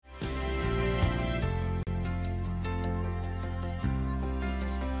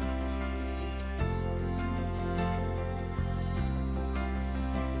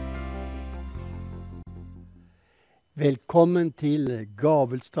Velkommen til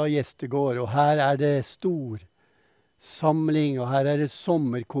Gavelstad Gjestegård, og her det Storsamling, og her det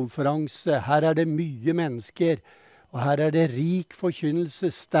sommerkonferanse, her det mye mennesker, og her det rik forkynnelse,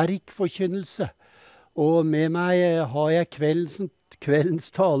 sterk forkynnelse. Og med meg har jeg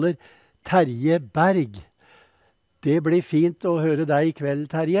kveldens taler, Terje Berg. Det blir fint å høre deg I kveld,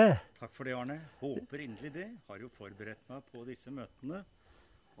 Terje. Takk for det, Arne. Håper inderlig det. Har jo forberedt meg på disse møtene.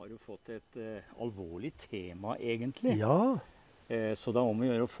 Har jo fått et alvorlig tema, egentlig. Ja. Så da må vi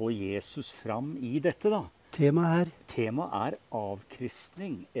gjøre å få Jesus fram I dette, da. Temaet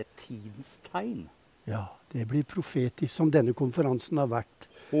avkristning, et tidens tegn. Ja, det blir profetisk, som denne konferansen har vært.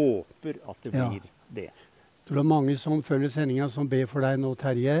 Håper at det blir det. Det mange som følger sendingen som ber for deg nå,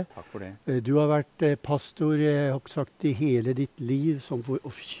 Terje. Takk for det. Du har vært pastor, jeg har sagt, I hele ditt liv som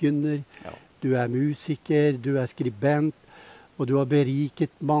forkynner. Ja. Du musiker, du skribent, og du har beriket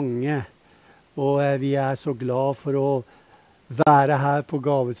mange. Og vi så glad for å være her på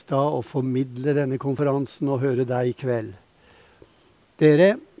Gavelstad og formidle denne konferansen og høre deg I kveld.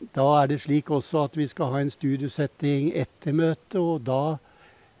 Dere, da det slik også at vi skal ha en studiosetting etter møtet, og da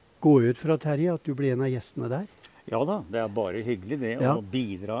går ut fra Terje at du blir en av gjestene der. Ja da, det bare hyggelig det å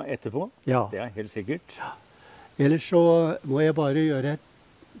bidra etterpå. Ja. Det helt sikkert. Ja. Ellers så må jeg bare gjøre et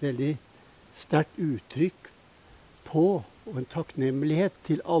veldig sterkt uttrykk på og en takknemlighet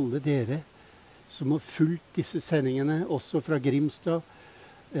til alle dere som har fulgt disse sendingene, også fra Grimstad,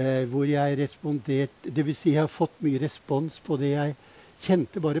 hvor jeg responderte, det vil si jeg har fått mye respons på det jeg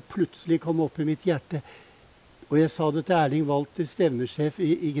kjente bare plutselig kom opp I mitt hjerte. Og jeg sa det til Erling Walter, stevnesjef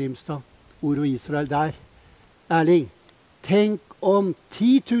I Grimstad, Ord og Israel der. Erling, tenk om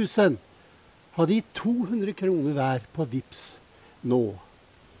 10 000 hadde gitt 200 kroner hver på Vips nå.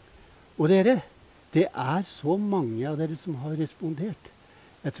 Og dere, det så mange av dere som har respondert.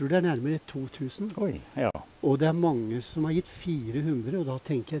 Jeg tror det nærmere 2000. Oi, ja. Og det mange som har gitt 400, og da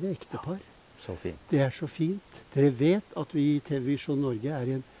tenker jeg det ektepar. Så fint. Det så fint. Dere vet at vi I Televisjon Norge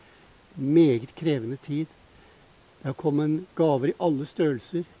I en meget krevende tid. Det har kommet gaver I alle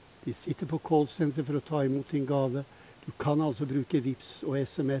størrelser. De sitter på callcenter for å ta imot din gave. Du kan altså bruke Vips og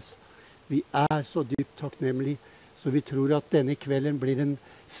SMS. Vi så dypt takknemlige, så vi tror at denne kvelden blir en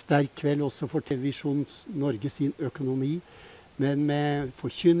sterk kveld også for Televisjon Norge sin økonomi, men med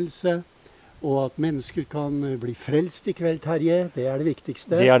forkynnelse, og at mennesker kan bli frelst I kveld, Terje. Det det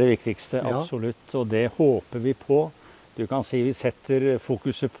viktigste. Det det viktigste, absolutt, og det håper vi på. Du kan si vi setter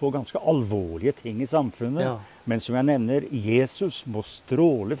fokuset på ganske alvorlige ting I samfunnet, men som jeg nevner, Jesus må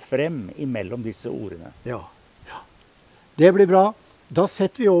stråle frem imellom disse ordene. Ja. Det blir bra. Da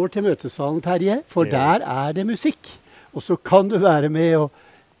setter vi over til møtesalen, Terje, for der det musikk. Og så kan du være med og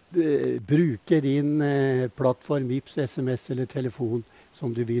bruke din plattform, Vips, SMS eller telefon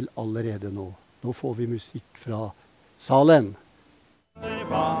som du vil allerede nå. Nå får vi musikk fra salen.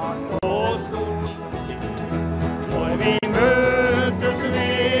 For vi møtes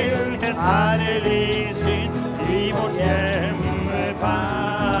vel et herlig syn I vårt hjemme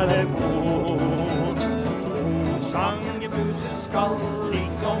pælebord. Sangebuset skal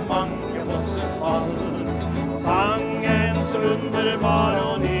liksom mange fosser fall. Sangens underbar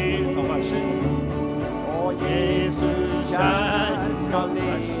og ny konversjon. Og Jesus kjær skal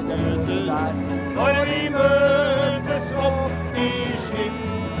lede der når vi møtes opp I sky.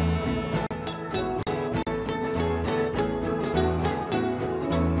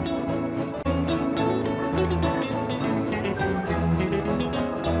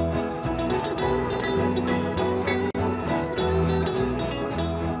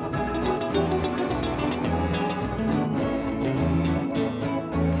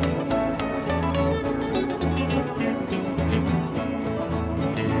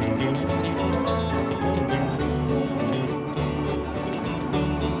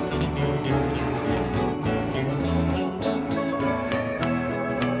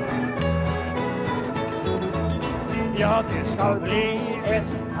 Ja, det skal bli et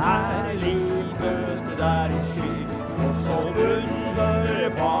herlig møte der I sky, og så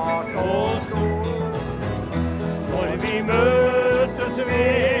underbart og stort. Når vi møtes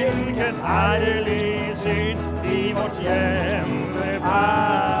hvilket herlig syn I vårt hjemme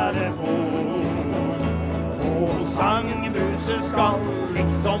pælebord. Og sangbuset skal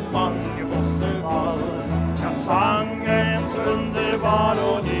liksom mange fosser fall, ja, sangens underbar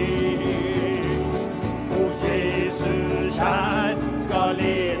og ny. Jesus kjær skal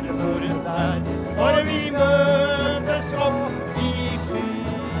lede våren der når vi møtes opp I sky.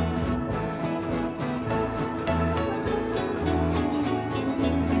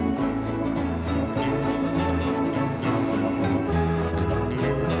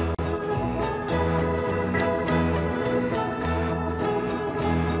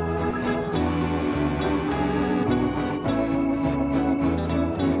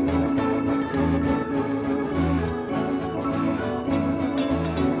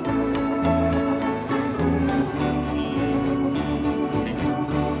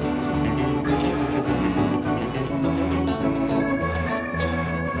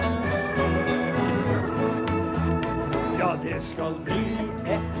 skal bli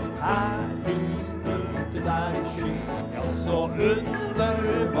et herlig møte der i sky. Ja, så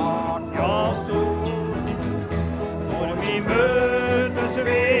underbart, ja, så. Når vi møtes,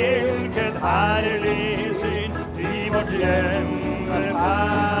 hvilket herlig syn, i vårt hjemme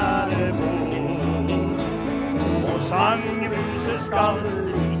perlebord. Og sangbuset skal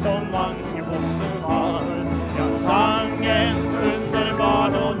bli så mange fossefall, ja, sangens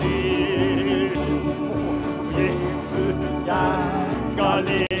underbart og nytt. Jesus, jeg skal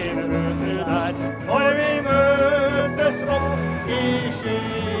leve møte der, når vi møtes opp i sky.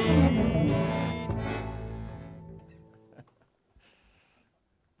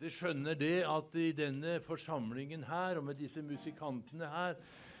 Det skjønner det at i denne forsamlingen her, og med disse musikantene her,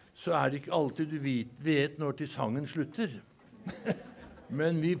 så det ikke alltid du vet når til sangen slutter.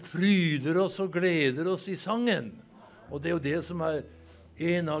 Men vi fryder oss og gleder oss i sangen. Og det jo det som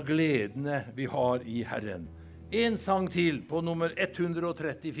en av gledene vi har i Herren. En sang til på nummer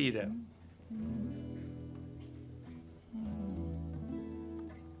 134.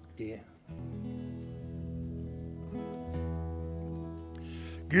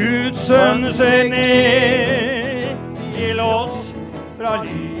 Guds sønn ser ned til oss fra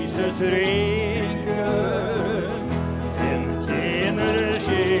lysets rike, en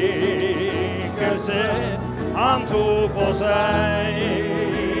tjenerskikkelse han tok på seg.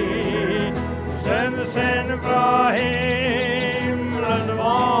 Sønnen fra himmelen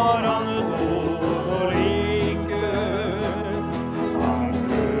var han dog og rike. Han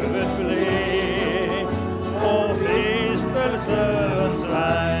prøvet ble på fristelsens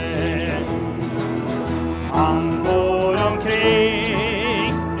vei. Han går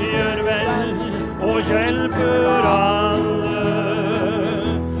omkring, gjør vel og hjelper alle.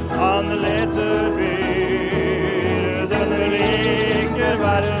 Han letter byrden, leker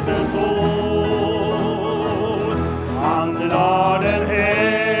verdens år. Han lar den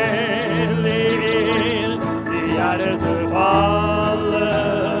hellige ild i hjertet falle,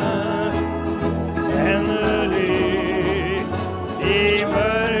 og tenner lys i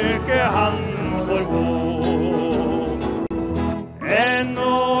mørket han får gå.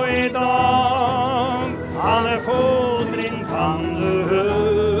 Ennå i dag alle fottrinn kan du høre.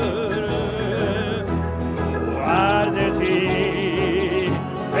 Nå det tid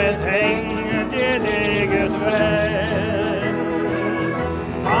betenkt i eget venn.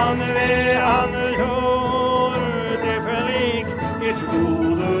 Han ved han gjør det forlik i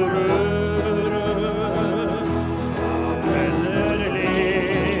gode røre. Han heller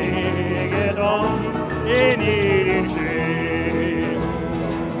legedom inn i din sjel.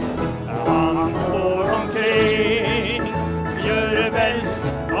 Han går omkring, gjør vel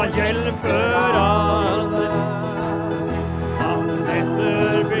og hjelper alle. Han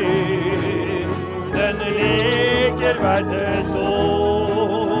letter byrden, leker verdens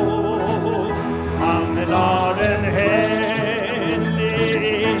år. Han lar den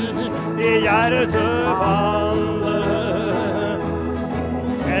hellige ild i hjertet falle,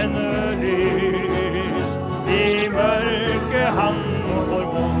 tenner lys i mørket han får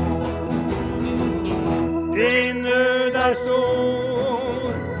gå. Din nød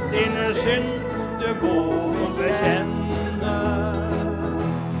stor, dine synder gå og bekjenne.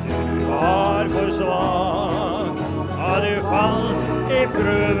 Du var for svak, du falt i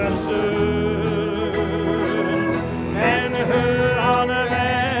prøvens stund. Men hør, han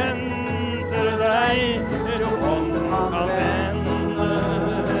venter deg, du kan vende.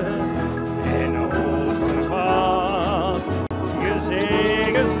 En åsen fast, Guds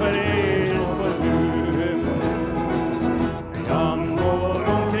eget fred for Gud. Han går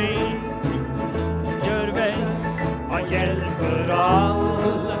omkring, gjør vel, han hjelper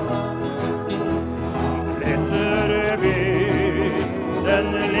alle. Han letter byrden,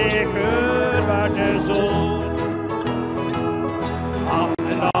 leker hverdags år. Han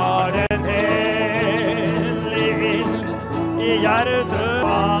lar den hellige ild i hjertet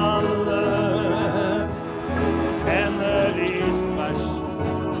falle, tenner lysvers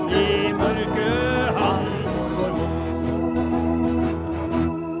i mørket han går mot.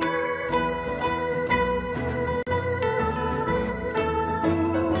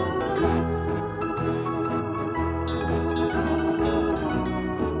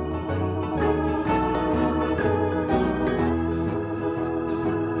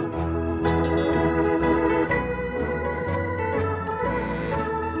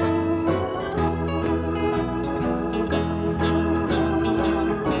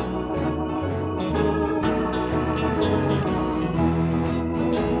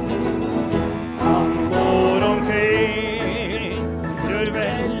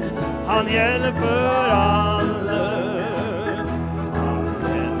 Han hjelper alle,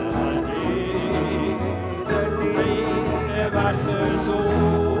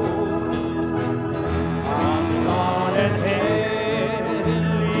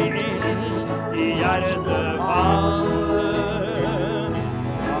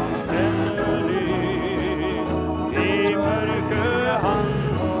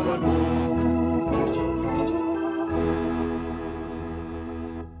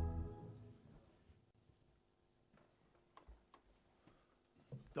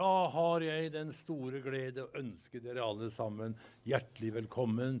 har jeg den store glede å ønske dere alle sammen hjertelig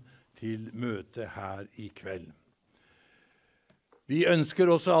velkommen til møtet her i kveld. Vi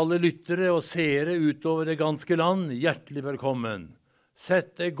ønsker også alle lyttere og seere utover det ganske land hjertelig velkommen.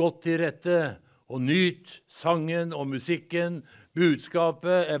 Sett deg godt til rette og nyt sangen og musikken,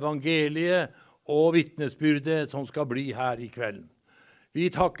 budskapet, evangeliet og vitnesbyrdet som skal bli her i kveld. Vi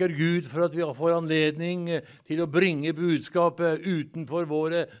takker Gud for at vi får anledning til å bringe budskapet utenfor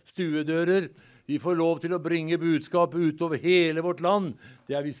våre stuedører. Vi får lov til å bringe budskapet utover hele vårt land.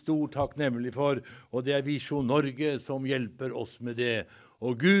 Det er vi stort takknemlige for, og det er Visjon Norge som hjelper oss med det.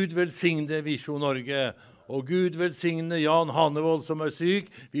 Og Gud velsigne Visjon Norge, og Gud velsigne Jan Hannevold som er syk.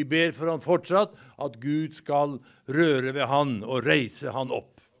 Vi ber for han fortsatt at Gud skal røre ved han og reise han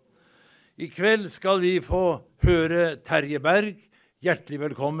opp. I kveld skal vi få høre Terje Berg. Hjertelig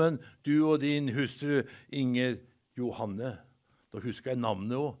velkommen, du og din hustru Inger Johanne. Da husker jeg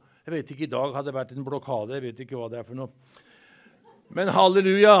navnet også. Jeg vet ikke, i dag hadde det vært en blokade, jeg vet ikke hva det er for noe. Men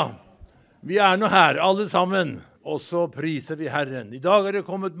halleluja, vi er nå her, alle sammen, og så priser vi Herren. I dag er det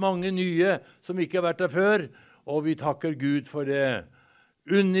kommet mange nye som ikke har vært der før, og vi takker Gud for det.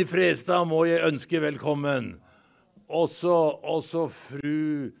 Unni Frestad må jeg ønske velkommen. Også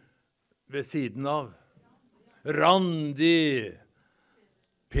fru ved siden av. Randi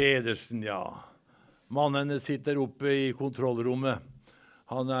Pedersen, ja. Mannen sitter oppe i kontrollrommet.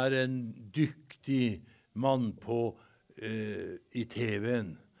 Han er en dyktig mann i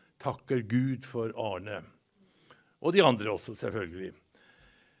TV-en. Takker Gud for Arne. Og de andre også, selvfølgelig.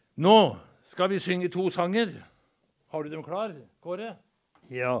 Nå skal vi synge 2 sanger. Har du dem klar, Kåre?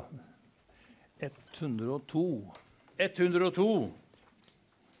 Ja. 102. 102.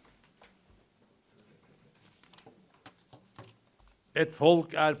 Et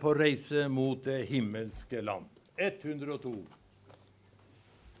folk er på reise mot det himmelske land. 102.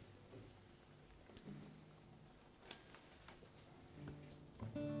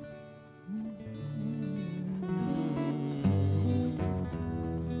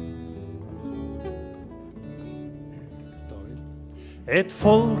 Et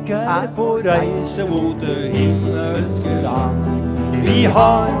folk er på reise mot det himmelske land. Vi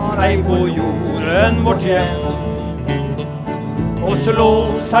har ei på jorden vårt hjem. Å slå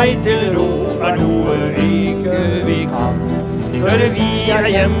seg til ro er noe ikke vi kan, før vi er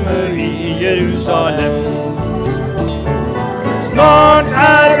hjemme i Jerusalem. Snart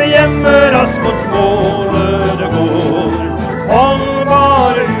er vi hjemme, raskt mot målet det går. Hold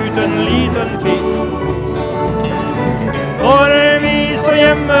bare ut en liten tid. Når vi står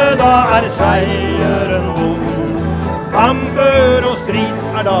hjemme, da er seieren vår. Kamper og strid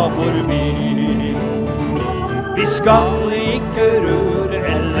er da forbi. Vi skal ikke røre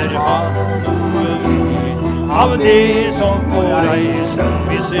eller ha noe ut av det som på reisen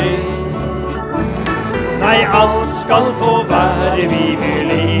vi ser. Nei, alt skal få være, vi vil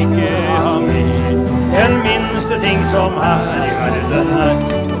ikke ha mer. Den minste ting som her i verden er.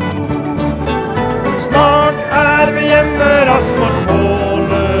 Snart er vi hjemme, raskt mot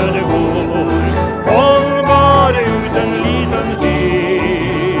målet det går. Hold bare ut en liten tid.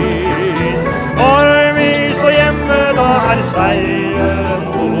 Når vi står hjemme, da er seieren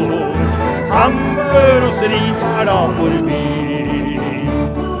vår. Kamper og strid er da forbi.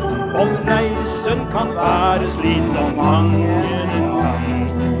 Om reisen kan være slitsom mange en gang,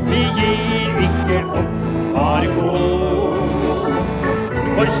 vi gir ikke opp, bare gå.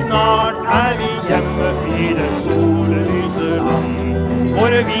 For snart er vi hjemme i det sollyse land,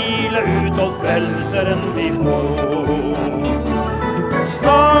 hvor hvile ut og frelseren vi får.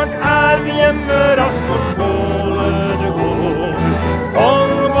 Snart er vi hjemme, raskt mot målet det går.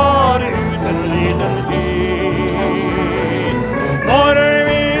 Hold bare ut en liten tid. Når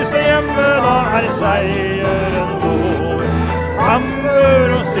vi står hjemme, da er seieren vår. Kamper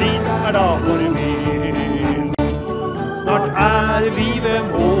og strid er da forbi. Snart er vi ved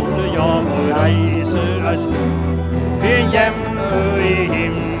målet, ja, vår reise er slutt. Vi er hjemme i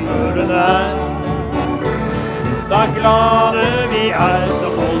himmelen der. Da glade vi er, så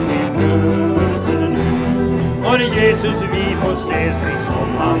hold vi prøvelsen ut. Når Jesus vi får se slik som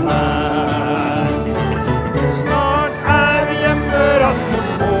han er. Snart er vi hjemme, raskt mot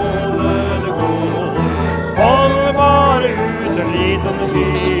målet det går. Hold bare ut en liten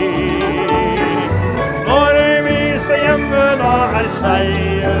tid. Når vi står hjemme, da er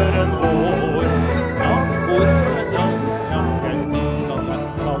seieren vår. Ja, hvor er det?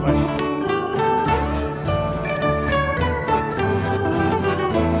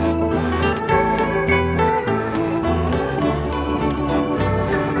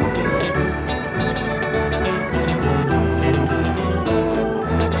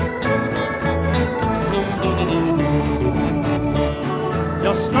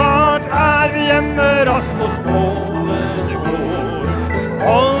 Ja, snart vi hjemme, raskt mot målet det går.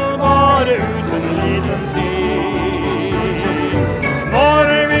 Hold bare ut en liten tid. Når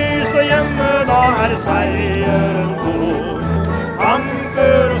vi så hjemme, da seieren vår.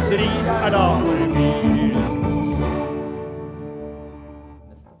 Kamper og strid da forbi.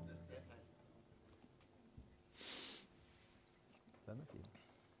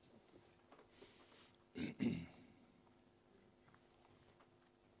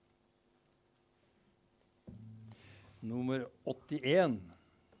 Nummer 81.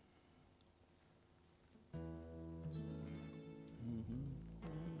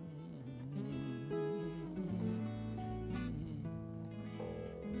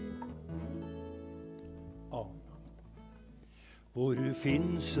 Hvor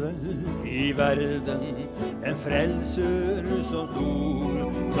finnes vel i verden en frelser så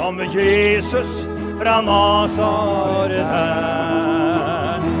stor som Jesus fra Nazaret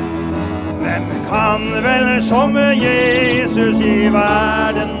her? Hvem kan vel som Jesus i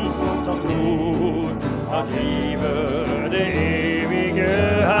verden som tror at livet det evige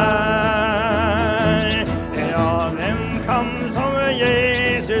her? Ja, hvem kan som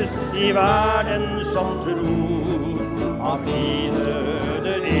Jesus i verden som tror at livet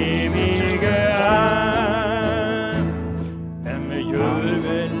det evige er? Hvem gjør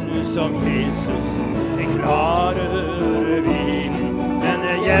vel som Jesus en klarere vin, den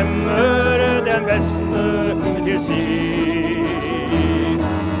gjemmer den beste til sin.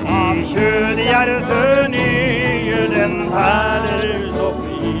 I kjødhjertet nye, den perler så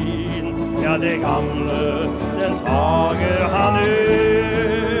fin, ja, det gamle, den tager han ut.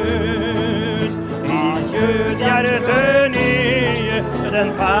 I kjødhjertet nye, den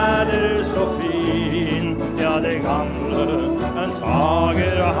perler så fin, ja, det gamle, den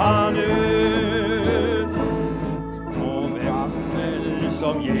tager han ut. Og hvem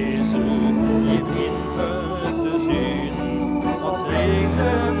som Jesus i innfødte syn, at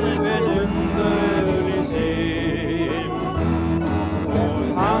trengten vidunderlig ser. Og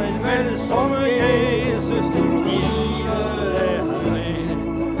han vel som Jesus giver her,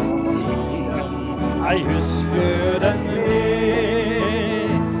 jeg husker den med.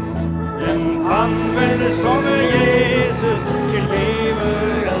 Den kan vel som Jesus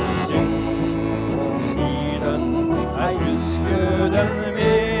tilgiver en synd, og siden jeg husker den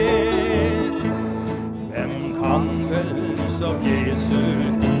med. Hvem kan vel som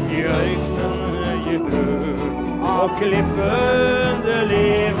Jesus i ørkenen gi brød, og klippende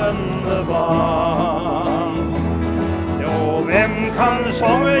levende vann? Og hvem kan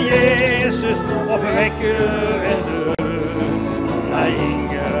som Jesus oppvekke en død? Nei,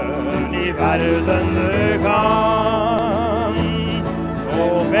 ingen i verden kan.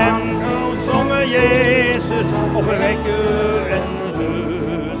 Og hvem kan som Jesus oppvekke en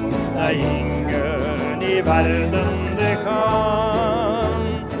død? Nei, ingen i verden det kan.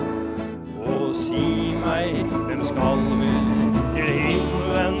 Og si meg, hvem skal vel til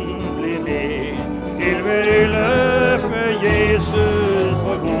himmelen bli med, til bryllup med Jesus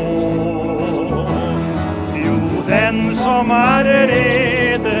får gå? Jo, den som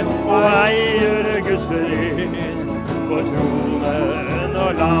rede og eier Guds fred, på tronen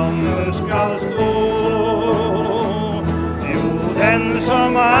og lammet skal stå. Jo, den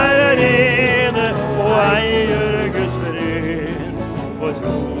som rede og eier Guds fred, på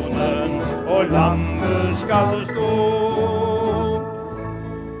tronen og lammet skal stå.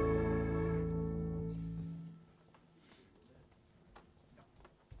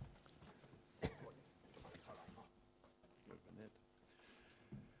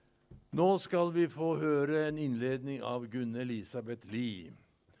 Nå skal vi få høre en innledning av Gunne Elisabeth Lie.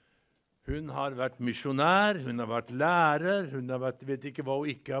 Hun har vært misjonær, hun har vært lærer, hun har vært, vet ikke hva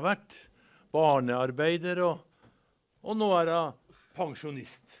hun ikke har vært, barnearbeider, og nå hun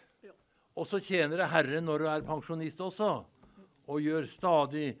pensjonist. Og så tjener det Herren når hun pensjonist også, og gjør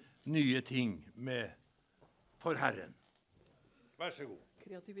stadig nye ting for Herren. Vær så god.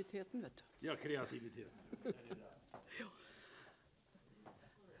 Kreativiteten, vet du. Ja, kreativiteten.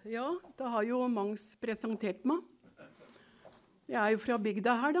 Ja, da har jo Mangs presentert meg. Jeg jo fra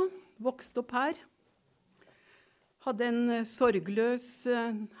bygda her da, vokst opp her. Hadde en sorgløs,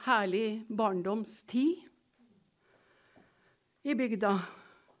 herlig barndomstid i bygda.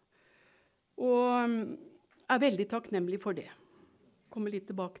 Og veldig takknemlig for det. Kommer litt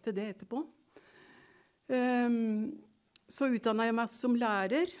tilbake til det etterpå. Så utdannet jeg meg som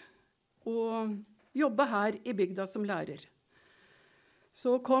lærer, og jobbet her i bygda som lærer.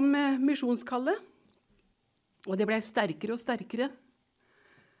 Så kom misjonskallet, og det ble sterkere og sterkere.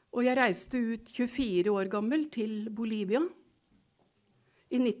 Og jeg reiste ut 24 år gammel til Bolivia.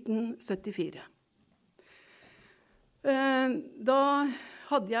 i 1974. Da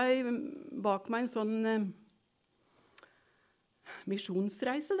hadde jeg bak meg en sånn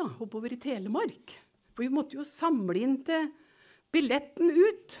misjonsreise da, oppover i Telemark. For vi måtte jo samle inn til billetten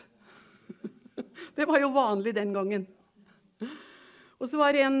ut. Det var jo vanlig den gangen. Og så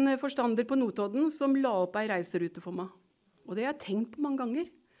var det en forstander på Notodden som la opp en reiserute for meg. Og det har jeg tenkt på mange ganger.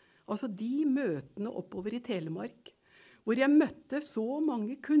 Altså de møtene oppover i Telemark, hvor jeg møtte så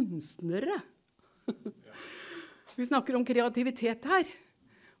mange kunstnere. Vi snakker om kreativitet her.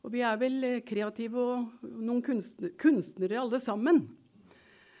 Og vi er vel kreative og noen kunstnere alle sammen.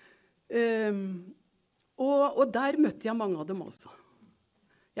 Og der møtte jeg mange av dem også.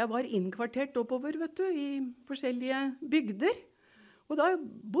 Jeg var innkvartert oppover, vet du, i forskjellige bygder. Og da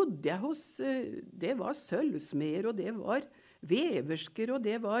bodde jeg hos, det var sølvsmeder, og det var veversker, og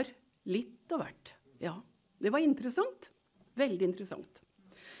det var litt av hvert. Ja, det var interessant. Veldig interessant.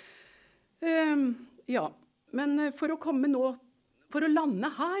 Ja, men for å lande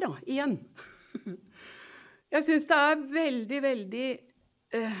her da, igjen. Jeg synes det er veldig, veldig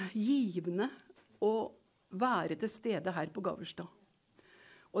givende å være til stede her på Gavelstad.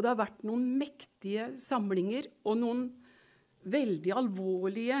 Og det har vært noen mektige samlinger og noen veldig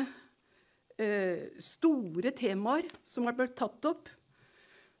alvorlige, store temaer som har blitt tatt opp,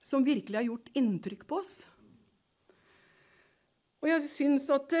 som virkelig har gjort inntrykk på oss. Og jeg synes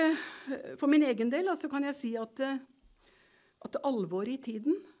at, for min egen del, så kan jeg si at alvoret i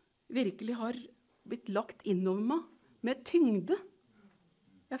tiden virkelig har blitt lagt innover meg med tyngde.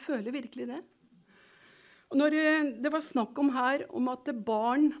 Jeg føler virkelig det. Og når det var snakk om her, om at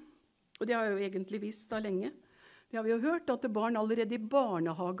barn, og det har jeg jo egentlig visst da lenge, det har vi jo hørt, at barn allerede i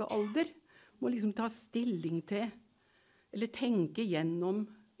barnehagealder må liksom ta stilling til, eller tenke gjennom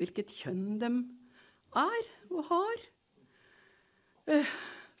hvilket kjønn de er og har.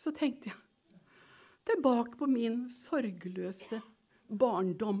 Så tenkte jeg tilbake på min sorgløse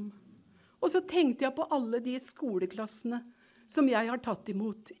barndom. Og så tenkte jeg på alle de skoleklassene som jeg har tatt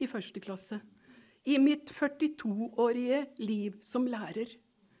imot i første klasse. I mitt 42-årige liv som lærer.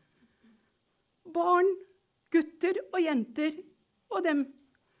 Barn, gutter og jenter, og det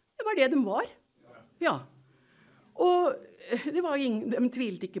var det de var. Ja. Og det var de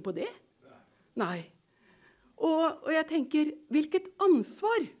tvilte ikke på det. Nei. Og jeg tenker, hvilket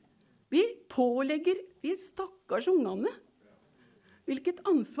ansvar vi pålegger de stakkars ungene. Hvilket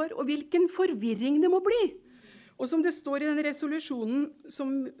ansvar og hvilken forvirring det må bli. Og som det står i den resolusjonen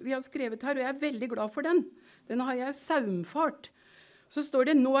som vi har skrevet her, og jeg er veldig glad for den, den har jeg saumfart, så står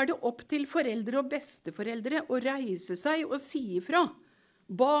det, nå er det opp til foreldre og besteforeldre å reise seg og si ifra.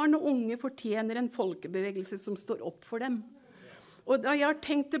 Barn og unge fortjener en folkebevegelse som står opp for dem. Og da jeg har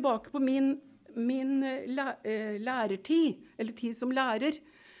tenkt tilbake på min lærertid, eller tid som lærer,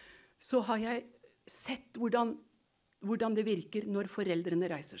 så har jeg sett hvordan det virker når foreldrene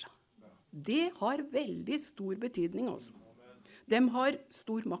reiser seg. Det har veldig stor betydning også. De har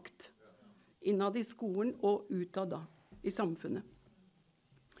stor makt innad i skolen og utad da, i samfunnet.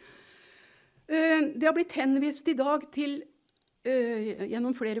 Det har blitt henvist i dag til,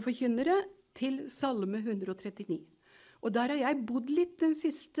 gjennom flere forkynnere, til Salme 139. Og der har jeg bodd litt de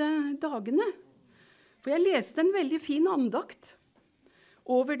siste dagene. For jeg leste en veldig fin andakt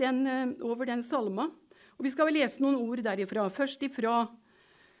over den salma. Og vi skal vel lese noen ord derifra. Først ifra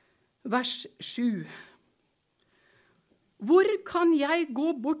vers 7. Hvor kan jeg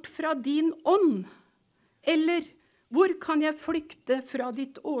gå bort fra din ånd? Eller hvor kan jeg flykte fra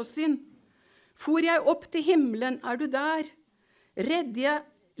ditt åsyn? For jeg opp til himmelen, er du der? Redder jeg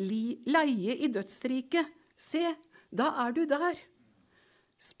leie i dødsriket? Se, da er du der.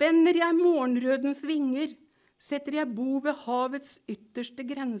 Spenner jeg morgenrødens vinger, setter jeg bo ved havets ytterste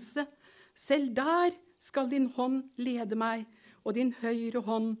grense. Selv der skal din hånd lede meg, og din høyre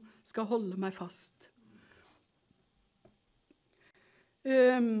hånd skal holde meg fast.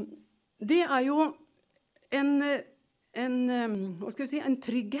 Det er jo en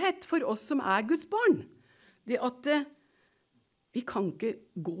trygghet for oss som er Guds barn. Det at vi kan ikke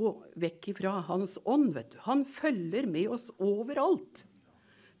gå vekk fra hans ånd, vet du. Han følger med oss overalt.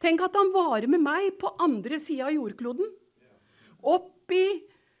 Tenk at han var med meg på andre siden av jordkloden. Opp i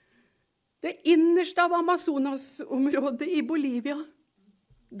det innerste av Amazonas-området i Bolivia.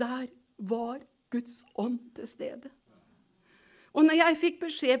 Der var Guds ånd til stede. Og når jeg fikk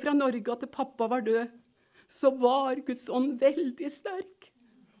beskjed fra Norge at pappa var død, så var Guds ånd veldig sterk.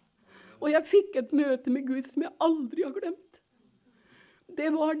 Og jeg fikk et møte med Gud som jeg aldri har glemt. Det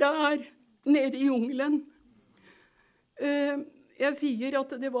var der, nede i jungelen. Jeg sier at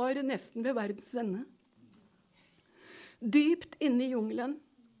det var nesten ved verdens ende. dypt inne i jungelen.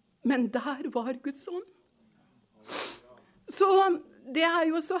 Men der var Guds ånd. Så det er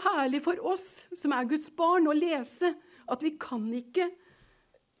jo så herlig for oss som er Guds barn å lese at vi kan ikke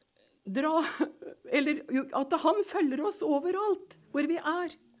dra, eller at han følger oss overalt hvor vi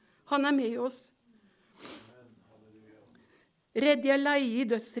er. Han er med oss. Redd jeg leie i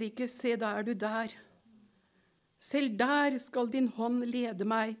dødsriket, se da er du der. Selv der skal din hånd lede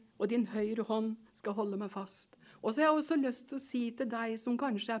meg, og din høyre hånd skal holde meg fast. Og så har jeg også lyst til å si til deg som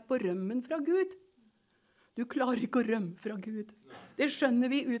kanskje er på rømmen fra Gud. Du klarer ikke å rømme fra Gud. Det skjønner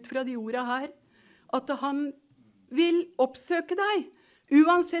vi ut fra de ordene her. At han vil oppsøke deg,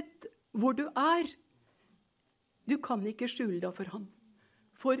 uansett hvor du er. Du kan ikke skjule deg for han.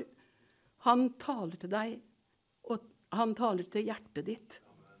 For han taler til deg, og han taler til hjertet ditt.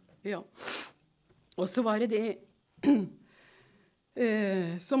 Ja. Og så var det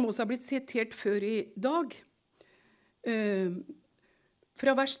som også har blitt sitert før i dag.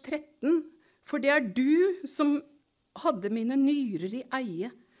 Fra vers 13. For det er du som hadde mine nyrer i eie.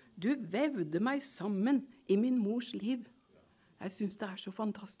 Du vevde meg sammen i min mors liv. Jeg synes det er så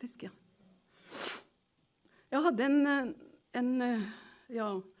fantastisk, ja. Jeg hadde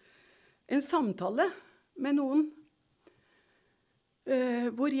en samtale med noen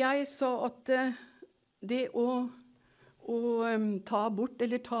hvor jeg sa at det å ta bort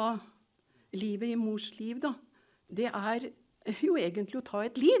eller ta livet i mors liv, da, det er jo egentlig å ta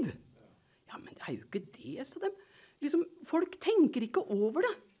et liv. Ja, men det er jo ikke det, så folk tenker ikke over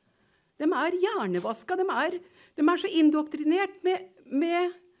det. De er hjernevaska, de er så indoktrinert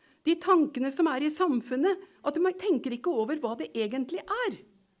med de tankene som er i samfunnet, at de tenker ikke over hva det egentlig er.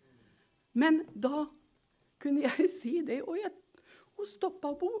 Men da kunne jeg si det, og hun stoppet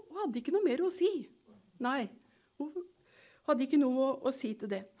opp, hun hadde ikke noe mer å si. Nei, hun hadde ikke noe å si til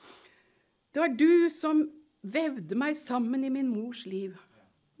det. Det var du som vevde meg sammen i min mors liv.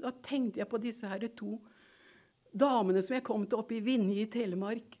 Da tenkte jeg på disse her 2 damene som jeg kom til oppe i Vinje i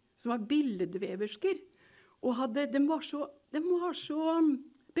Telemark, som var billedveversker, og de var så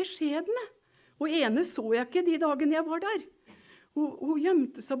beskjedne. Og ene så jeg ikke de dagene jeg var der. Hun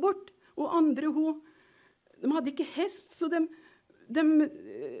gjemte seg bort, og andre, de hadde ikke hest, så de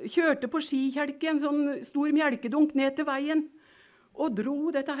kjørte på skikjelke, en sånn stor melkedunk ned til veien, og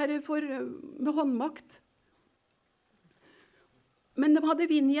dro dette her med håndmakt. Men de hadde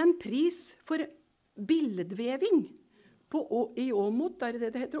vunnet en pris for billedveving i Åmot, der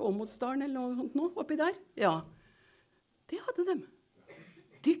det heter Åmotsdalen eller noe sånt nå, oppi der. Ja, det hadde de.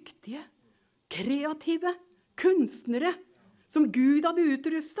 Dyktige, kreative kunstnere som Gud hadde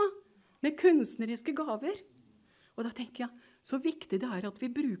utrustet med kunstneriske gaver. Og da tenker jeg, så viktig det er at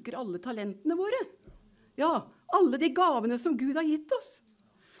vi bruker alle talentene våre. Ja, alle de gavene som Gud har gitt oss.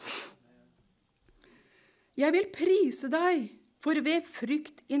 Jeg vil prise deg, for ved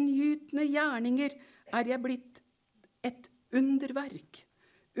fryktinngytende gjerninger er jeg blitt et underverk.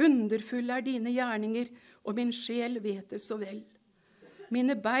 Underfulle er dine gjerninger, og min sjel vet det så vel.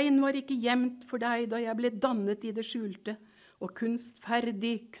 Mine bein var ikke gjemt for deg da jeg ble dannet i det skjulte, og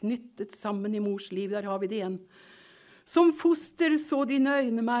kunstferdig knyttet sammen i mors liv. Der har vi det igjen. Som foster så dine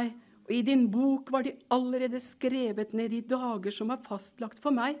øyne meg, og i din bok var de allerede skrevet ned de dager som var fastlagt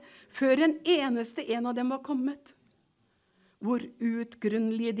for meg, før en eneste en av dem var kommet. Hvor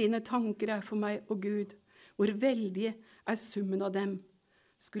utgrunnelige dine tanker er for meg, å Gud, hvor veldige er summen av dem.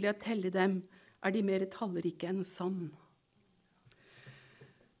 Skulle jeg telle dem, er de mer tallrike enn sand.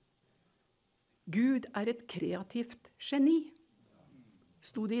 Gud er et kreativt geni,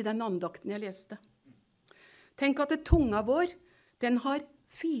 sto det i den andakten jeg leste. Tenk at tunga vår, den har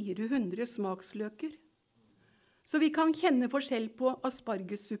 400 smaksløker. Så vi kan kjenne forskjell på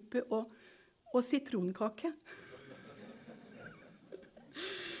aspargessuppe og sitronkake.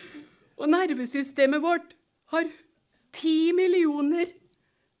 Og nervesystemet vårt har 10 millioner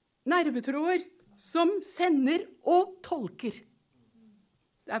nervetråder som sender og tolker.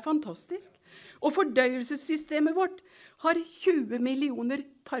 Det er fantastisk. Og fordøyelsessystemet vårt har 20 millioner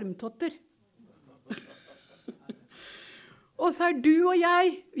tarmtotter. Og så er du og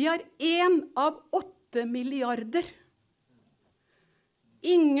jeg, vi er 1 av 8 milliarder.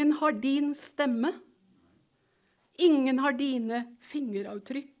 Ingen har din stemme. Ingen har dine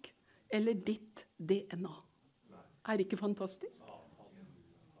fingeravtrykk eller ditt DNA. Er det ikke fantastisk?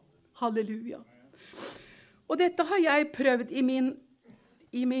 Halleluja. Og dette har jeg prøvd i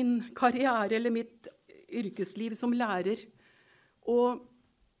min karriere eller mitt yrkesliv som lærer å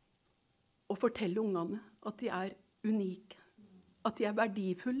fortelle ungene at de er unike, at de er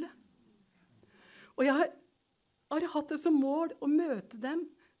verdifulle. Og jeg har hatt det som mål å møte dem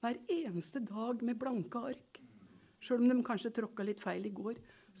hver eneste dag med blanke ark. Selv om de kanskje tråkket litt feil i går,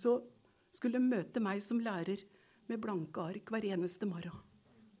 så skulle de møte meg som lærer med blanke ark hver eneste morgen.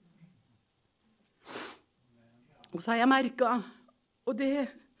 Og så har jeg merket, og jeg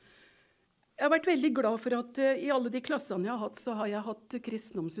har vært veldig glad for at i alle de klassene jeg har hatt, så har jeg hatt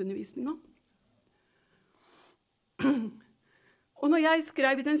kristendomsundervisninga. Og når jeg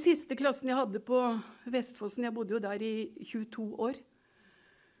skrev i den siste klassen jeg hadde på Vestfossen, jeg bodde jo der i 22 år,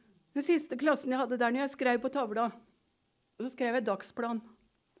 den siste klassen jeg hadde der, når jeg skrev på tavla, så skrev jeg dagsplan,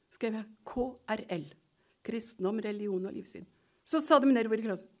 skrev jeg KRL, kristendom, religion og livssyn. Så sa de nedover i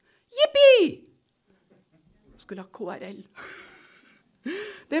klassen, jippi! Skulle ha KRL.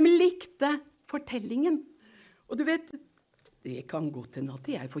 De likte fortellingen. Og du vet, det kan gå til at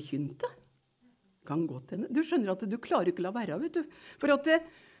jeg forkynte. Kan gå til. Du skjønner at du klarer ikke å la være, vet du. For at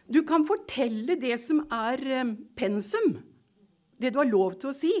du kan fortelle det som er pensum, det du har lov til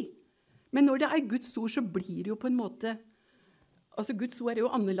å si. Men når det er Guds ord, så blir det jo på en måte, altså Guds ord er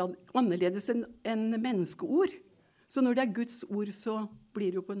jo annerledes enn menneskeord. Så når det er Guds ord, så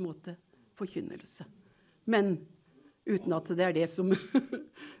blir det jo på en måte forkynnelse. Men uten at det er det som,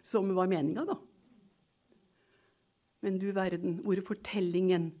 som var meningen da. Men du verden, ordet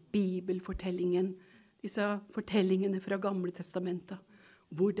fortellingen, bibelfortellingen, disse fortellingene fra Gamle Testamentet,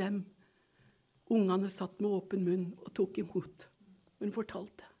 hvor ungene satt med åpen munn og tok imot. Hun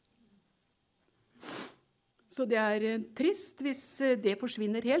fortalte. Så det er trist hvis det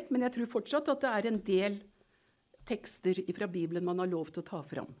forsvinner helt, men jeg tror fortsatt at det er en del tekster fra Bibelen man har lov til å ta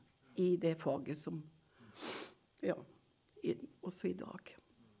fram i det faget som, ja, også i dag.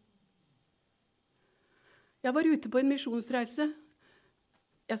 Jeg var ute på en misjonsreise.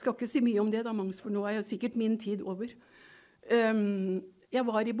 Jeg skal ikke si mye om det da, Mangs, for nå er jo sikkert min tid over. Jeg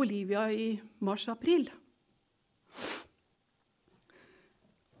var i Bolivia i mars-april.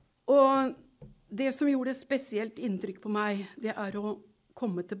 Og det som gjorde spesielt inntrykk på meg, det er å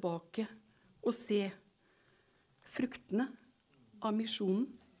komme tilbake og se fruktene av misjonen.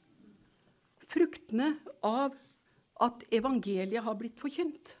 Fruktene av at evangeliet har blitt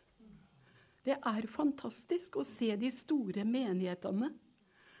forkynt. Det er fantastisk å se de store menighetene.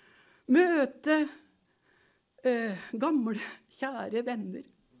 Møte gamle, kjære venner.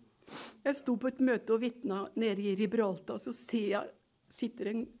 Jeg sto på et møte og vittnet nede i Gibraltar, så ser jeg, sitter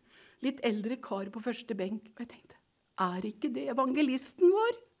en litt eldre kar på første benk, og jeg tenkte, er ikke det evangelisten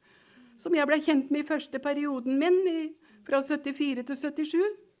vår? Som jeg ble kjent med i første perioden min, fra 74 til 77.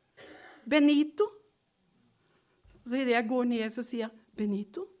 Benito. Så idet jeg går ned, så sier jeg,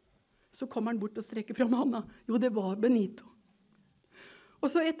 Benito? Så kommer han bort og strekker fram handa. Jo, det var Benito. Og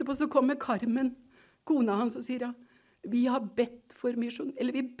så etterpå så kommer Carmen, kona hans, og sier, vi har bedt for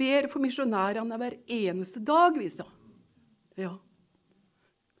vi ber for misjonærene hver eneste dag, vi sa. Ja.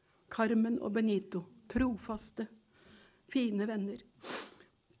 Carmen og Benito, trofaste, fine venner.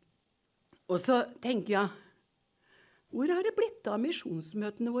 Og så tenker jeg, hvor har det blitt av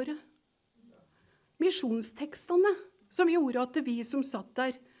misjonsmøtene våre? Misjonstekstene, som gjorde at vi som satt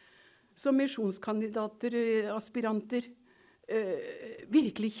der, som misjonskandidater, aspiranter,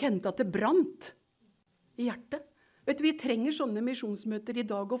 virkelig kjente at det brant i hjertet. Vet du, vi trenger sånne misjonsmøter i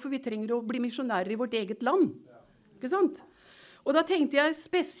dag, for vi trenger å bli misjonærer i vårt eget land. Ikke sant? Og da tenkte jeg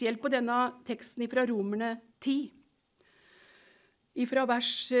spesielt på denne teksten fra Romerne 10. Fra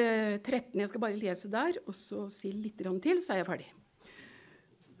vers 13, jeg skal bare lese der, og så si litt til, så er jeg ferdig.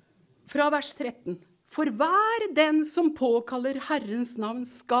 Fra vers 13. For hver den som påkaller Herrens navn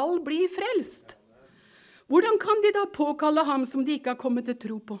skal bli frelst. Hvordan kan de da påkalle ham som de ikke har kommet til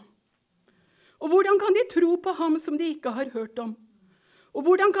tro på? Og hvordan kan de tro på ham som de ikke har hørt om? Og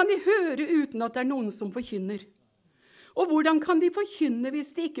hvordan kan de høre uten at det er noen som forkynner? Og hvordan kan de forkynne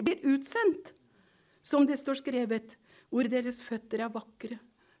hvis de ikke blir utsendt? Som det står skrevet, hvor deres føtter er vakre,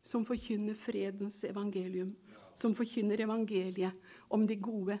 som forkynner fredens evangelium, som forkynner evangeliet om de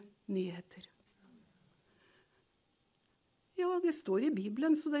gode nyheter. Ja, det står i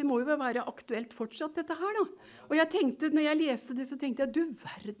Bibelen, så det må jo være aktuelt fortsatt dette her da. Og jeg tenkte, når jeg leste det, så tenkte jeg, du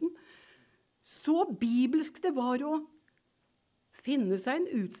verden, så bibelsk det var å finne seg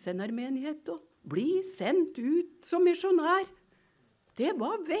en utsendermenighet og bli sendt ut som misjonær. Det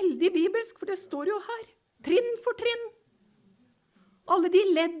var veldig bibelsk, for det står jo her, trinn for trinn. Alle de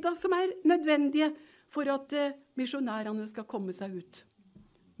ledda som er nødvendige for at misjonærene skal komme seg ut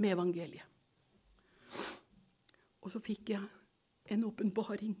med evangeliet. Og så fikk jeg en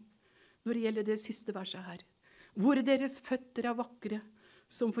åpenbaring når det gjelder det siste verset her. Hvor deres føtter er vakre,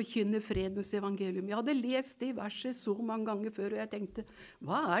 som forkynner fredens evangelium. Jeg hadde lest det verset så mange ganger før, og jeg tenkte,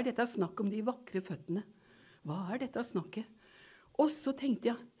 hva er dette snakk om de vakre føttene? Hva er dette snakket? Og så tenkte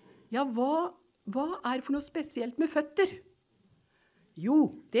jeg, ja, hva hva er for noe spesielt med føtter?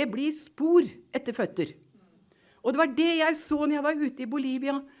 Jo, det blir spor etter føtter. Og det var det jeg så når jeg var ute i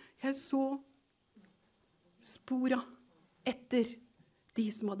Bolivia. Jeg så spora etter de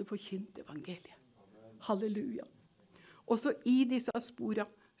som hadde forkynt evangeliet. Halleluja. Og så i disse spora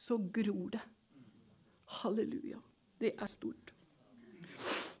så gror det. Halleluja. Det er stort.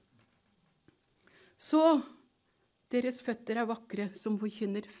 Så deres føtter er vakre som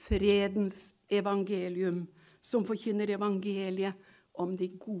forkynner fredens evangelium, som forkynner evangeliet om de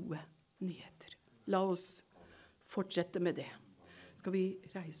gode nyheter. La oss fortsette med det. Skal vi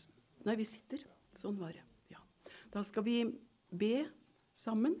reise? Nei, vi sitter. Sånn var det. Ja. Da skal vi be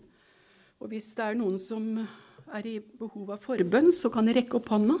sammen. Og hvis det er noen som er i behov av forbønn, så kan de rekke opp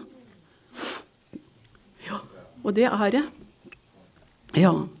hånda. Ja, og det er det.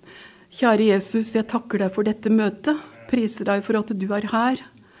 Ja, kjære Jesus, jeg takker deg for dette møtet. Priser deg for at du er her.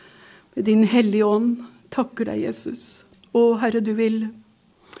 Med din hellige ånd, takker deg, Jesus. Og Herre, du vil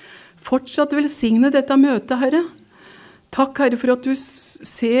fortsatt velsigne dette møtet, Herre. Takk, Herre, for at du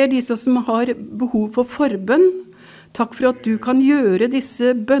ser disse som har behov for forbønn. Takk for at du kan gjøre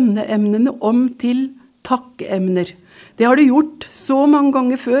disse bønneemnene om til takkeemner. Det har du gjort så mange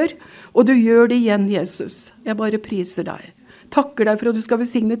ganger før, og du gjør det igjen, Jesus. Jeg bare priser deg. Takker deg for at du skal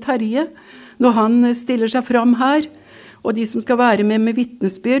velsigne Terje når han stiller seg fram her, og de som skal være med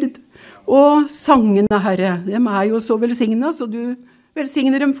vitnesbyrd. Og sangene, Herre, de er jo så velsignet, så du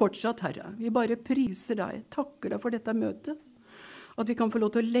velsigner dem fortsatt, Herre. Vi bare priser deg, takker deg for dette møtet, at vi kan få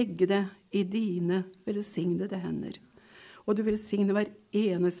lov til å legge det i dine velsignede hender. Og du velsigner hver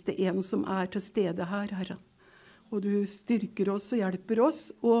eneste en som er til stede her, Herre. Og du styrker oss og hjelper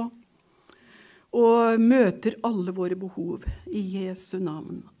oss, og møter alle våre behov. I Jesu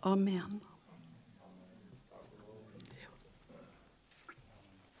navn. Amen.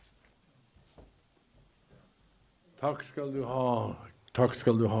 Takk skal du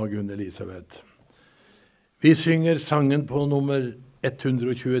ha, Gunn Elisabeth. Vi synger sangen på nummer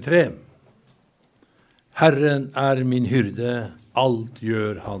 123. Herren er min hyrde, alt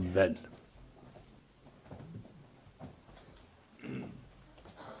gjør han vel.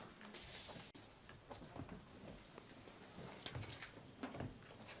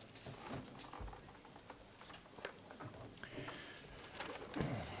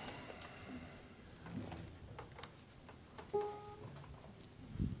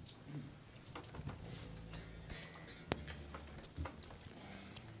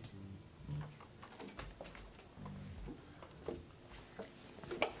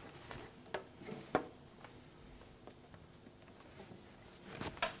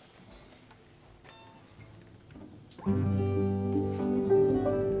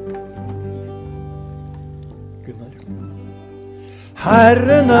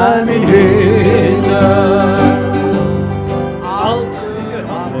 Herren er min hyrde, alt gjør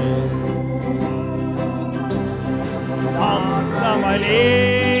han vel. Han lar meg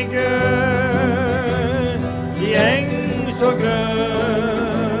ligge i eng så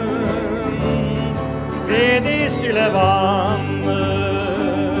grønn, ved de stille vannet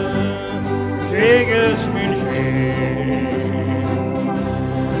trygges min sjel.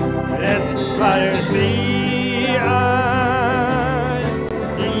 Rettferdig sti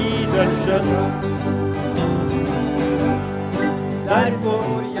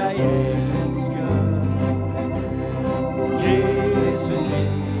derfor jeg elsker Jesus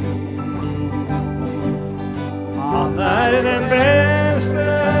Kristus. Han er den beste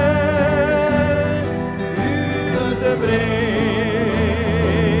uten brev.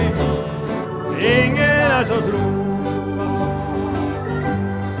 Ingen er så trofast,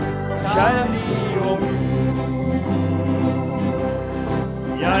 kjærlig og mye.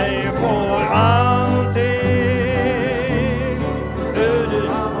 Jeg får alltid øde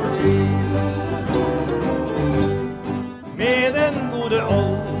ham til. Med den gode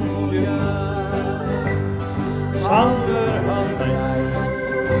olje salver han meg,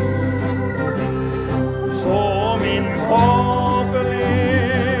 så min kopp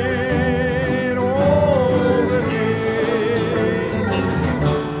ler over meg.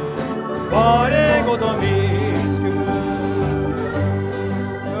 Bare godt og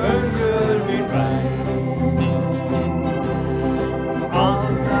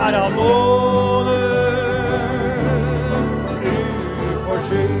er av nåde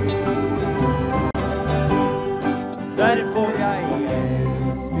uforskyldt. Derfor jeg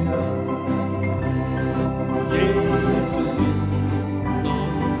elsker Jesus Kristus.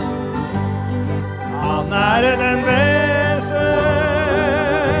 Han er den beste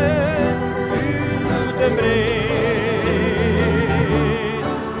uten brev.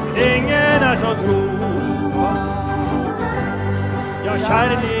 Ingen er så ja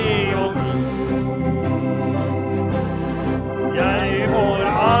kjærlig og mild. Jeg får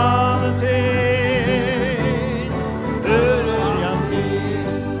alltid hører jeg til.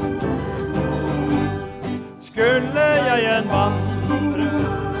 Skulle jeg en vandre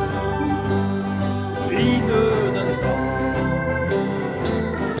i dødens dal,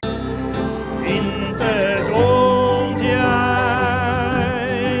 intet ondt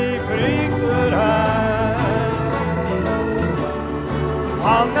jeg frykter her.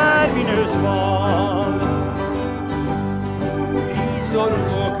 Han min sval i sorg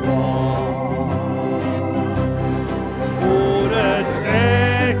og kval. Året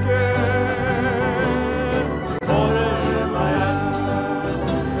dekker for meg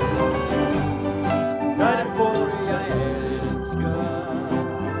derfor jeg elsker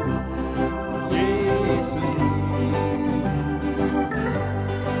Jesus.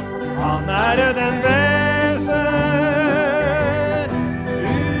 Han den beste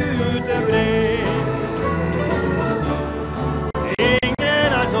uten brev.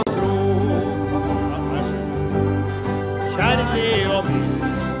 Ingen så trofast, kjærlig og mild.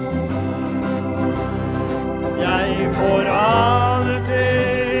 Jeg får alltid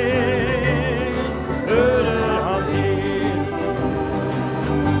hører han til.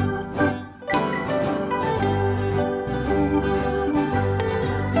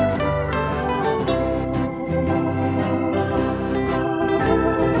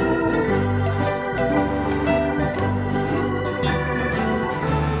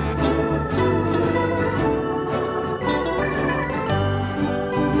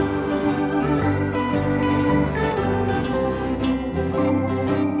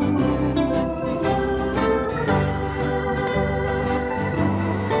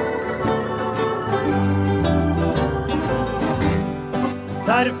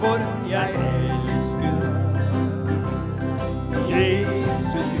 Derfor jeg elsker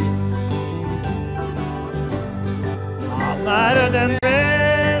Jesus Kristus. Han den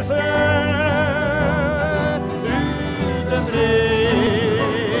beste uten brev.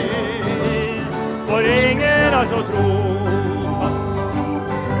 For ingen så trofast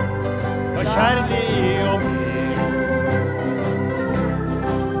og kjærlig og mild.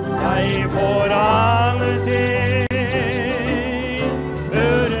 Jeg får alltid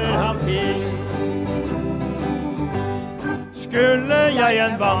skulle jeg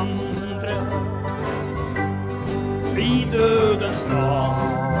en vandre i dødens dal,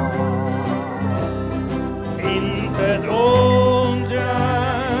 intet ondt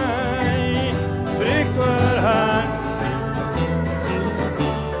jeg frykter her.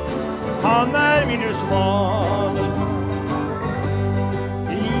 Han min sval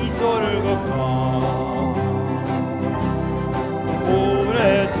i sorg og kval.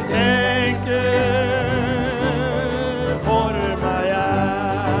 Året tenker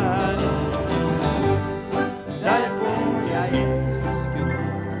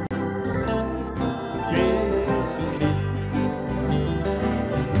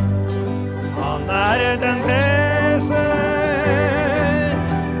den beste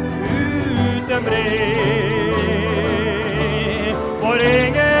uten brev. For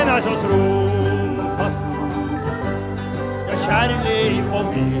ingen så trofast, ja kjærlig og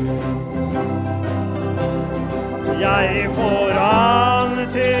mild. Jeg får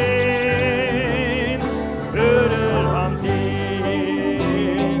alltid hører han til.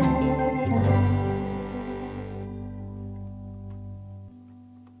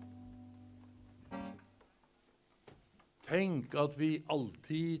 Tenk at vi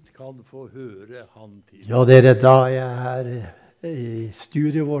alltid kan få høre han til. Ja, dere, da jeg i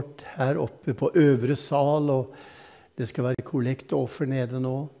studiet vårt her oppe på øvre sal, og det skal være kollekt og offer nede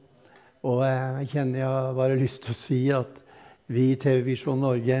nå. Og jeg kjenner jeg bare lyst til å si at vi i TV Visjon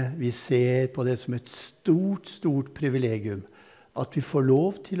Norge, vi ser på det som et stort, stort privilegium at vi får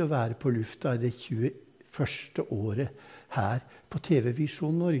lov til å være på lufta i det 21. året her på TV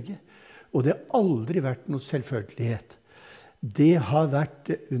Visjon Norge. Og det har aldri vært noe selvfølgelighet. Det har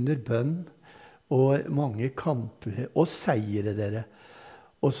vært under bønn og mange kamper og seire, dere.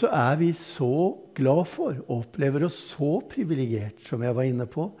 Og så er vi så glad for, og opplever oss så privilegert, som jeg var inne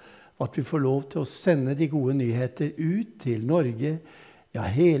på, at vi får lov til å sende de gode nyheter ut til Norge, ja,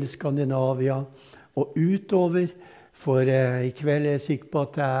 hele Skandinavia, og utover. For i kveld er jeg sikker på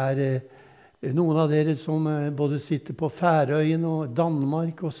at det er noen av dere som både sitter på Færøyen og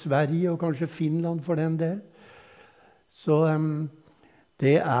Danmark og Sverige, og kanskje Finland for den del. Så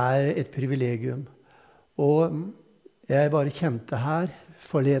det er et privilegium. Og jeg bare kjente her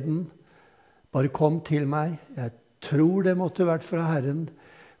forleden, bare kom til meg. Jeg tror det måtte vært fra Herren,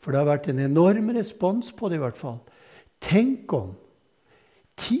 for det har vært en enorm respons på det i hvert fall. Tenk om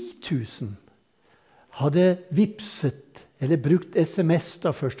 10 000 hadde vipset, eller brukt SMS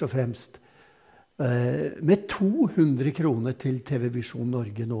da først og fremst, med 200 kroner til TV Visjon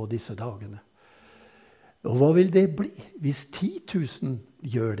Norge nå disse dagene. Og hva vil det bli hvis 10 000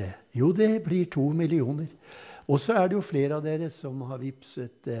 gjør det? Jo, det blir 2 millioner. Og så det jo flere av dere som har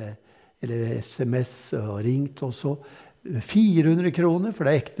vipset, eller SMS og ringt også, 400 kroner, for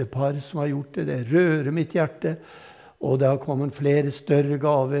det ektepar som har gjort det. Det rører mitt hjerte, og det har kommet flere større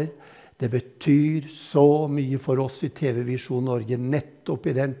gaver. Det betyr så mye for oss i TV Visjon Norge, nettopp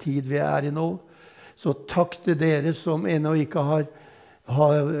i den tid vi i nå. Så takk til dere som ennå ikke har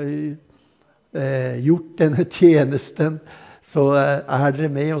gjort denne tjenesten, så dere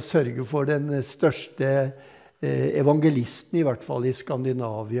med å sørge for den største evangelisten, i hvert fall i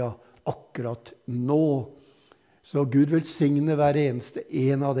Skandinavia, akkurat nå. Så Gud velsigne hver eneste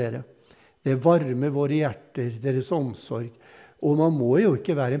en av dere. Det varmer våre hjerter, deres omsorg. Og man må jo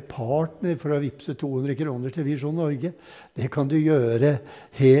ikke være en partner for å vipse 200 kroner til Visjon Norge. Det kan du gjøre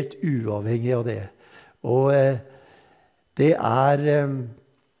helt uavhengig av det. Og det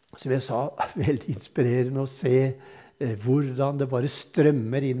som jeg sa, veldig inspirerende å se hvordan det bare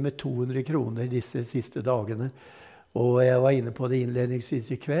strømmer inn med 200 kroner disse siste dagene. Og jeg var inne på det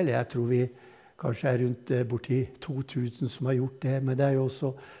innledningsvis i kveld. Jeg tror vi kanskje rundt borti 2000 som har gjort det. Men det jo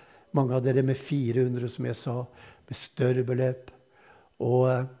også mange av dere med 400, som jeg sa, med større beløp. Og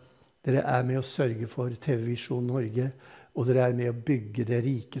dere med å sørge for TV Visjon Norge. Og dere med å bygge det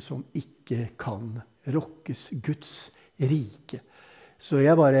rike som ikke kan rokkes, Guds rike. Så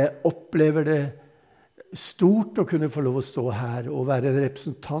jeg bare opplever det stort å kunne få lov å stå her og være en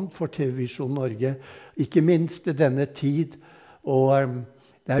representant for TV Visjon Norge, ikke minst i denne tid. Og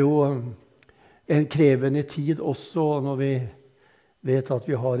det jo en krevende tid også når vi vet at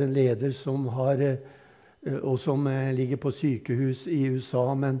vi har en leder som som ligger på sykehus i USA.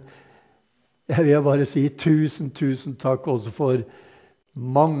 Men jeg vil bare si tusen takk også for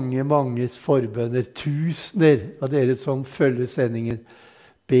mange forbønner, tusener av dere som følger sendingen,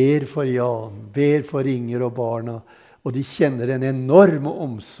 ber for Jan, ber for Inger og barna, og de kjenner en enorm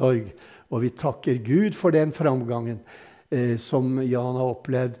omsorg, og vi takker Gud for den framgangen som Jan har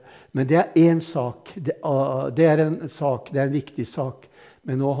opplevd. Men det en sak, det en viktig sak,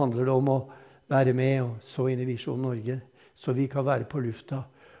 men nå handler det om å være med og så inn i Visjon Norge, så vi kan være på lufta.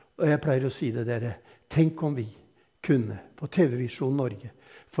 Og jeg pleier å si det dere, tenk om vi kunne på TV Visjon Norge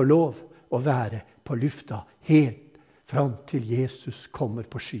få lov å være på lufta helt fram til Jesus kommer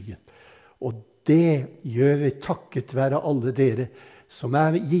på skyen. Og det gjør vi takket være alle dere som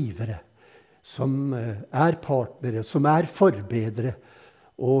givere, som partnere, som forbedere,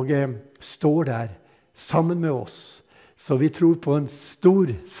 og står der sammen med oss. Så vi tror på en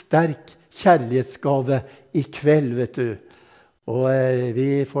stor, sterk kjærlighetsgave i kveld, vet du. Og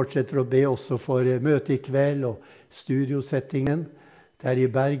vi fortsetter å be også for møte i kveld og studiosettingen.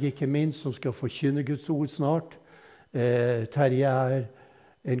 Terje Berg, ikke minst, som skal forkynne Guds ord snart. Terje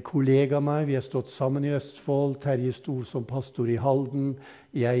en kollega av meg. Vi har stått sammen i Østfold. Terje sto som pastor i Halden,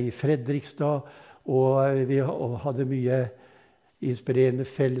 jeg i Fredrikstad. Og vi hadde mye inspirerende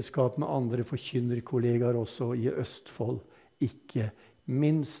fellesskap med andre forkynnerkollegaer også i Østfold, ikke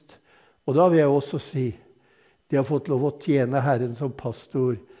minst. Og da vil jeg også si, de har fått lov å tjene Herren som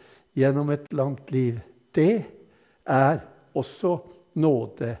pastor gjennom et langt liv. Det også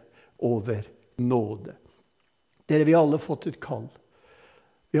nåde over nåde. Dere, vi har alle fått et kall.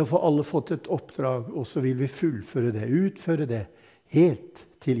 Vi har alle fått et oppdrag, og så vil vi fullføre det, utføre det, helt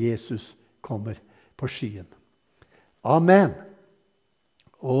til Jesus kommer på skyen. Amen.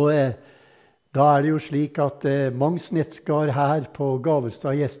 Og da det jo slik at Magnus Nettskar her på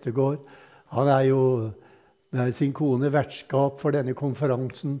Gavelstad Gjestegård, han jo med sin kone vertskap for denne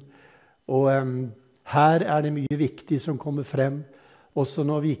konferansen. Og her det mye viktig som kommer frem, også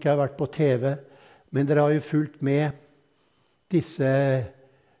når vi ikke har vært på TV. Men dere har jo fulgt med disse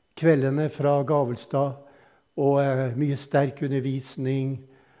kveldene fra Gavelstad, og mye sterk undervisning,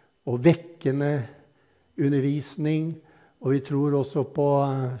 og vekkende undervisning. Og vi tror også på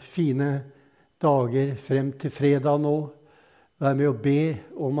fine dager frem til fredag nå. Vær med å be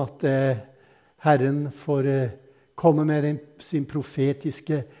om at Herren får komme med sin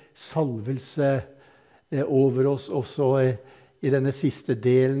profetiske salvelse over oss også i denne siste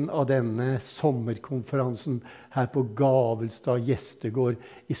delen av denne sommerkonferansen her på Gavelstad Gjestegård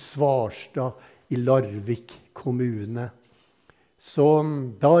i Svarstad i Larvik kommune. Så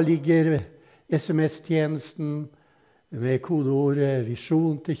da ligger SMS-tjenesten med kodeord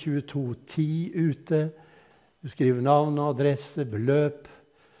visjon til 2210 ute. Du skriver navn, adresse, beløp.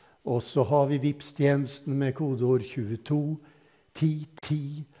 Og så har vi Vipps-tjenesten med kodeord 2210.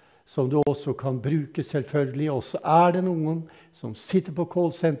 1010, som du også kan bruke selvfølgelig. Og så det noen som sitter på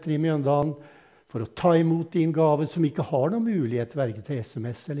callsenteret i Mjøndalen for å ta imot din gave, som ikke har noen mulighet verken til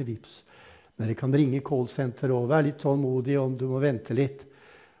SMS eller Vips. Men dere kan ringe callsenteret og være litt tålmodig om du må vente litt.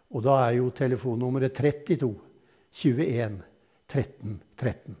 Og da jo telefonnummeret 32 21 13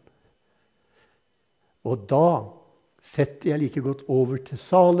 13. Og da setter jeg like godt over til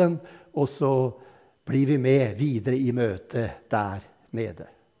salen, og så blir vi med videre i møtet der nede.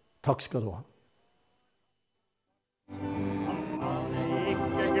 Takk skal du ha. Han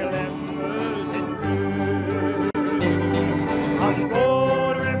ikke glemmer sin Gud. Han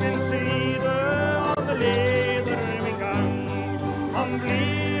går ved min side, han leder min gang. Han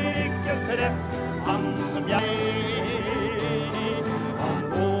blir ikke trett, han som jeg. Han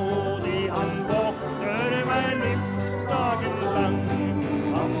rådig, han vokter meg livsdagen lang.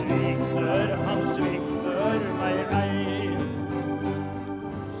 Han svikter meg ei.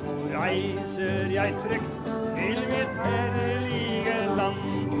 Reiser jeg trygt til mitt herlige land,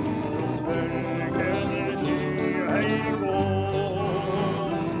 hos bølgen skyhøy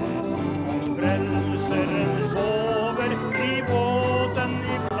går. Frelseren sover i båten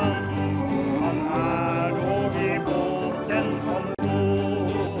iblant, han dog i båten om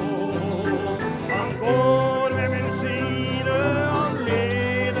bord. Han går ved min side, han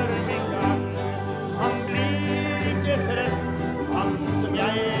leder min gang. Han blir ikke trett, han som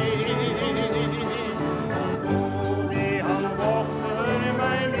jeg.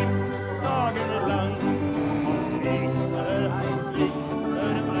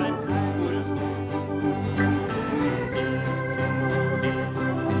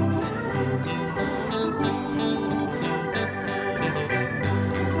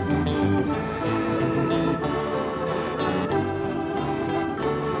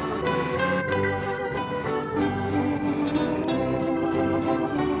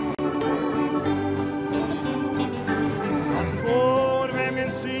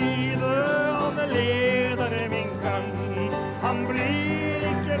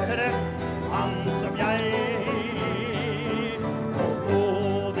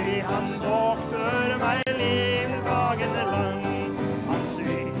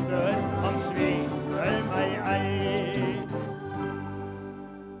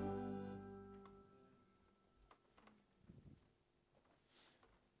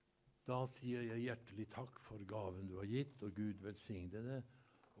 Da sier jeg hjertelig takk for gaven du har gitt, og Gud velsigne det.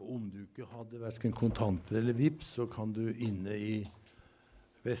 Og om du ikke hadde hverken kontanter eller vips, så kan du inne i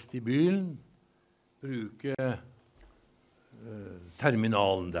vestibylen bruke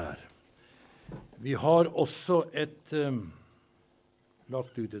terminalen der. Vi har også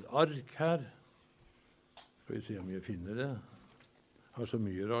lagt ut et ark her. Skal vi se om jeg finner det. Jeg har så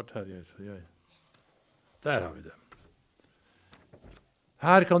mye rart her. Der har vi det.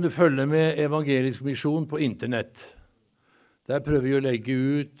 Her kan du følge med Evangelisk Misjon på internett. Der prøver vi å legge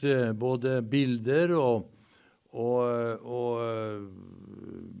ut både bilder og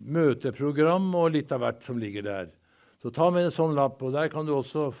møteprogram og litt av hvert som ligger der. Så ta med en sånn lapp, og der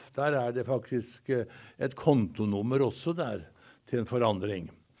det faktisk et kontonummer også der til en forandring.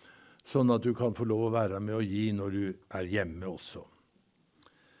 Sånn at du kan få lov å være med og gi når du hjemme også.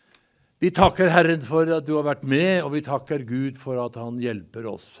 Vi takker Herren for at du har vært med, og vi takker Gud for at han hjelper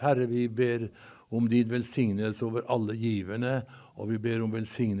oss. Herre, vi ber om din velsignelse over alle giverne, og vi ber om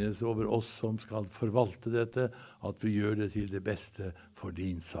velsignelse over oss som skal forvalte dette, at vi gjør det til det beste for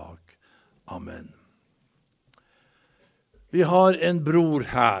din sak. Amen. Vi har en bror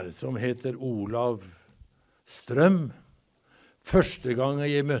her som heter Olav Strøm. Første gang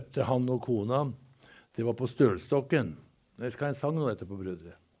jeg møtte han og kona, det var på Stølstokken. Jeg skal ha en sang nå etterpå,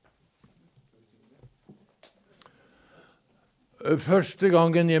 brødre. Første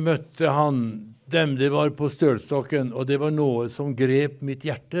gangen jeg møtte dem, det var på Stølstokken, og det var noe som grep mitt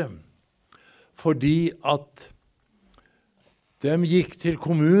hjerte. Fordi at de gikk til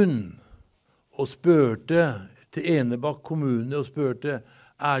kommunen og spurte, til Enebakk kommune, og spurte,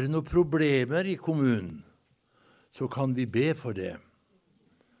 det noen problemer i kommunen? Så kan vi be for det.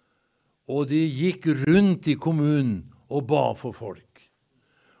 Og de gikk rundt i kommunen og ba for folk.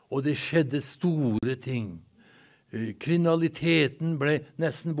 Og det skjedde store ting. Kriminaliteten ble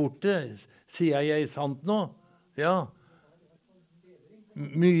nesten borte, sier jeg sant nå? Ja.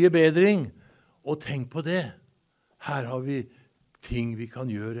 Mye bedring. Og tenk på det. Her har vi ting vi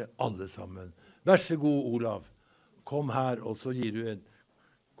kan gjøre alle sammen. Vær så god, Olav. Kom her, og så gir du en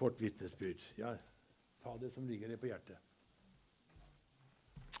kort vitnesbyrd. Ja, ta det som ligger deg på hjertet.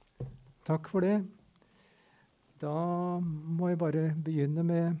 Takk for det. Da må jeg bare begynne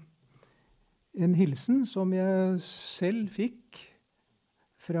med en hilsen som jeg selv fikk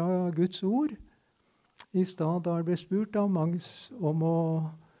fra Guds ord. I stad da ble spurt av Magnus om å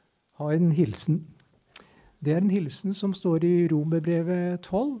ha en hilsen. Det er en hilsen som står i Romerbrevet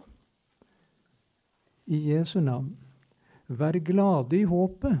 12. I Jesu navn. Vær glade i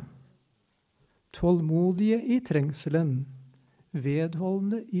håpet, tålmodige i trengselen,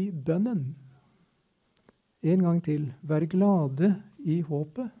 vedholdende i bønnen. En gang til. Vær glade i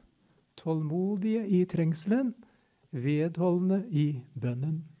håpet, tålmodige i trengselen, vedholdende i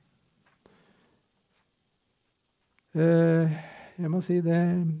bønnen. Jeg må si det,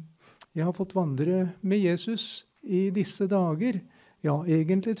 jeg har fått vandre med Jesus i disse dager. Ja,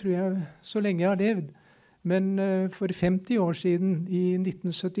 egentlig tror jeg så lenge jeg har levd. Men for 50 år siden, i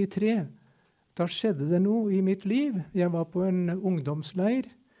 1973, da skjedde det noe i mitt liv. Jeg var på en ungdomsleir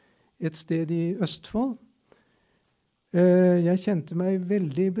et sted i Østfold. Jeg kjente meg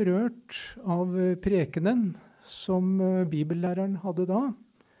veldig berørt av prekenen som bibellæreren hadde da.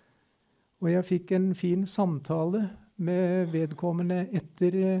 Og jeg fikk en fin samtale med vedkommende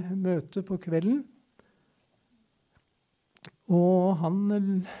etter møtet på kvelden. Og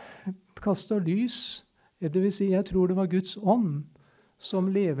han kastet lys, det vil si, jeg tror det var Guds ånd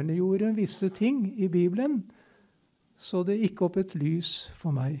som levendegjorde visse ting i Bibelen, så det gikk opp et lys for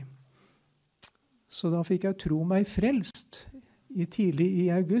meg. Så da fikk jeg tro meg frelst tidlig i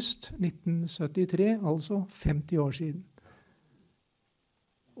august 1973, altså 50 år siden.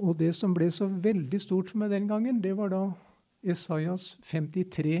 Og det som ble så veldig stort for meg den gangen, det var da Esaias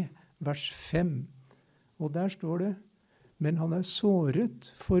 53, vers 5. Og der står det, men han er såret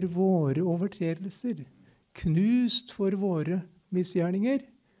for våre overtredelser, knust for våre misgjerninger.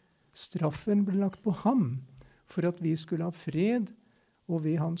 Straffen ble lagt på ham, for at vi skulle ha fred, og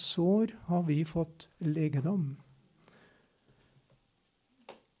ved hans sår har vi fått legedom.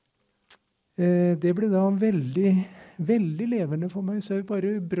 Det ble da veldig, veldig levende for meg, så jeg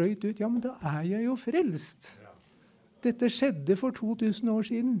bare brøyt ut, ja, men da er jeg jo frelst. Dette skjedde for 2000 år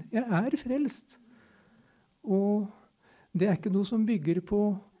siden. Jeg er frelst. Og det er ikke noe som bygger på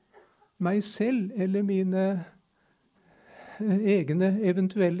meg selv eller mine egne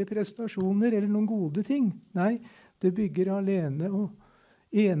eventuelle prestasjoner eller noen gode ting. Nei, det bygger ene og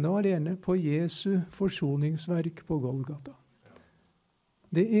alene på Jesu forsoningsverk på Golgata.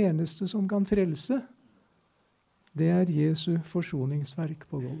 Det eneste som kan frelse, det er Jesu forsoningsverk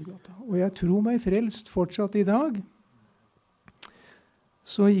på Golgata. Og jeg tror meg frelst fortsatt i dag.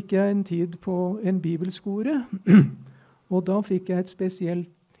 Så gikk jeg en tid på en bibelskole, og da fikk jeg et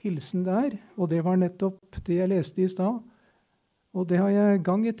spesielt hilsen der, og det var nettopp det jeg leste i stad. Og det har jeg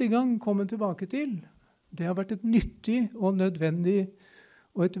gang etter gang kommet tilbake til. Det har vært et nyttig og nødvendig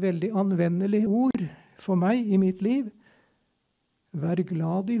og et veldig anvendelig ord for meg i mitt liv. Vær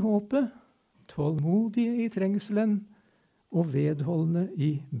glad i håpet, tålmodige i trengselen og vedholdende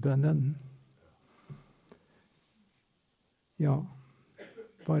i bønnen. Ja,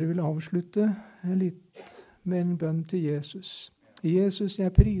 bare vil avslutte litt med en bønn til Jesus. Jesus,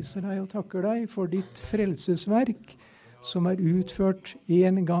 jeg priser deg og takker deg for ditt frelsesverk som er utført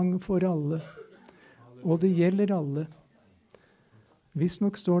en gang for alle. Og det gjelder alle.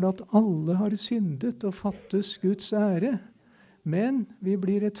 Visstnok står det at alle har syndet og fattes Guds ære, men vi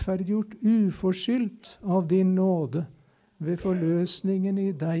blir rettferdiggjort uforskyldt av din nåde ved forløsningen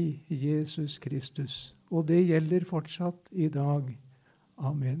i deg, Jesus Kristus. Og det gjelder fortsatt i dag.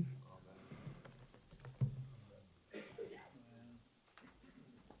 Amen.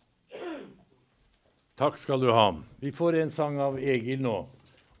 Takk skal du ha. Vi får en sang av Egil nå,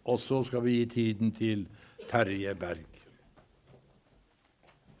 og så skal vi gi tiden til Terje Berg.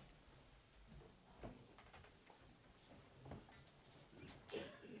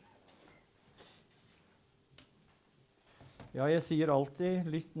 Ja, jeg sier alltid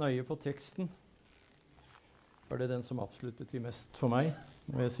lytt nøye på teksten, for det er den som absolutt betyr mest for meg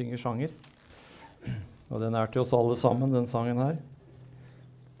når jeg synger sanger. Og den er til oss alle sammen, den sangen her.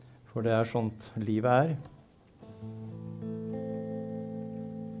 For det er sånt livet er.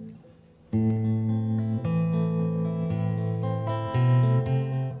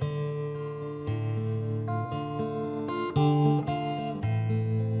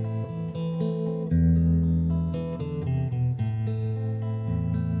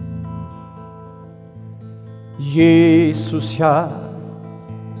 Jesus kjær,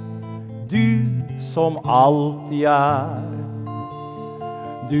 du som alltid er,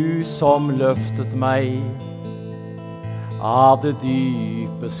 du som løftet meg av det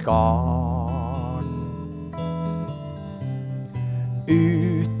dype skarn.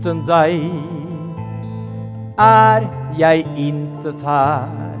 Uten deg er jeg intet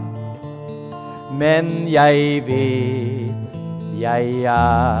her, men jeg vet jeg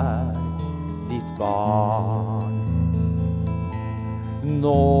ditt barn.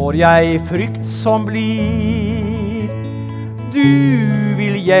 Når jeg fryktsom blir, du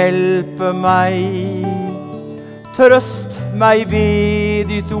vil hjelpe meg, trøst meg ved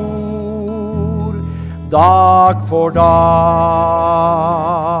ditt ord, dag for dag.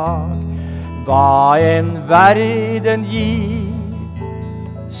 Hva en verden gir,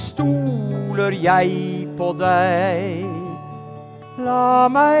 stoler jeg på deg. La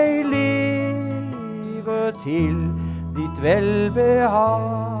meg leve til ditt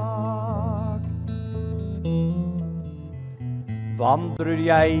velbehag. Vandrer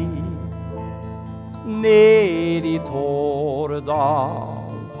jeg ned i tåredal,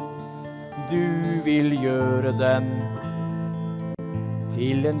 du vil gjøre den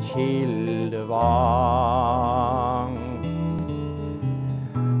til en kildevang.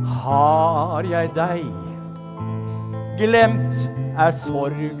 Har jeg deg glemt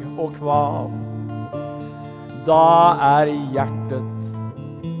sorg og kval, da hjertet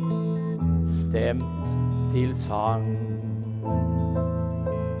stemt til sang.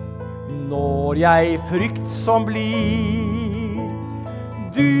 Når jeg fryktsom blir,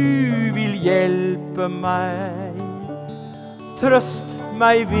 du vil hjelpe meg, trøst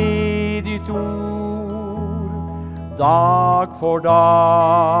meg ved ditt ord, dag for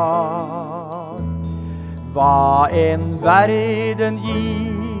dag. Hva en verden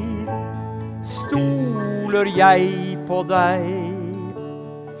gir, stoler jeg på deg.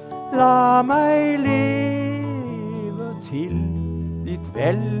 La meg leve til ditt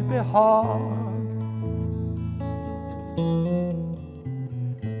velbehag.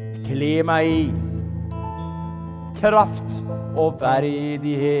 Kle meg i kraft og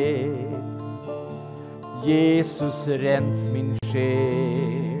verdighet. Jesus, rens min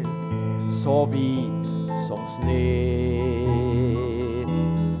sjel, så hvit som sne.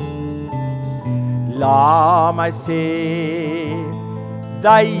 La meg se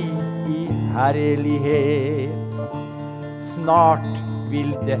deg i herlighet. Snart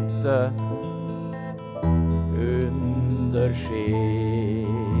vil dette under skje.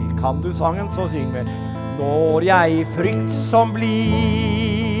 Kan du sangen, så syng med. Når jeg fryktsom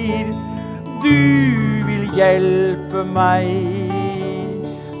blir, du vil hjelpe meg,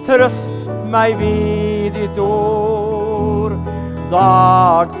 trøst meg ved ditt ord,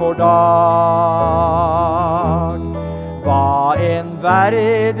 dag for dag. Hva en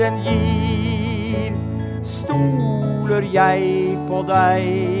verden gir, stoler jeg på deg.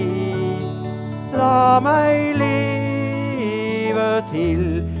 La meg leve til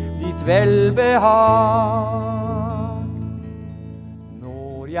ditt velbehag.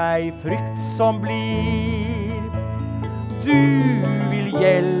 Når jeg fryktsom blir, du vil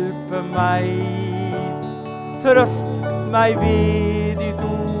hjelpe meg, trøst meg ved ditt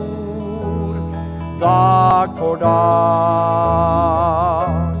ord, dag for dag.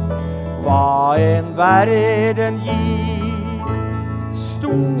 Hva en verden gir,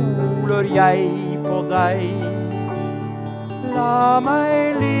 stoler jeg på deg. La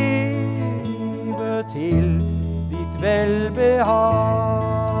meg leve til ditt velbehag.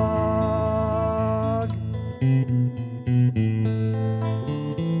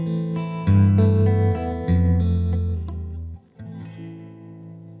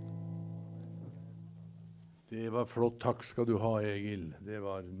 Det var flott. Takk skal du ha, Egil. Det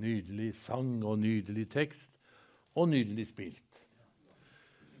var nydelig sang og nydelig tekst og nydelig spilt.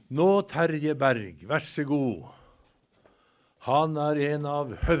 Nå Terje Berg, vær så god. Han en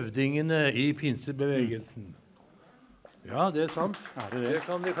av høvdingene i pinsebevegelsen. Ja, det sant. Det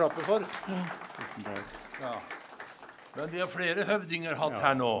kan de klappe for. Ja. Men vi har flere høvdinger hatt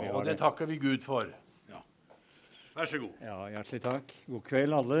her nå, og det takker vi Gud for. Ja. Vær så god. Ja, hjertelig takk. God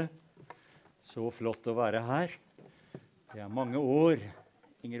kveld, alle. Så flott å være her. Det mange år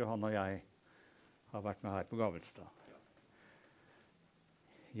Inger Johanne og jeg har vært med her på Gavelstad.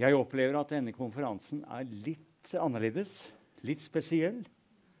 Jeg opplever at denne konferansen litt annerledes, litt spesiell,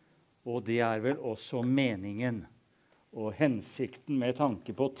 og det vel også meningen og hensikten med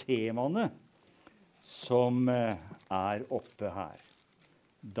tanke på temaene som oppe her.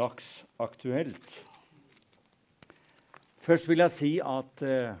 Dagsaktuelt. Først vil jeg si at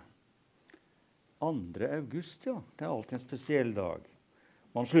 2. august, ja, det alltid en spesiell dag.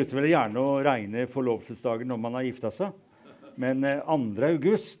 Man slutter vel gjerne å regne forlovelsesdagen når man har gifta seg, men 2.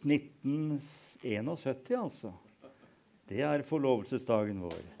 august 1971, altså, det forlovelsesdagen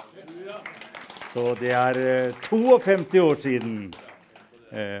vår. Så det 52 år siden.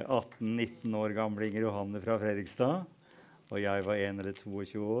 18-19 år gamle Inger Johanne fra Fredrikstad, og jeg var 1 eller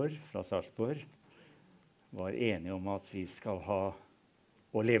 22 år fra Sarpsborg. var enige om at vi skal ha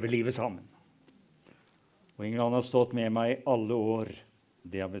og leve livet sammen. Og Ingrid har stått med meg i alle år.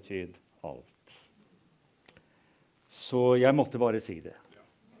 Det har betydd alt. Så jeg måtte bare si det.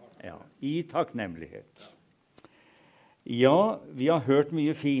 Ja, i takknemlighet. Ja, vi har hørt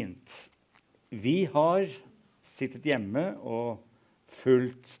mye fint. Vi har sittet hjemme og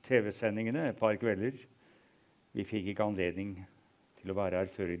fulgt TV-sendingene et par kvelder. Vi fikk ikke anledning til å være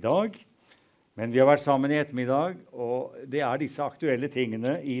her før i dag. Men vi har vært sammen i ettermiddag, og det er disse aktuelle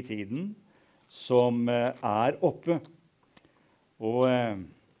tingene i tiden som er oppe. Og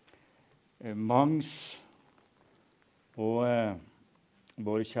Mangs og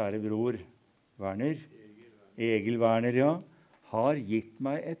vår kjære bror Werner, Egil Werner, ja, har gitt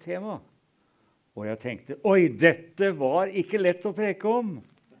meg et tema. Og jeg tenkte, oi, dette var ikke lett å preke om.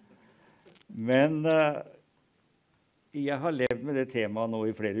 Men jeg har levd med det temaet nå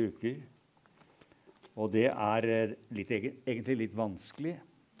i flere uker. Og det er egentlig litt vanskelig,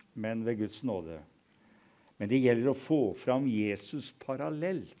 men ved Guds nåde. Men det gjelder å få fram Jesus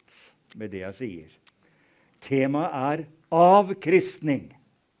parallelt med det jeg sier. Temaet er avkristning.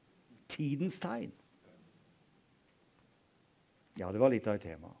 Tidens tegn. Ja, det var litt av et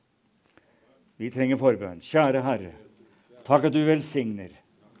tema. Vi trenger forbønn. Kjære Herre, takk at du velsigner.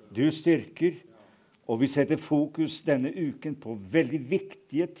 Du styrker, og vi setter fokus denne uken på veldig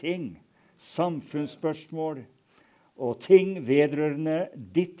viktige ting. Samfunnsspørsmål og ting vedrørende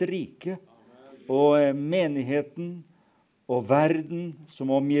ditt rike og menigheten og verden som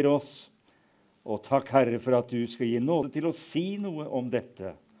omgir oss. Og takk, Herre, for at du skal gi nåde til å si noe om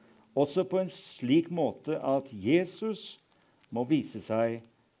dette, også på en slik måte at Jesus må vise seg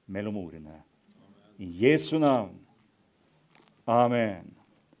mellom ordene. I Jesu navn. Amen.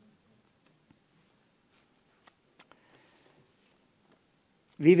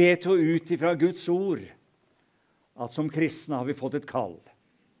 Vi vet jo ut ifra Guds ord at som kristne har vi fått et kall.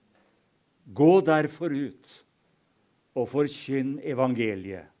 Gå derfor ut og forkynn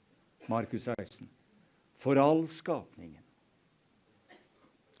evangeliet, Markus 16, for all skapningen.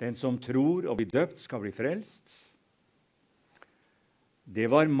 Den som tror og blir døpt skal bli frelst. Det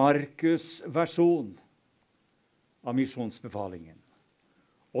var Markus' versjon av misjonsbefalingen.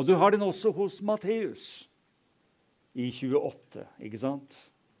 Og du har den også hos Matteus i 28, ikke sant?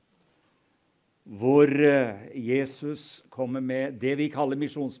 Hvor Jesus kommer med det vi kaller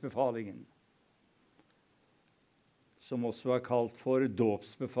misjonsbefalingen, som også er kalt for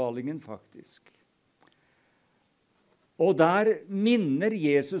dåpsbefalingen, faktisk. Og der minner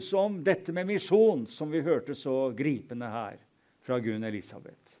Jesus om dette med misjon, som vi hørte så gripende her fra Gunn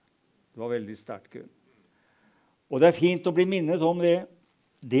Elisabeth. Det var veldig sterkt, Gunn. Og det er fint å bli minnet om det.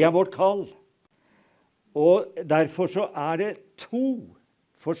 Det er vårt kall. Og derfor så er det to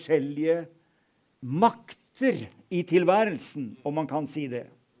forskjellige makter i tilværelsen, om man kan si det.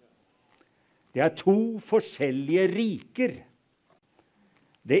 Det er to forskjellige riker.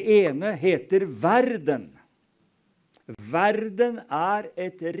 Det ene heter verden. Verden er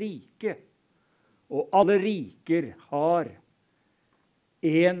et rike, og alle riker har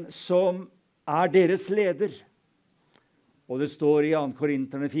en som er deres leder. Og det står i 2.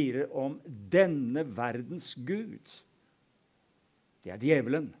 Korinterne 4 om denne verdens Gud. Det er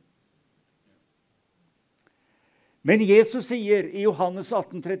djevelen. Men Jesus sier i Johannes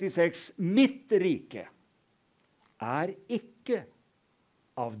 18,36, mitt rike er ikke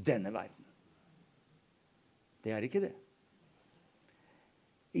av denne verden. Det er ikke det.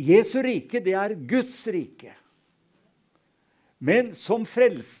 Jesu rike, det er Guds rike. Men som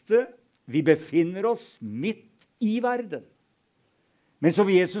frelste, vi befinner oss midt i verden. Men som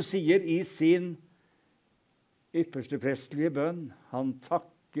Jesus sier i sin ypperste prestelige bønn, han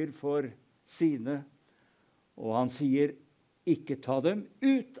takker for sine, og han sier, ikke ta dem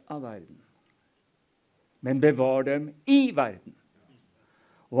ut av verden, men bevar dem i verden.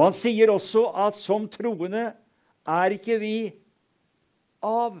 Og han sier også at som troende er ikke vi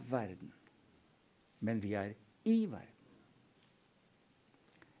av verden, men vi er i verden.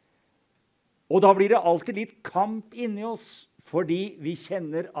 Og da blir det alltid litt kamp inni oss, fordi vi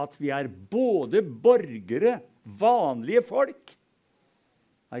kjenner at vi er både borgere, vanlige folk.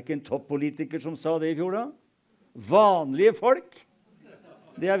 Det er ikke en toppolitiker som sa det i fjor da? Vanlige folk.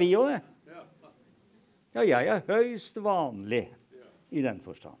 Det er vi jo det. Ja, jeg er høyst vanlig i den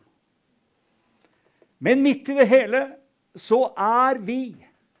forstand. Men midt i det hele så er vi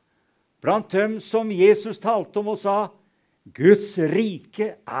blant dem som Jesus talte om og sa, Guds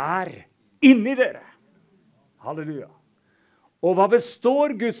rike er inni dere. Halleluja. Og hva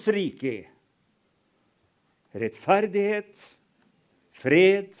består Guds rike i? Rettferdighet,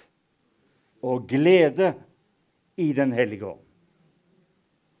 fred, og glede i den hellige ånd.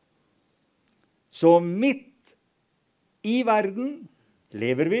 Så midt i verden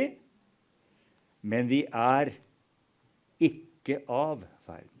lever vi, men vi er ikke av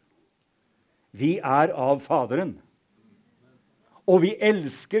verden. Vi er av Faderen, og vi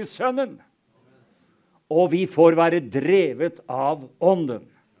elsker Sønnen, og vi får være drevet av Ånden.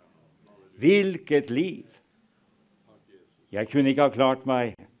 Hvilket liv! Jeg kunne ikke ha klart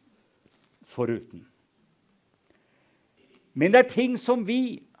meg foruten. Men det er ting som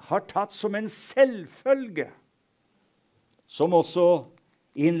vi har tatt som en selvfølge, som også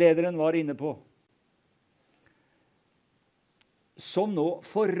innlederen var inne på, som nå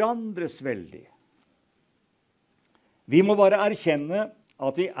forandres veldig. Vi må bare erkjenne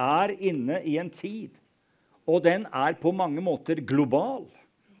at vi er inne i en tid, og den er på mange måter global.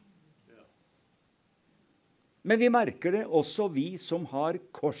 Men vi merker det også, vi som har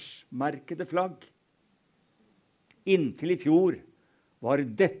korsmerkede flagg. Inntil i fjor var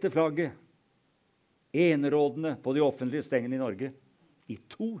dette flagget enerådende på de offentlige stengene i Norge i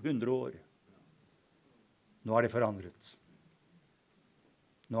 200 år. Nå er det forandret.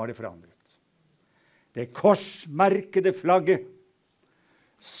 Nå er det forandret. Det korsmerkede flagget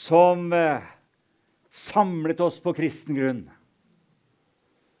som samlet oss på kristen grunn.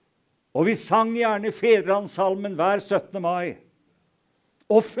 Og vi sang gjerne Fedrelandssalmen hver 17. mai.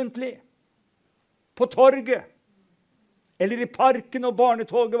 Offentlig. På torget. Eller i parken når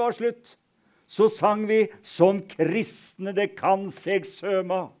barnetoget var slutt. Så sang vi som kristne det kan seg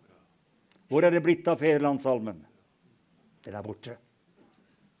søma. Hvor er det blitt av Fedrelandssalmen? Den er borte.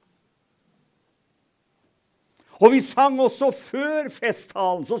 Og vi sang også før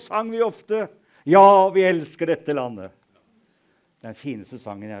festtalen, så sang vi ofte «Ja, vi elsker dette landet». Den fineste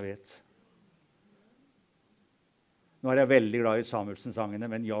sangen jeg vet. Nå er jeg veldig glad i Samuelsen-sangene,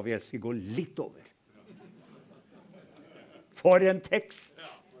 men «Ja, vi elsker» går litt over. For en tekst!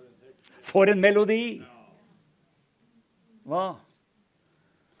 For en melodi! Hva?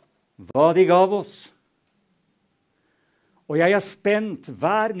 Hva de gav oss. Og jeg er spent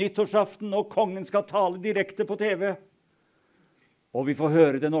hver nyttårsaften når kongen skal tale direkte på TV. Og vi får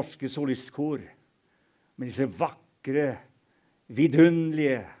høre det norske solistkor med disse vakre,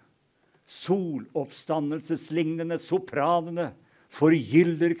 vidunderlige, soloppstandelseslignende sopranene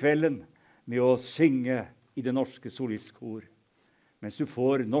forgyller kvelden med å synge i det norske solistkor. Mens du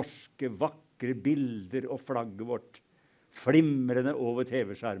får norske, vakre bilder og flagget vårt flimrende over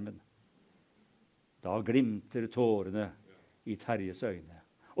TV-skjermen. Da glimter tårene i Terjes øyne.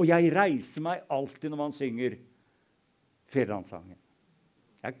 Og jeg reiser meg alltid når man synger Fedrelandssangen.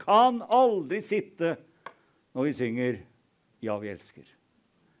 Jeg kan aldri sitte når vi synger Ja, vi elsker.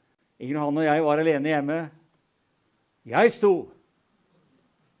 Inger Johanne og jeg var alene hjemme. Jeg sto.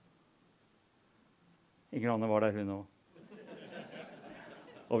 Inger Johanne var der hun også.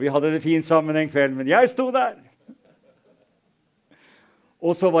 Og vi hadde det fint sammen en kveld, men jeg sto der.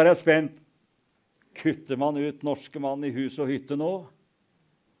 Og så var jeg spent. Kutter man ut norske mann i hus og hytte nå?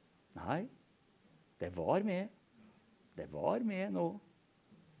 Nei, det var med. Det var med nå.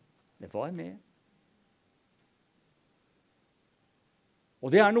 Det var med. Og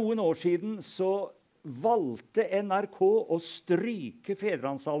det er noen år siden så valgte NRK å stryke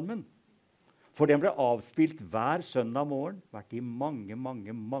Fedrelandssalmen. For den ble avspilt hver søndag morgen, vært i mange,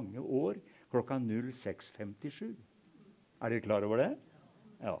 mange, mange år, klokka 06:57. Er dere klar over det?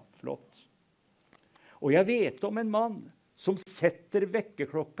 Ja, flott. Og jeg vet om en mann som setter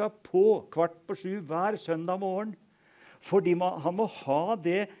vekkerklokka på 6:15 hver søndag morgen, fordi han må ha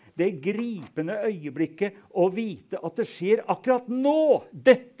det gripende øyeblikket og vite at det skjer akkurat nå.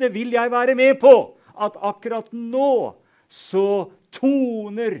 Dette vil jeg være med på. At akkurat nå så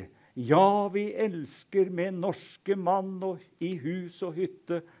toner Ja, vi elsker med norske mann og i hus og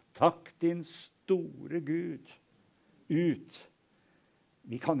hytte. Takk din store Gud. Ut.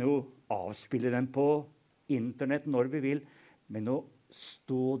 Vi kan jo avspille den på internett når vi vil, men å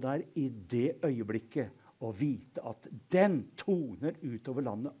stå der i det øyeblikket og vite at den toner utover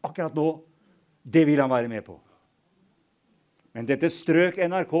landet akkurat nå, det vil han være med på. Men dette strøk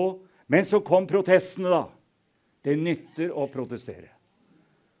NRK, men så kom protestene da. Det nytter å protestere.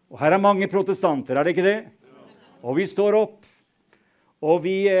 Og her er mange protestanter, er det ikke det? Og vi står opp, og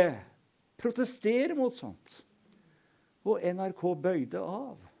vi protesterer mot sånt. Og NRK bøyde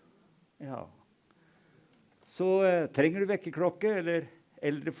av. Ja. Så trenger du vekkerklokke, eller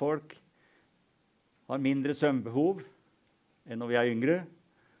eldre folk har mindre søvnbehov enn når vi er yngre,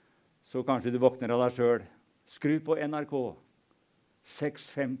 så kanskje du våkner av deg selv. Skru på NRK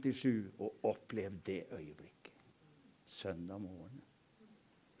 6:57 og opplev det øyeblikket. Søndag morgen.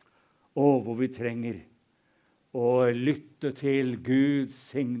 Og hvor vi trenger å lytte til Gud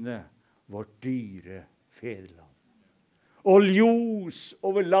signe vårt dyre fedreland. Og ljos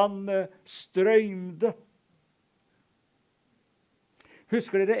over landet strømde.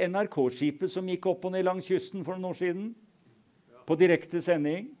 Husker dere NRK-skipet som gikk opp og ned langs kysten for noen år siden? På direkte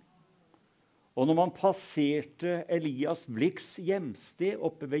sending. Og når man passerte Elias Bliks hjemsted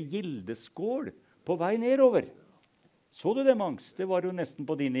oppe ved Gjestegård på vei nedover, så du det, Mangs? Det var jo nesten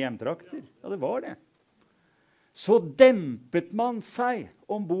på dine hjemtrakter. Ja, det var det. Så dempet man seg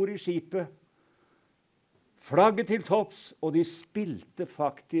ombord i skipet. Flagget til topps, og de spilte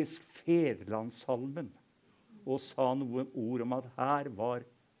faktisk fedrelandssalmen og sa noen ord om at her var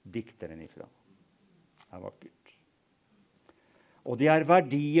dikteren ifra. Det er vakkert. Og det er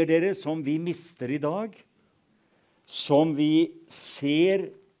verdier, dere, som vi mister i dag, som vi ser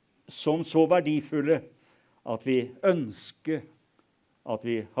som så verdifulle at vi ønsker at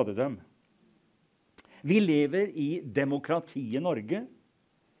vi hadde dem. Vi lever i demokratiet Norge,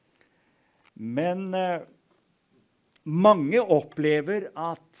 men mange opplever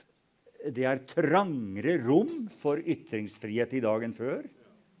at det er trangere rom for ytringsfrihet i dag enn før.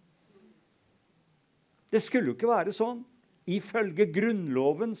 Det skulle jo ikke være sånn. Ifølge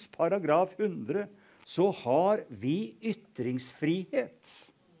Grunnlovens paragraf 100 så har vi ytringsfrihet.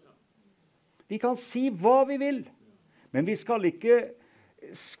 Vi kan si hva vi vil, men vi skal ikke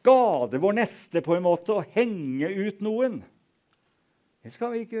skade vår neste på en måte og henge ut noen. Det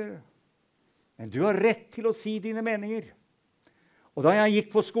skal vi ikke gjøre. Men du har rett til å si dine meninger. Og da jeg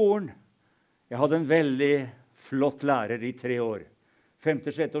gikk på skolen, jeg hadde en veldig flott lærer i 3 år. 5.,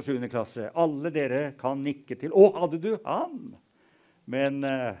 6. og 7. klasse. Alle dere kan nikke til. Å, hadde du han? Men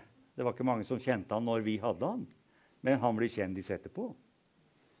det var ikke mange som kjente han når vi hadde han. Men han ble kjendis etterpå.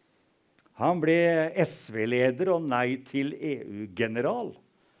 Han ble SV-leder og nei til EU-general.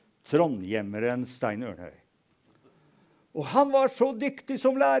 Trondhjemmeren Stein Ørnhøi. Og han var så dyktig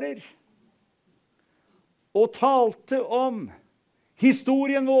som lærer. Og talte om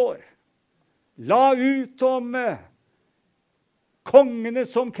historien vår. La ut om kongene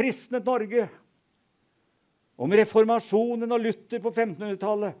som kristnet Norge. Om reformasjonen og Luther på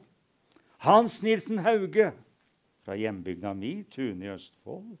 1500-tallet. Hans Nilsen Hauge fra hjembygda mi, Tune i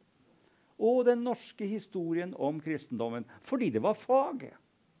Østfold. Og den norske historien om kristendommen. Fordi det var faget.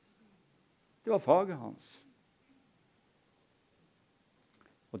 Det var faget hans.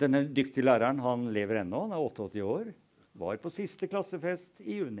 Og denne dyktige læreren, han lever ennå, han er 88 år. Var på siste klassefest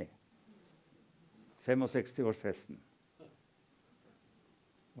i juni. 65-årsfesten.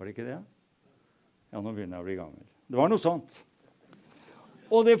 Var det ikke det? Ja, nå begynner jeg å bli gammel. Det var noe sånt.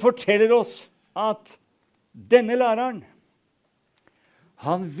 Og det forteller oss at denne læreren,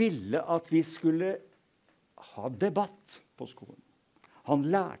 han ville at vi skulle ha debatt på skolen. Han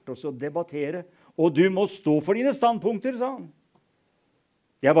lærte oss å debattere, og du må stå for dine standpunkter, sa han.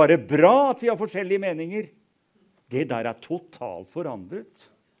 Det er bare bra at vi har forskjellige meninger. Det der er totalt forandret.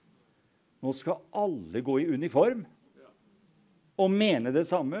 Nå skal alle gå i uniform og mene det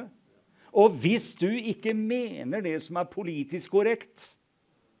samme. Og hvis du ikke mener det som er politisk korrekt,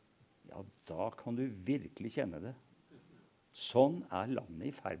 ja, da kan du virkelig kjenne det. Sånn er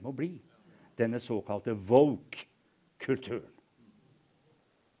landet i ferd med å bli. Denne såkalte woke-kulturen.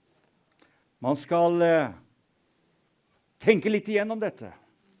 Man skal tenke litt igjennom dette.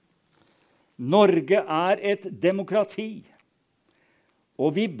 Norge er et demokrati.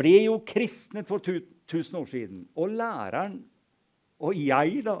 Og vi ble jo kristnet for 1000 år siden. Og læreren og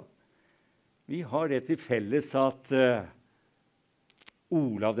jeg da, vi har det til felles at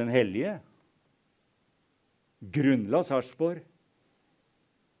Olav den Hellige grunnla Sarpsborg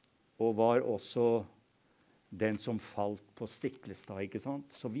og var også den som falt på Stiklestad, ikke sant?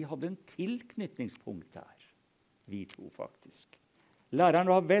 Så vi hadde en tilknytningspunkt der, vi to faktisk. Læreren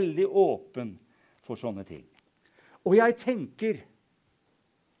var veldig åpen for sånne ting. Og jeg tenker,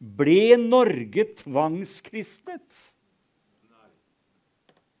 ble Norge tvangskristnet?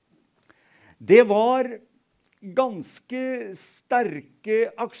 Det var ganske sterke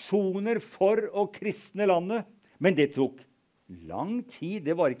aksjoner for å kristne landet, men det tok lang tid.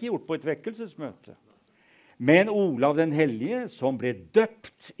 Det var ikke gjort på et vekkelsesmøte. Men Olav den Hellige, som ble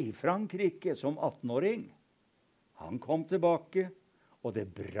døpt i Frankrike som 18-åring, han kom tilbake, og det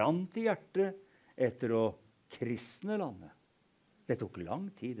brant i hjertet etter å kristne landet. Det tok lang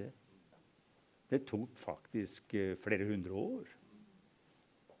tid, det. Det tok faktisk flere 100 år.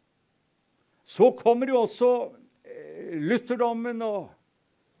 Så kommer jo også lutherdommen, og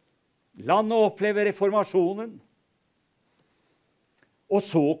landet opplever reformasjonen. Og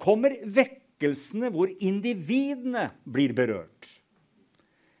så kommer vekkelsene hvor individene blir berørt.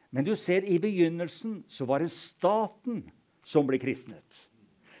 Men du ser, i begynnelsen så var det staten som ble kristnet.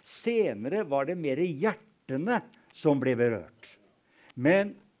 Senere var det mer hjertene som ble berørt.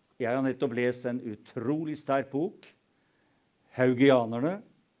 Men jeg har nettopp lest en utrolig sterk bok, Haugianerne,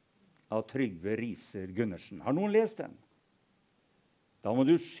 av Trygve Riiser Gundersen. Har noen lest den? Da må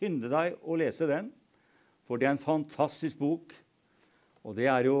du skynde deg å lese den, for det er en fantastisk bok. Og det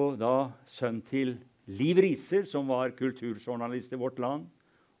er jo da sønn til Liv Riiser, som var kulturjournalist i Vårt Land,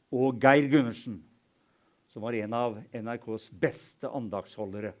 og Geir Gundersen, som var en av NRKs beste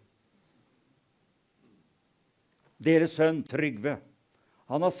andaktsholdere. Deres sønn Trygve,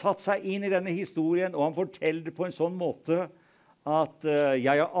 han har satt seg inn i denne historien, og han forteller det på en sånn måte at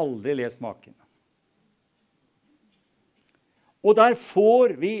jeg har aldri lest maken. Og der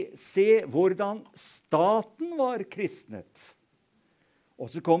får vi se hvordan staten var kristnet. Og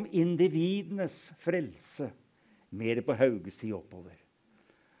så kom individenes frelse mer på Hauges tid oppover.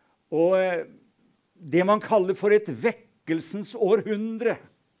 Og det man kaller for et vekkelsens århundre,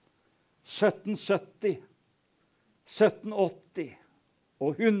 1770, 1780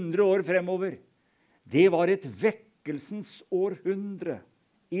 og 100 år fremover, det var et vekkelsens århundre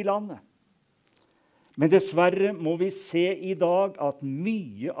i landet. Men dessverre må vi se i dag at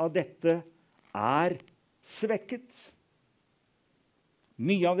mye av dette er svekket.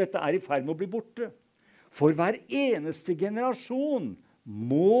 Mye av dette er i ferd med å bli borte. For hver eneste generasjon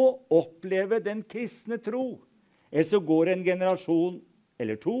må oppleve den kristne tro. Ellers så går en generasjon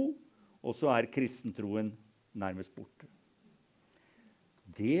eller to, og så er kristentroen nærmest borte.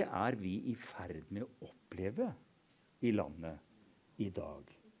 Det er vi i ferd med å oppleve i landet i dag.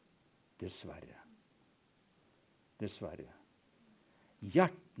 Dessverre. Dessverre.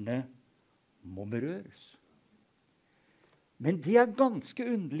 Hjertene må berøres. Men det er ganske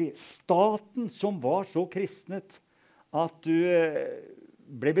underlig. Staten som var så kristnet at du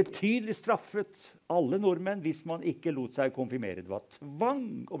ble betydelig straffet, alle nordmenn, hvis man ikke lot seg konfirmere. Det var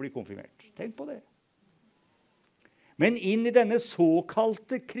tvang å bli konfirmert. Tenk på det. Men inn i denne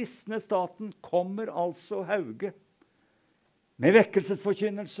såkalte kristne staten kommer altså Hauge med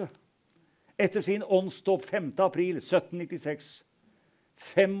vekkelsesforkynnelse etter sin åndsdåp 5. april 1796.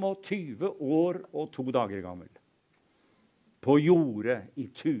 25 år og 2 dager gammel. På jordet i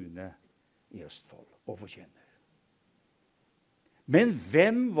Tune i Østfold og forkynner. Men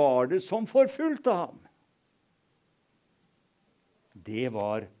hvem var det som forfulgte ham? Det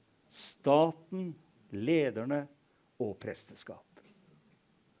var staten, lederne og presteskap.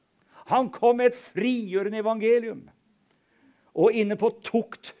 Han kom med et frigjørende evangelium. Og inne på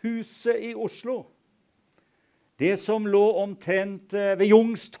Tukthuset i Oslo, det som lå omtrent ved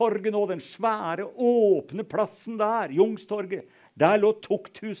Youngstorget nå, den svære, åpne plassen der, Youngstorget, der lå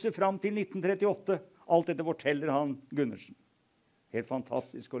Tukthuset fram til 1938. Alt dette forteller han Gundersen. Helt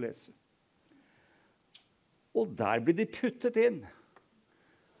fantastisk å lese. Og der ble de puttet inn.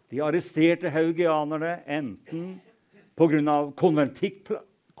 De arresterte haugianerne enten på grunn av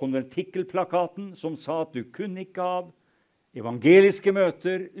konventikkelplakaten som sa at du kunne ikke ha evangeliske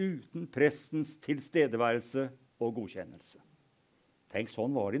møter uten prestens tilstedeværelse og godkjennelse. Tenk,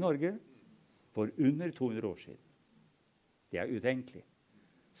 sånn var det i Norge for under 200 år siden. Det er utenkelig.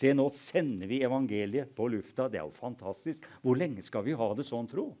 Se, nå sender vi evangeliet på lufta. Det er jo fantastisk. Hvor lenge skal vi ha det sånn,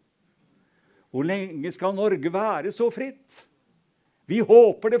 tro? Hvor lenge skal Norge være så fritt? Vi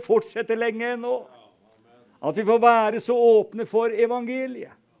håper det fortsetter lenge ennå. At vi får være så åpne for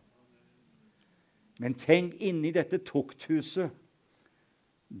evangeliet. Men tenk, inne i dette tukthuset,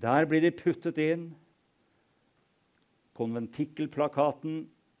 der blir det puttet inn konventikkelplakaten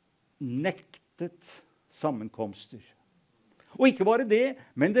nektet sammenkomster. Og ikke bare det,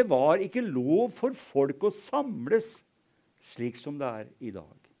 men det var ikke lov for folk å samles slik som det er i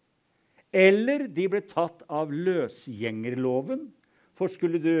dag. Eller de ble tatt av løsgjengerloven, for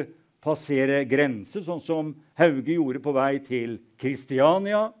skulle du passere grenser, sånn som Hauge gjorde på vei til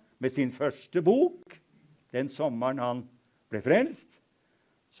Kristiania med sin første bok, den sommeren han ble frelst,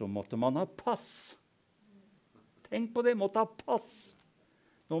 så måtte man ha pass. Tenk på det, måtte ha pass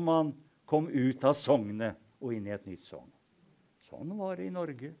når man kom ut av sognet og inn i et nytt sogn. Sånn var det i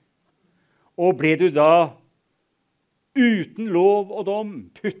Norge. Og ble du da uten lov og dom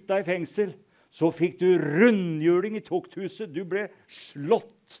putta i fengsel, så fikk du rundhjuling i tukthuset. Du ble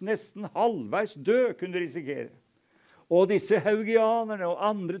slått nesten halvveis død, kunne du risikere. Og disse haugianerne og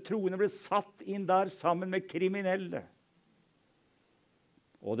andre troende ble satt inn der sammen med kriminelle.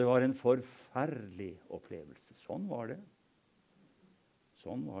 Og det var en forferdelig opplevelse. Sånn var det.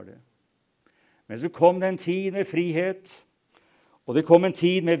 Sånn var det. Men så kom det en tid med frihet, og det kom en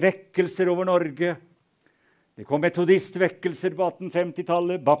tid med vekkelser over Norge. Det kom metodistvekkelser på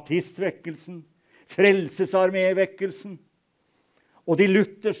 1850-tallet, baptistvekkelsen, frelsesarmévekkelsen, og de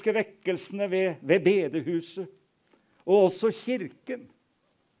lutherske vekkelsene ved bedehuset, og også kirken.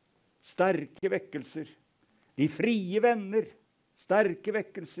 Sterke vekkelser. De frie venner, sterke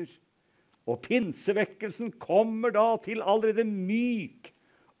vekkelser. Og pinsevekkelsen kommer da til allerede myk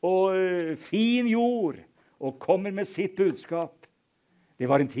og fin jord, og kommer med sitt budskap. Det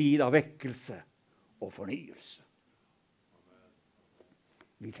var en tid av vekkelse og fornyelse.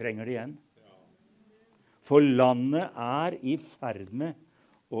 Vi trenger det igjen. For landet er i ferd med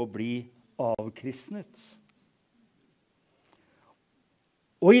å bli avkristnet.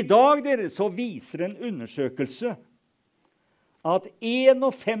 Og i dag, dere, så viser en undersøkelse at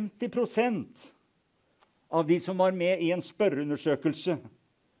 51% av de som var med i en spørreundersøkelse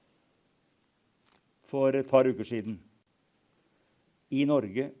for et par uker siden i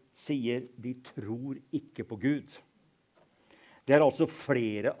Norge, sier de tror ikke på Gud. Det er altså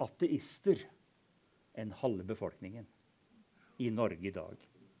flere ateister enn halve befolkningen i Norge i dag.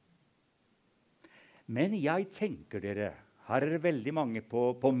 Men jeg tenker dere, her er det veldig mange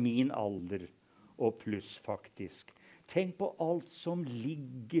på min alder og pluss faktisk. Tenk på alt som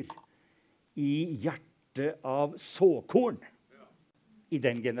ligger i hjertet av såkorn i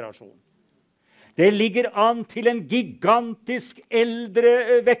den generasjonen. Det ligger an til en gigantisk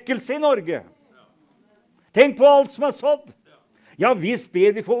eldrevekkelse i Norge. Tenk på alt som er sådd. Ja, visst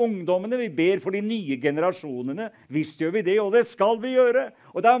ber vi for ungdommene, vi ber for de nye generasjonene. Visst gjør vi det, og det skal vi gjøre.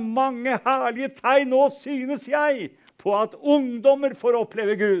 Og det er mange herlige tegn nå, synes jeg, på at ungdommer får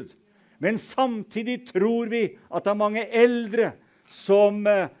oppleve Gud. Men samtidig tror vi at det er mange eldre som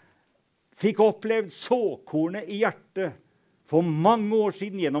fikk opplevd såkornet i hjertet for mange år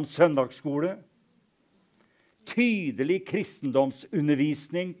siden gjennom søndagsskole, tydelig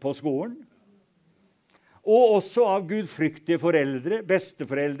kristendomsundervisning på skolen, og også av gudfryktige foreldre,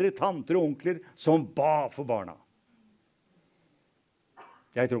 besteforeldre, tanter og onkler som ba for barna.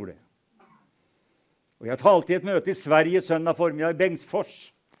 Jeg tror det. Og jeg talte i et møte i Sverige søndag formiddag i Bengtsfors,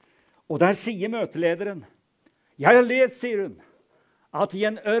 og der sier møtelederen, jeg har lest, sier hun, at i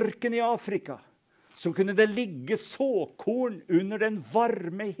en ørken i Afrika så kunne det ligge såkorn under den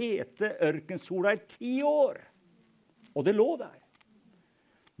varme, hete ørkensola i 10 år. Og det lå der.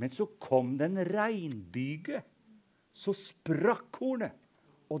 Men så kom det en regnbyge, så sprakk hornet,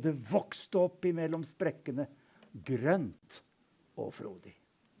 og det vokste opp imellom sprekkene, grønt og frodig.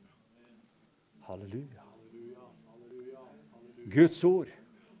 Halleluja. Guds ord.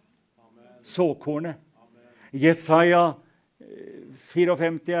 Såkornet. Jesaja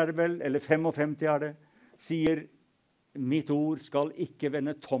 54 er det vel, eller 55 er det, sier, mitt ord skal ikke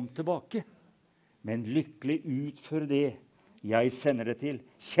vende tomt tilbake, men lykkelig utføre det jeg sender det til.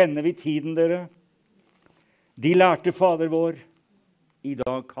 Kjenner vi tiden, dere? De lærte Fader vår. I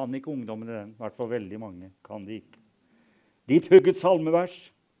dag kan ikke ungdommene den. I hvert fall veldig mange kan de ikke. De pugget salmevers.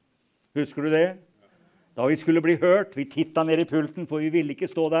 Husker du det? Da vi skulle bli hørt, vi tittet ned i pulten, for vi ville ikke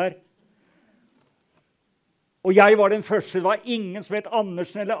stå der. Og jeg var den første. Det var ingen som het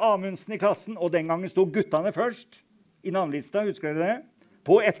Andersen eller Amundsen i klassen, og den gangen stod guttene først i navnlista, husker dere det?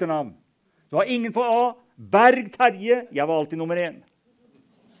 På etternavn. Det var ingen på A. Berg Terje, jeg var alltid nummer 1.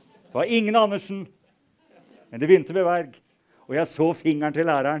 Det var ingen Andersen, men det begynte med Berg. Og jeg så fingeren til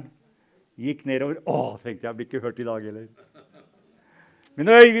læreren, gikk nedover. Tenkte jeg, blir ikke hørt i dag, eller? Men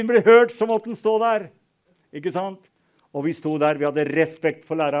når Øyvind ble hørt, så måtte han stå der. Ikke sant? Og vi sto der, vi hadde respekt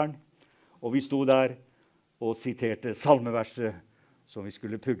for læreren. Og vi sto der og siterte salmeverset som vi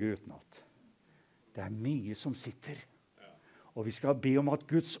skulle pugge utenat. Det er mye som sitter. Og vi skal be om at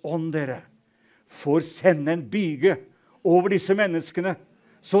Guds ånd, dere, får sende en byge over disse menneskene,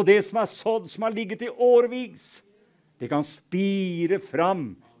 så det som er sådd, som har ligget i årevis, det kan spire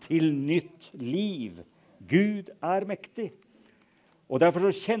fram til nytt liv. Gud er mektig. Og derfor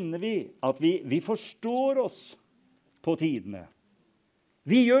så kjenner vi at vi forstår oss på tidene.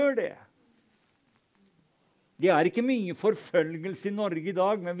 Vi gjør det. Det er ikke mye forfølgelse i Norge i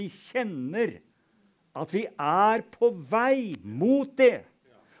dag, men vi kjenner at vi er på vei mot det.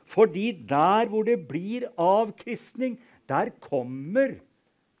 Fordi der hvor det blir avkristning, der kommer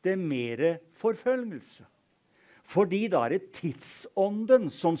det mer forfølgelse. Fordi da er det tidsånden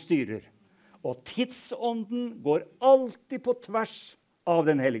som styrer. Og tidsånden går alltid på tvers av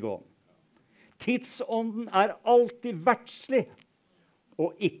den hellige ånd. Tidsånden er alltid verdslig,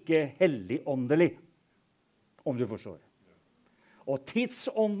 og ikke helligåndelig, om du forstår. Og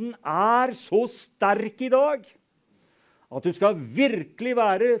tidsånden er så sterk i dag, at du skal virkelig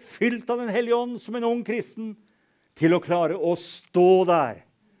være fylt av den hellige ånd som en ung kristen, til å klare å stå der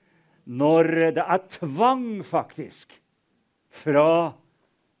når det tvang faktisk fra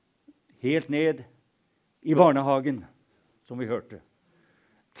helt ned i barnehagen, som vi hørte,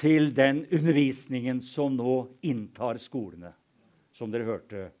 til den undervisningen som nå inntar skolene, som dere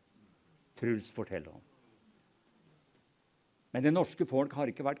hørte Truls fortelle om. Men det norske folk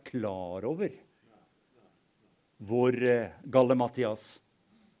har ikke vært klar over vår galle Mathias.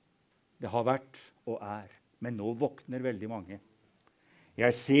 Det har vært og men nå våkner veldig mange.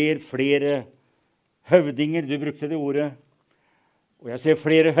 Jeg ser flere høvdinger, du brukte det ordet, og jeg ser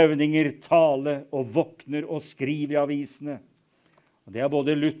flere høvdinger tale og våkner og skriver i avisene. Og det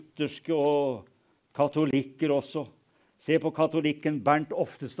både lutherske og katolikker også. Se på katolikken Bernt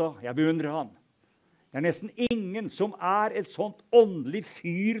Oftestad, jeg beundrer han. Det nesten ingen som et sånt åndelig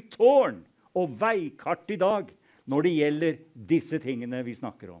fyrtårn og veikart i dag når det gjelder disse tingene vi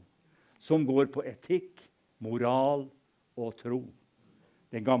snakker om, som går på etikk, moral og tro.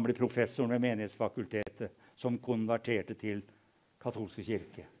 Den gamle professoren ved Menighetsfakultetet som konverterte til katolske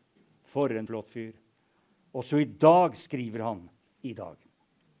kirke. For en flott fyr. Og så i dag skriver han i dag.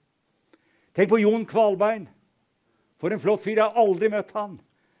 Tenk på Jon Kvalbein. For en flott fyr, jeg har aldri møtt han.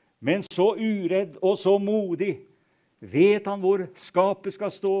 Men så uredd og så modig vet han hvor skapet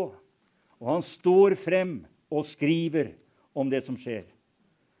skal stå. Og han står frem og skriver om det som skjer.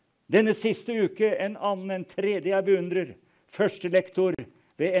 Denne siste uke, en tredje jeg beundrer, førstelektor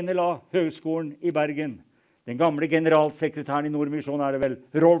ved NLA, Høgskolen i Bergen. Den gamle generalsekretæren i Nordmisjon det vel,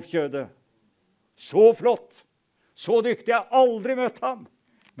 Rolf Kjøde. Så flott, så dyktig, jeg har aldri møtt ham.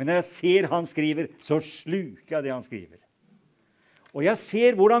 Men når jeg ser han skriver, så sluker jeg det han skriver. Og jeg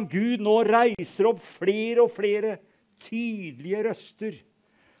ser hvordan Gud nå reiser opp flere og flere tydelige røster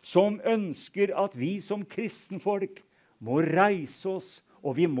som ønsker at vi som kristenfolk må reise oss,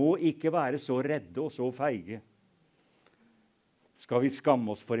 og vi må ikke være så redde og så feige. Skal vi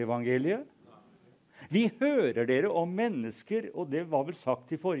skamme oss for evangeliet? Vi hører dere om mennesker, og det var vel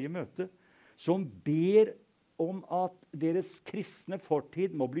sagt i forrige møte, som ber om at deres kristne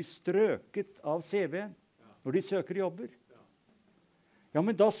fortid må bli strøket av CV-en når de søker jobber. Ja,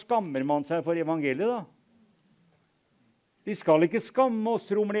 men da skammer man seg for evangeliet, da. De skal ikke skamme oss,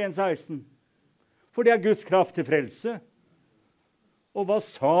 Romer 1,16, for det Guds kraft til frelse. Og hva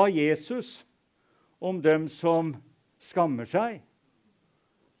sa Jesus om dem som skammer seg?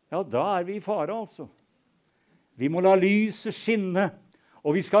 Ja, da vi i fare, altså. Vi må la lyset skinne,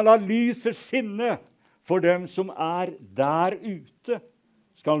 og vi skal la lyset skinne for dem som der ute.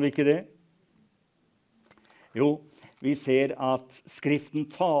 Skal vi ikke det? Jo, vi ser at Skriften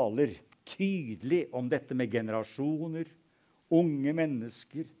taler tydelig om dette med generasjoner, unge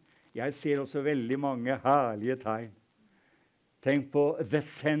mennesker. Jeg ser også veldig mange herlige tegn. Tenk på The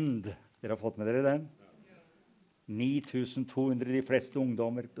Send. Dere har fått med dere den? 9200, de fleste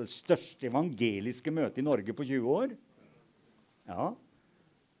ungdommer. Det største evangeliske møtet i Norge på 20 år. Ja,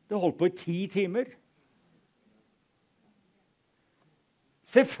 det holdt på i 10 timer.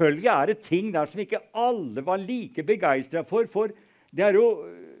 Selvfølgelig det ting der som ikke alle var like begeistret for det jo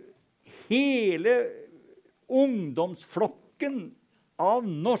hele ungdomsflokken av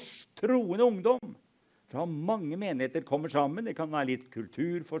norsk troende ungdom. Fra mange menigheter kommer sammen. Det kan være litt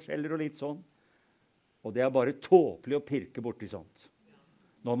kulturforskjeller og litt sånn. Og det bare tåpelig å pirke borti sånt.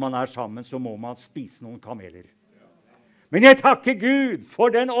 Når man sammen, så må man spise noen kameler. Men jeg takker Gud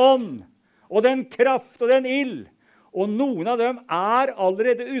for den ånd, og den kraft og den ild. Og noen av dem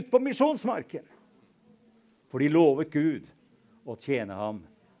allerede ute på misjonsmarken. For de lovet Gud å tjene ham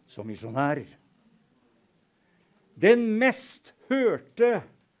som misjonærer. Den mest hørte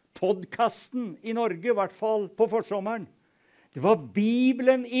podcasten i Norge, i hvert fall på forsommeren, det var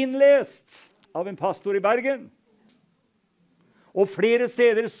Bibelen innlest av en pastor i Bergen. Og flere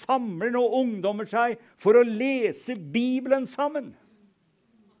steder samler nå ungdommer seg for å lese Bibelen sammen.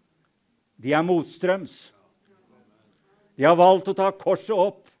 De motstrøms. De har valgt å ta korset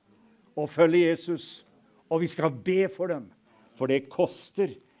opp og følge Jesus. Og vi skal be for dem, for det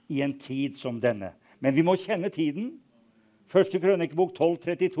koster i en tid som denne. Men vi må kjenne tiden. 1. Krønikebok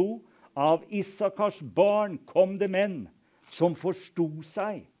 12:32. Av Isakars barn kom det menn som forstod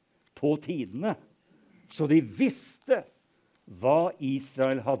seg på tidene, så de visste hva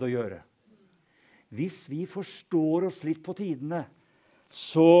Israel hadde å gjøre. Hvis vi forstår oss litt på tidene,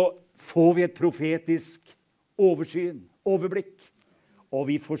 så får vi et profetisk overblikk, og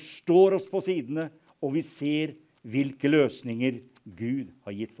vi forstår oss på sidene, og vi ser hvilke løsninger Gud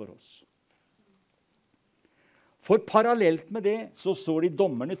har gitt for oss. For parallelt med det så står det i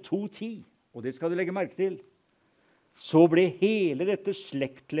Dommerne 2:10, og det skal du legge merke til. Så ble hele dette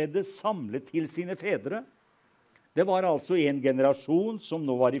slektleddet samlet til sine fedre. Det var altså en generasjon som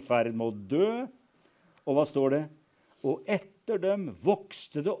nå var i ferd med å dø. Og hva står det? Og etter dem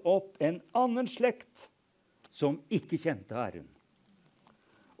vokste det opp en annen slekt som ikke kjente Herren.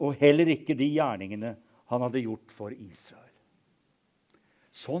 Og heller ikke de gjerningene han hadde gjort for Israel.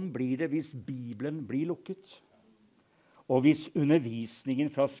 Sånn blir det hvis Bibelen blir lukket, og hvis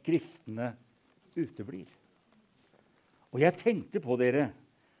undervisningen fra Skriftene uteblir. Og jeg tenkte på dere,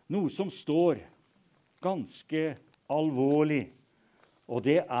 noe som står ganske alvorlig, og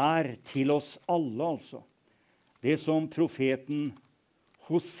det er til oss alle, altså. Det som profeten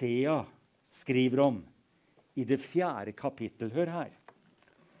Hosea skriver om i det 4. kapittel. Hør her.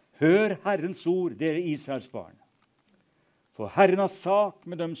 Hør Herrens ord, dere Israels barn. For Herren har sak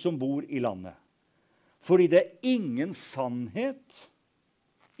med dem som bor i landet. Fordi det er ingen sannhet,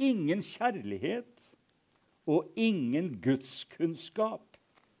 ingen kjærlighet og ingen gudskunnskap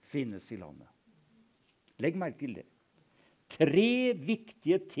finnes i landet. Legg merke til det. 3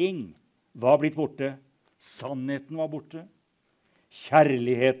 viktige ting var blitt borte. Sannheten var borte,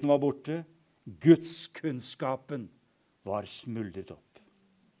 kjærligheten var borte, gudskunnskapen var smuldret opp.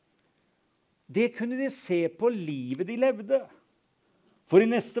 Det kunne de se på livet de levde. For i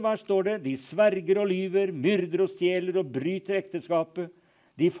neste vers står det, de sverger og lyver, myrder og stjeler og bryter ekteskapet.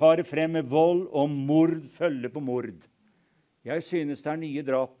 De farer frem med vold, og mord følger på mord. Jeg synes det er nye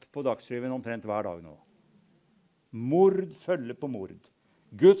drap på Dagsrevyen omtrent hver dag nå. Mord følger på mord.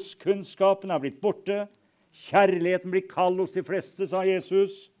 Gudskunnskapen er blitt borte. Kjærligheten blir kald hos de fleste, sa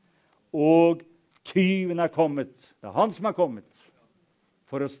Jesus. Og tyven er kommet. Det er han som er kommet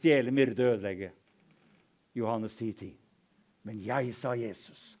for å stjele, myrde og ødelegge. Johannes 10:10. Men jeg, sa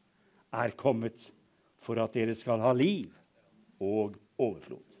Jesus, er kommet for at dere skal ha liv og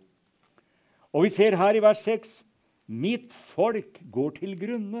overflod. Og vi ser her i vers 6, mitt folk går til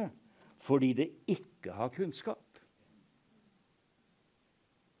grunne fordi det ikke har kunnskap.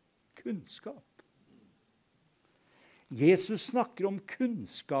 Kunnskap. Jesus snakker om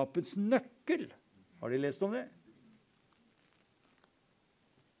kunnskapens nøkkel. Har de lest om det?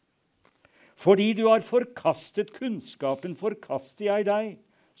 Fordi du har forkastet kunnskapen, forkaster jeg deg,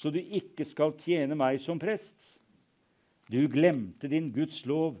 så du ikke skal tjene meg som prest. Du glemte din Guds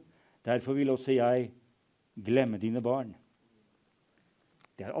lov, derfor vil også jeg glemme dine barn.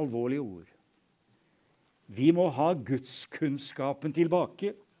 Det er alvorlige ord. Vi må ha gudskunnskapen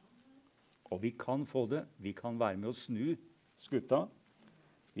tilbake, og vi kan få det. Vi kan være med å snu skuta.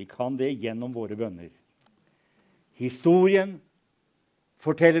 Vi kan det gjennom våre bønner. Historien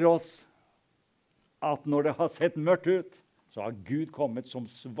forteller oss at når det har sett mørkt ut, så har Gud kommet som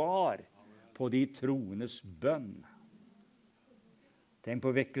svar på de troendes bønn. Tenk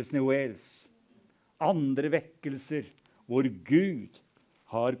på vekkelsen i Wales. Andre vekkelser hvor Gud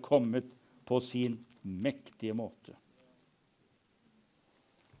har kommet på sin mektige måte.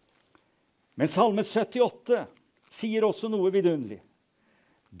 Men Salme 78 sier også noe vidunderlig.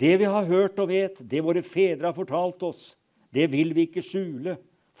 Det vi har hørt og vet, det våre fedre har fortalt oss, det vil vi ikke skjule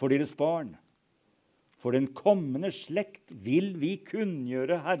for deres barn. For den kommende slekt vil vi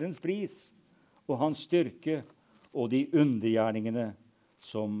kunngjøre Herrens pris og hans styrke og de undergjerningene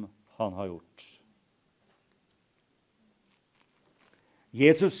som han har gjort.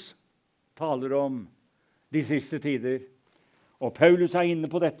 Jesus taler om de siste tider, og Paulus er inne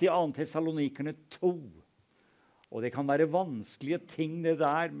på dette i 2. Tessalonikerne 2. Og det kan være vanskelige ting det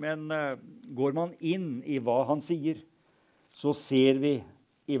der, men går man inn i hva han sier, så ser vi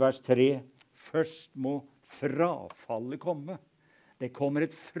i vers 3, først må frafallet komme. Det kommer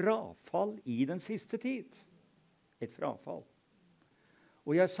et frafall i den siste tid. Et frafall.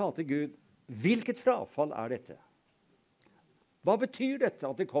 Og jeg sa til Gud, hvilket frafall er dette? Hva betyr dette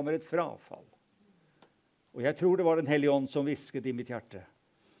at det kommer et frafall? Og jeg tror det var Den Hellige Ånd som hvisket i mitt hjerte.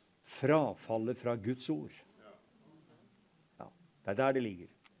 Frafallet fra Guds ord. Ja, det er der det ligger.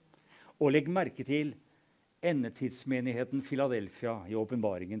 Og legg merke til endetidsmenigheten Philadelphia i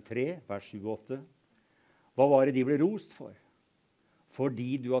Åpenbaringen 3, vers 7-8. Hva var det de ble rost for?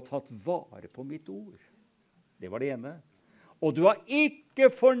 Fordi du har tatt vare på mitt ord. Det var det ene. Og du har ikke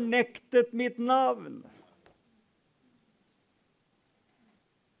fornektet mitt navn.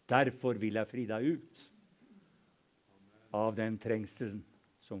 Derfor vil jeg fri deg ut av den trengselen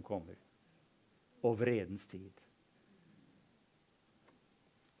som kommer, og vredens tid.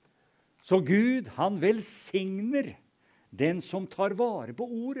 Så Gud, han velsigner den som tar vare på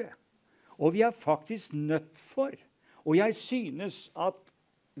ordet. Og vi er faktisk nødt for, og jeg synes at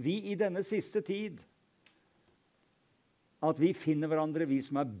vi i denne siste tid, at vi finner hverandre, vi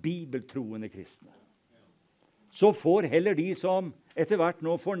som er bibeltroende kristne. Så får heller de som etter hvert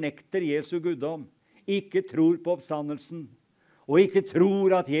nå fornekter Jesu guddom, ikke tror på oppstandelsen, og ikke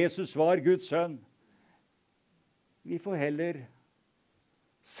tror at Jesus var Guds sønn. Vi får heller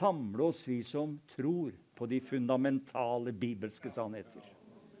samle oss, vi som tror på de fundamentale bibelske sannheter.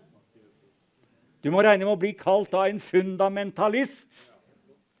 Du må regne med å bli kalt av en fundamentalist,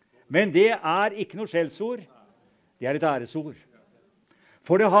 men det er ikke noe skjellsord, det er et æresord.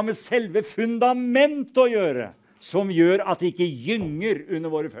 For det har med selve fundament å gjøre, som gjør at det ikke gynger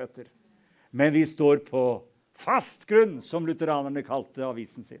under våre føtter. Men vi står på fast grunn, som lutheranerne kalte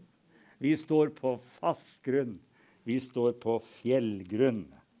avisen sin. Vi står på fast grunn. Vi står på fjellgrunn.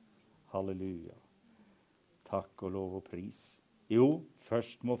 Halleluja. Takk og lov og pris. Jo,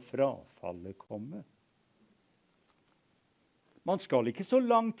 først må frafallet komme. Man skal ikke så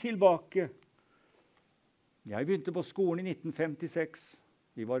langt tilbake. Jeg begynte på skolen i 1956.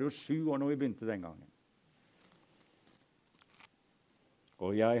 Vi var jo 7 år når vi begynte den gangen.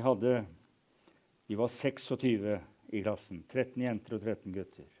 Og vi var 26 i klassen. 13 jenter og 13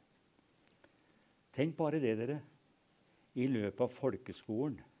 gutter. Tenk bare det, dere. I løpet av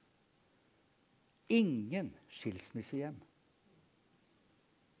folkeskolen. Ingen skilsmissehjem.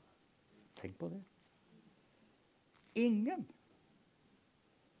 Tenk på det. Ingen.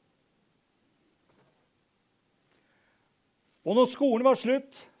 Og når skolen var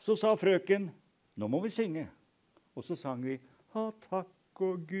slutt, så sa frøken, nå må vi synge. Og så sang vi, ha takk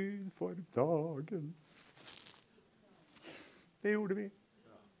og Gud for dagen. Det gjorde vi.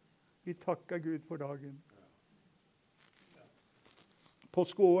 Vi takket Gud for dagen. På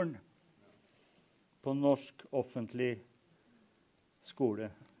skolen, på norsk offentlig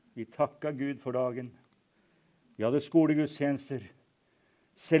skole. Vi takket Gud for dagen. Vi hadde skolegudstjenester.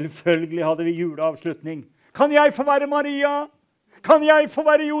 Selvfølgelig hadde vi juleavslutning. Kan jeg få være Maria? Kan jeg få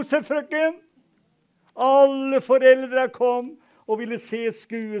være Josef, frøken? Alle foreldre kom og ville se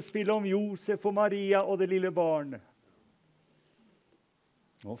skuespillet om Josef og Maria og det lille barnet.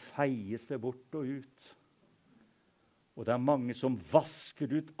 Nå feies det bort og ut. Og det er mange som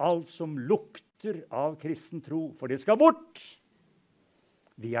vasker ut alt som lukter av kristen tro, for det skal bort.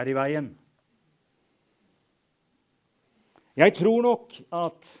 Vi er i veien. Jeg tror nok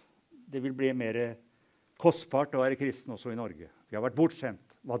at det vil bli mer kostbart å være kristen også i Norge. Vi har vært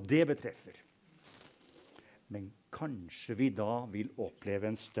bortskjemt, hva det betreffer. Men kanskje vi da vil oppleve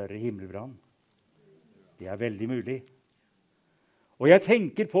en større himmelbrann. Det er veldig mulig. Og jeg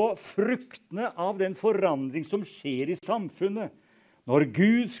tenker på fruktene av den forandring som skjer i samfunnet. Når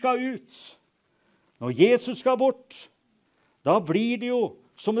Gud skal ut, når Jesus skal bort, da blir det jo,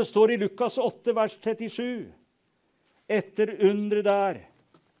 som det står i Lukas 8, vers 37, etter undre der,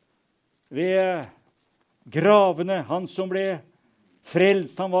 ved gravene, han som ble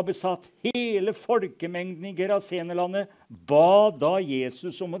frelst, han var besatt. Hele folkemengden i Gerasenelandet ba da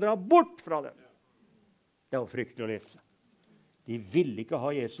Jesus om å dra bort fra dem. Det var fryktelig å lese. De ville ikke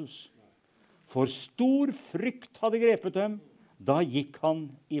ha Jesus. For stor frykt hadde grepet dem. Da gikk han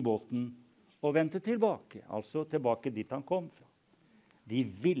i båten og vendte tilbake. Altså tilbake dit han kom fra. De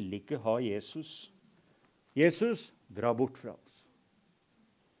ville ikke ha Jesus. Jesus, dra bort fra oss.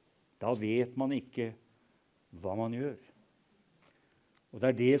 Da vet man ikke hva man gjør. Og det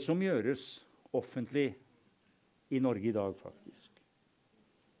er det som gjøres offentlig i Norge i dag, faktisk.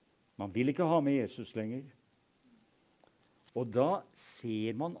 Man vil ikke ha med Jesus lenger. Og da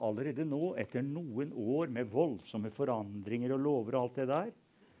ser man allerede nå, etter noen år med voldsomme forandringer og lover og alt det der,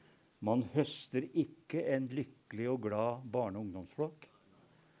 man høster ikke en lykkelig og glad barne- og ungdomsflokk.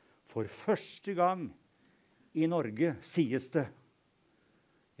 For første gang i Norge sies det,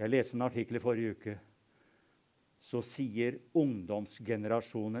 jeg leste en artikkel i forrige uke, så sier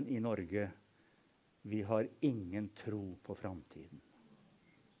ungdomsgenerasjonen i Norge, vi har ingen tro på framtiden.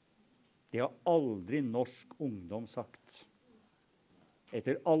 Det har aldri norsk ungdom sagt.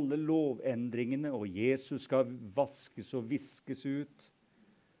 Etter alle lovendringene, og Jesus skal vaskes og viskes ut,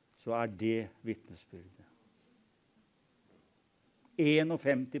 så er det vitnesbyrdet.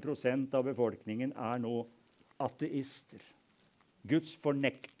 51% av befolkningen er nå ateister. Guds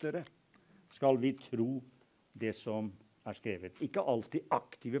fornektere skal vi tro det som er skrevet. Ikke alltid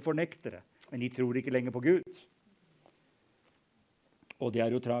aktive fornektere, men de tror ikke lenger på Gud. Og det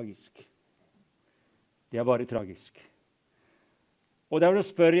er jo tragisk. Det er bare tragisk. Og derfor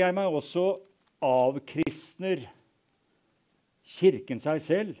spør jeg meg også, avkristner kirken seg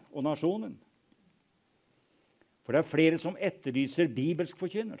selv og nasjonen? For det er flere som etterlyser bibelsk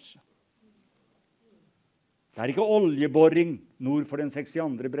forkynnelse. Det er ikke oljeboring nord for den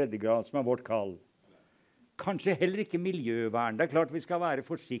 62. breddegrad som er vårt kall. Kanskje heller ikke miljøvern. Det er klart vi skal være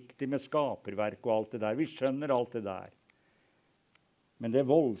forsiktige med skaperverk og alt det der. Vi skjønner alt det der. Men det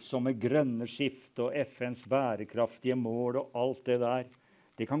voldsomme grønne skiftet og FNs bærekraftige mål og alt det der,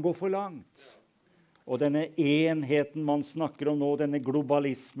 det kan gå for langt. Og denne enheten man snakker om nå, denne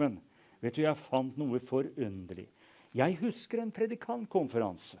globalismen, vet du, jeg fant noe forunderlig. Jeg husker en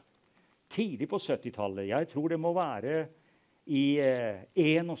predikantkonferanse tidlig på 70-tallet. Jeg tror det må være i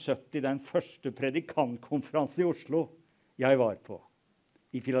 71, den første predikantkonferansen i Oslo jeg var på,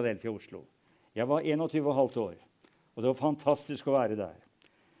 i Philadelphia, Oslo. Jeg var 21,5 år, og det var fantastisk å være der.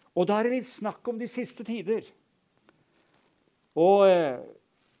 Og da er det litt snakk om de siste tider. Og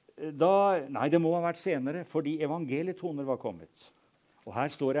nei, det må ha vært senere, fordi evangelietoner var kommet. Og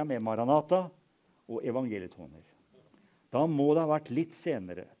her står jeg med Maranatha og evangelietoner. Da må det ha vært litt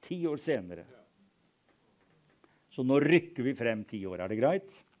senere, 10 år senere. Så nå rykker vi frem 10 år, er det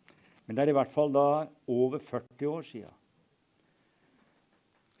greit? Men det er i hvert fall da over 40 år siden.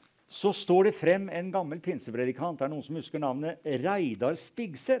 Så står det frem en gammel pinsepredikant. Det er noen som husker navnet Reidar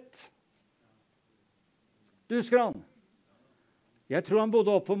Spigseth. Du husker han? Jeg tror han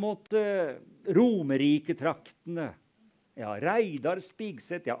bodde oppe mot Romerike-traktene. Ja, Reidar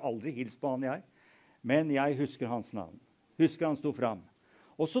Spigseth. Jeg har aldri hilst på han, jeg. Men jeg husker hans navn. Husker han sto fram.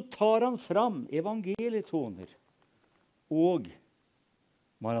 Og så tar han fram evangelietoner og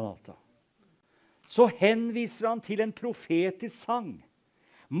Maranatha. Så henviser han til en profetisk sang.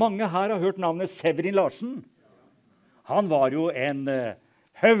 Mange her har hørt navnet Severin Larsen. Han var jo en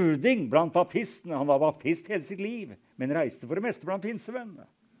høvding blant baptistene. Han var baptist hele sitt liv, men reiste for det meste blant pinsevennene.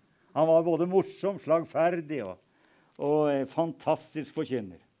 Han var både morsom, slagferdig og fantastisk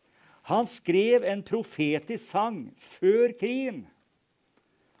forkynner. Han skrev en profetisk sang før krigen.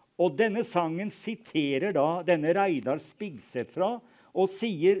 Og denne sangen siterer da denne Reidar Spigseth fra, og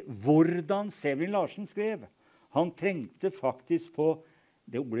sier hvordan Severin Larsen skrev. Han trengte faktisk på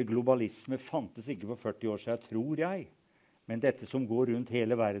det ordet globalisme fantes ikke for 40 år siden, tror jeg. Men dette som går rundt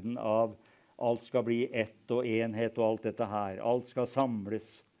hele verden av alt skal bli ett og enhet og alt dette her, alt skal samles,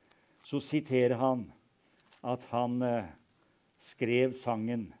 så siterer han at han skrev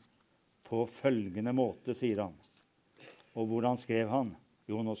sangen på følgende måte, sier han. Og hvordan skrev han?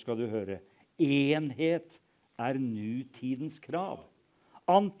 Jo, nå skal du høre. Enhet er nutidens krav.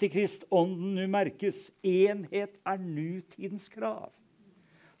 Antikristånden nu merkes. Enhet er nutidens krav.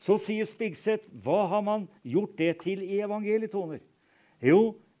 Så sier Spigseth, hva har man gjort det til i evangelietoner?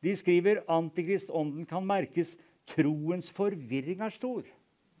 Jo, de skriver, antikristånden kan merkes, troens forvirring er stor.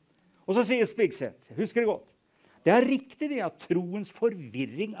 Og så sier Spigseth, husker det godt, det er riktig det at troens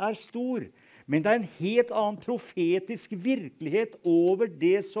forvirring er stor, men det er en helt annen profetisk virkelighet over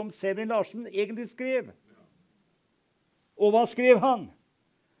det som Severin Larsen egentlig skrev. Og hva skrev han?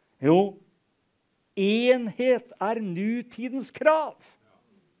 Jo, enhet er nutidens krav.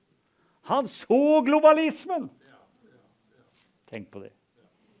 Han så globalismen. Tenk på det.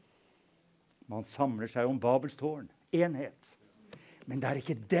 Man samler seg om Babels tårn. Enhet. Men det er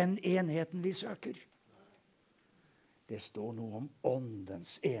ikke den enheten vi søker. Det står noe om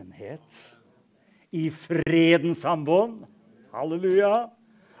åndens enhet. I fredens sambånd. Halleluja.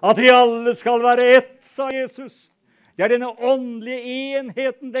 At vi alle skal være ett, sa Jesus. Det er denne åndelige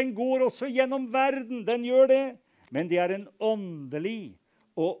enheten. Den går også gjennom verden. Den gjør det. Men det er en åndelig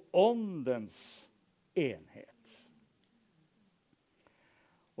og åndens enhet.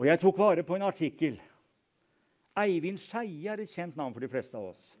 Og jeg tok vare på en artikkel. Eivind Skeie er et kjent navn for de fleste av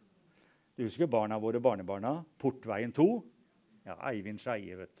oss. Du husker barna våre, barnebarna? Portveien 2? Ja, Eivind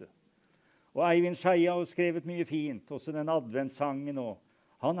Skeie, vet du. Og Eivind Skeie har skrevet mye fint, også den adventssangen. Og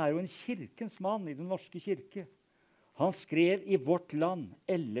han er jo en kirkens mann i den norske kirke. Han skrev i Vårt Land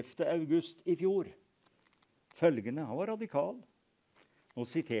 11. august i fjor følgende. Han var radikal. Nå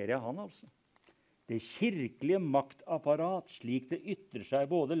siterer jeg han altså. Det kirkelige maktapparat, slik det ytrer seg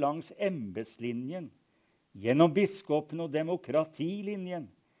både langs embetslinjen, gjennom biskopen og demokratilinjen,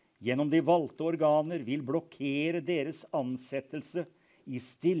 gjennom de valgte organer, vil blokkere deres ansettelse i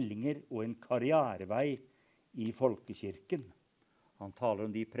stillinger og en karrierevei i folkekirken. Han taler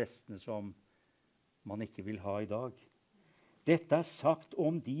om de prestene som man ikke vil ha i dag. Dette er sagt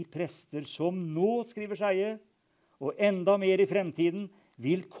om de prester som nå, skriver Skeie, og enda mer i fremtiden,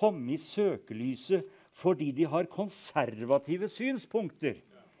 vil komme i søkelyset fordi de har konservative synspunkter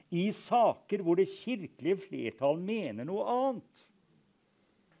i saker hvor det kirkelige flertall mener noe annet.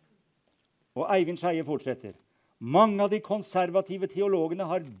 Og Eivind Skeie fortsetter. Mange av de konservative teologene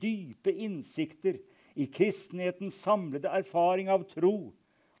har dype innsikter i kristenhetens samlede erfaring av tro,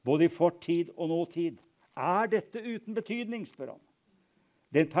 både i fortid og nåtid. Er dette uten betydning, spør han.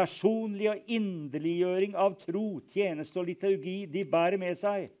 Den personlige og inderliggjøring av tro, tjeneste og liturgi de bærer med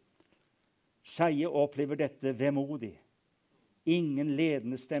seg. Skeie opplever dette vemodig. ingen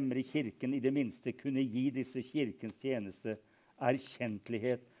ledende stemmer i kirken i det minste kunne gi disse kirkens tjeneste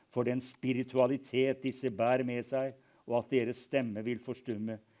erkjentlighet for den spiritualitet disse bærer med seg, og at deres stemme vil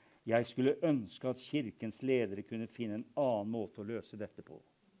forstumme. Jeg skulle ønske at kirkens ledere kunne finne en annen måte å løse dette på.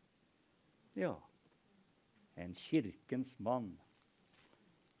 Ja, en kirkens mann.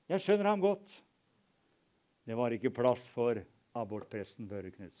 Jeg skjønner ham godt. Det var ikke plass for abortpresten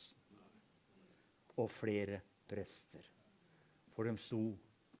Børre Knudsen. Og flere prester. For de sto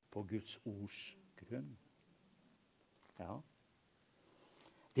på Guds ords grunn. Ja.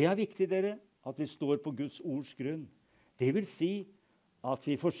 Det er viktig, dere, at vi står på Guds ords grunn. Det vil si at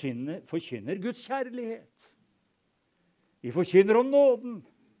vi forkynner Guds kjærlighet. Vi forkynner om nåden.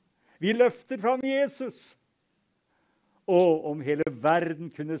 Vi løfter fram Jesus. Og om hele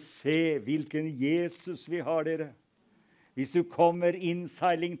verden kunne se hvilken Jesus vi har, dere. Hvis du kommer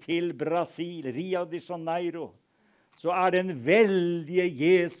innseiling til Brasil, Rio de Janeiro, så er den veldige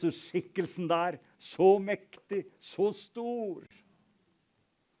Jesus-skikkelsen der så mektig, så stor.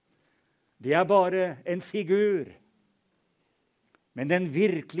 Det er bare en figur. Men den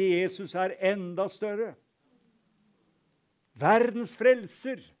virkelige Jesus er enda større. Verdens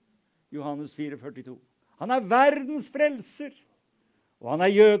frelser, Johannes 4,42. Han er verdens frelser, og han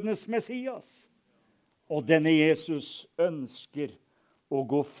er jødenes Messias. Og denne Jesus ønsker å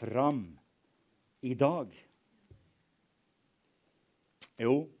gå fram i dag.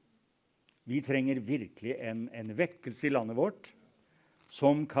 Jo, vi trenger virkelig en vekkelse i landet vårt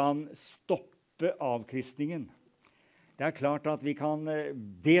som kan stoppe avkristningen. Det er klart at vi kan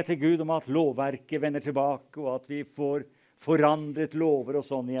be til Gud om at lovverket vender tilbake, og at vi får forandret lover og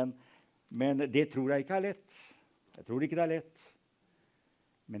sånn igjen. Men det tror jeg ikke er lett. Jeg tror ikke det er lett.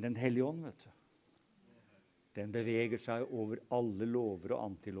 Men Den hellige ånd, vet du, den beveger seg over alle lover og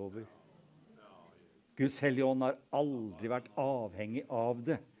antilover. Guds hellige ånd har aldri vært avhengig av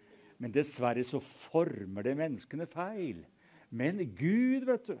det. Men dessverre så former det menneskene feil. Men Gud,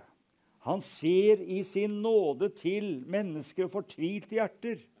 vet du, han ser i sin nåde til mennesker og fortvilte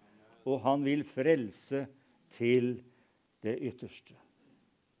hjerter. Og han vil frelse til det ytterste.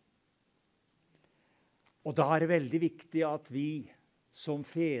 Og da er det veldig viktig at vi som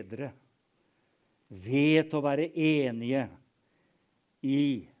fedre vet å være enige i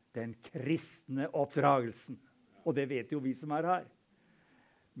den kristne oppdragelsen. Og det vet jo vi som er her.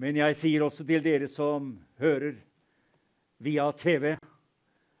 Men jeg sier også til dere som hører via TV,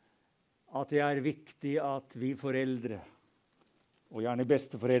 at det er viktig at vi foreldre, og gjerne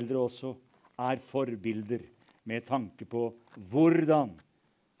besteforeldre også, er forbilder med tanke på hvordan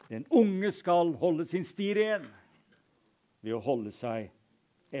den unge skal holde sin sti ren ved å holde seg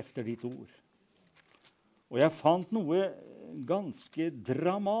efter ditt ord. Og jeg fant noe ganske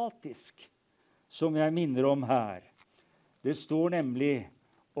dramatisk som jeg minner om her. Det står nemlig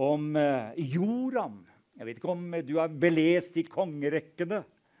om Joram. Jeg vet ikke om du er belest i kongerekkene.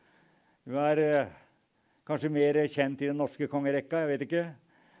 Du er kanskje mer kjent i den norske kongerekka, jeg vet ikke.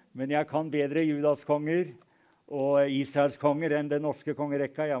 Men jeg kan bedre Judas konger og Israels konger enn den norske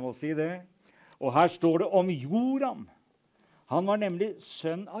kongerekka, jeg må si det. Og her står det om Joram. Han var nemlig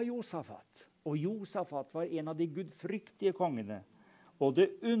sønn av Josafat. Og Josafat var en av de gudfryktige kongene. Og det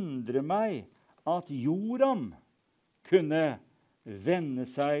undrer meg at Joram kunne vende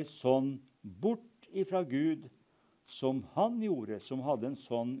seg sånn bort ifra Gud som han gjorde, som hadde en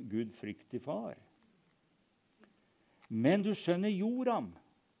sånn gudfryktig far. Men du skjønner Joram.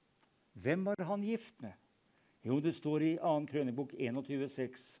 Hvem var han gift med? Jo, det står i 2. krønikebok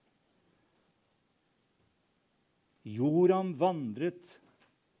 21,6. Joram vandret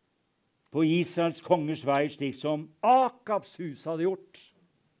på Israels kongers vei slik som Akabs hus hadde gjort.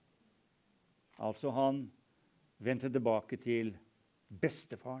 Altså han vendte tilbake til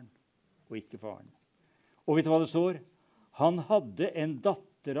bestefaren og ikke faren. Og vet du hva det står? Han hadde en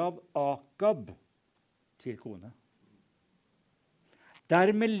datter av Akab til kone.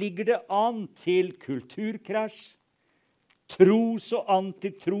 Dermed ligger det an til kulturkrasj, tros- og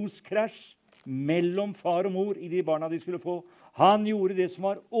antitroskrasj mellom far og mor i de barna de skulle få. Han gjorde det som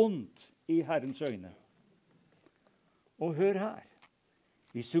var ondt i Herrens øyne. Og hør her.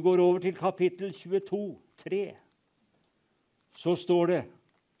 Hvis du går over til kapittel 22, 3, så står det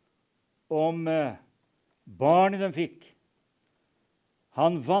om barnet de fikk.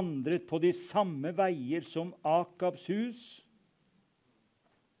 Han vandret på de samme veier som Akabs hus.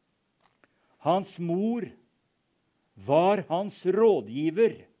 Hans mor var hans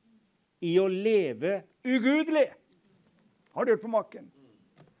rådgiver i å leve ugudelig. Har du hørt på maken?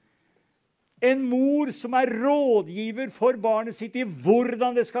 En mor som er rådgiver for barnet sitt i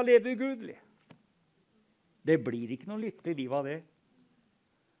hvordan det skal leve ugudelig. Det blir ikke noe lykkelig liv av det.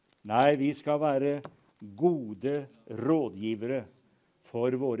 Nei, vi skal være gode rådgivere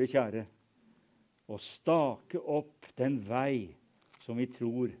for våre kjære og stake opp den vei som vi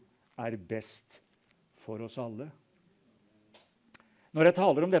tror er best for oss alle. Når jeg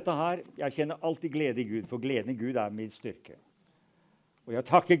taler om dette her, jeg kjenner alltid glede i Gud, for gleden i Gud er min styrke. Og jeg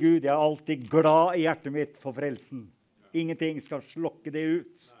takker Gud, jeg er alltid glad i hjertet mitt for frelsen. Ingenting skal slokke det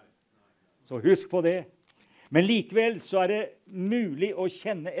ut. Så husk på det. Men likevel så er det mulig å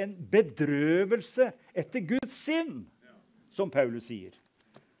kjenne en bedrøvelse etter Guds sinn, som Paulus sier.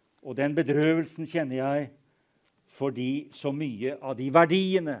 Og den bedrøvelsen kjenner jeg fordi så mye av de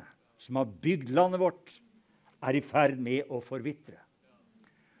verdiene som har bygd landet vårt, er i ferd med å forvitre.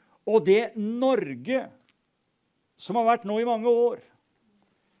 Og det Norge som har vært nå i mange år,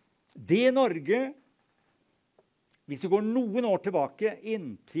 det Norge, hvis det går noen år tilbake,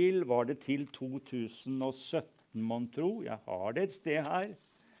 inntil var det til 2017, man tror, jeg har det et sted her,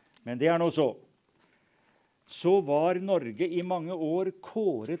 men det er nå så var Norge i mange år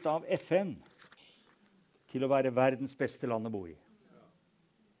kåret av FN til å være verdens beste land å bo i.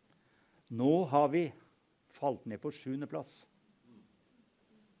 Nå har vi falt ned på 7. plass.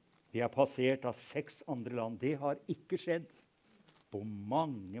 Vi er passert av 6 andre land. Det har ikke skjedd på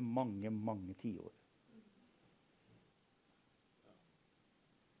mange, mange, mange tiår.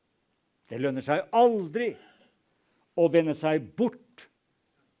 Det lønner seg aldri å vende seg bort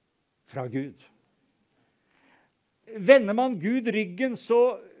fra Gud. Vender man Gud ryggen,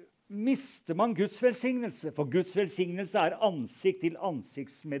 så mister man Guds velsignelse. For Guds velsignelse er ansikt til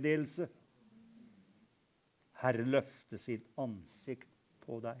ansiktsmeddelelse. Herren løfter sitt ansikt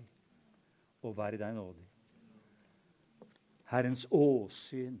på deg og være deg nådig. Herrens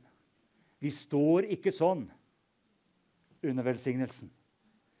åsyn. Vi står ikke sånn under velsignelsen.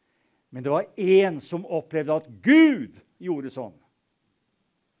 Men det var en som opplevde at Gud gjorde sånn.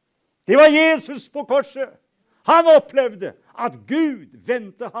 Det var Jesus på korset. Han opplevde at Gud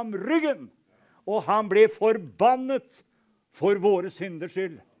vendte ham ryggen, og han ble forbannet for våre synders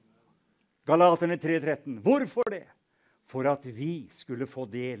skyld. Galaterne 3:13. Hvorfor det? For at vi skulle få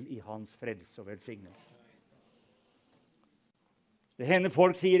del i hans frelse og velsignelse. Det hender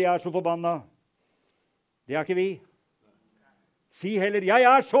folk sier, jeg er så forbanna. Det er ikke vi. Si heller, jeg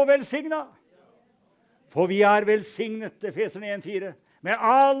er så velsignet. For vi er velsignet, Efeserne 1:4, med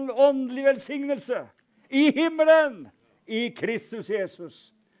all åndelig velsignelse i himmelen, i Kristus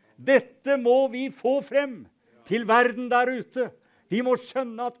Jesus. Dette må vi få frem til verden der ute. De må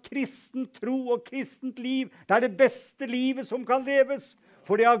skjønne at kristen tro og kristent liv, det er det beste livet som kan leves.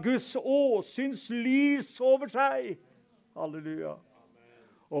 For det har Guds åsyns lys over seg. Halleluja.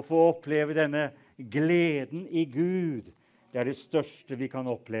 Å få oppleve denne gleden i Gud, det er det største vi kan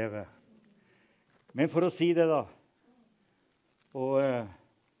oppleve. Men for å si det da, og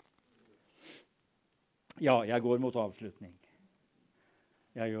ja, jeg går mot avslutning.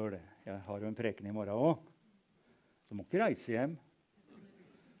 Jeg gjør det. Jeg har jo en preken i morgen også. Du må ikke reise hjem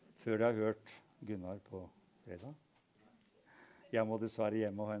før du har hørt Gunnar på fredag. Jeg må dessverre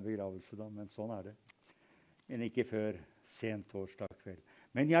hjem og ha en begravelse da, men sånn er det. Men ikke før sent torsdag kveld.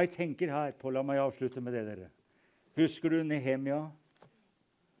 Men jeg tenker her på, la meg avslutte med det dere. Husker du Nehemia?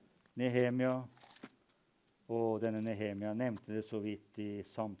 Nehemia, og denne Nehemia nevnte det så vidt i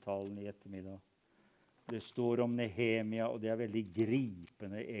samtalen i ettermiddag. Det står om Nehemia, og det er veldig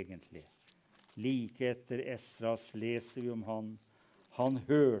gripende egentlig. Like etter Esras leser vi om han. Han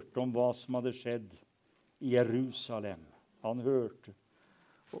hørte om hva som hadde skjedd i Jerusalem. Han hørte.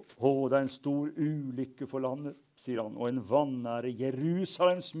 Det er en stor ulykke for landet, sier han, og en vanære.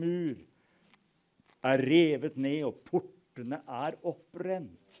 Jerusalems mur er revet ned, og portene er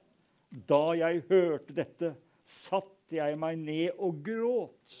opprent. Da jeg hørte dette, satte jeg meg ned og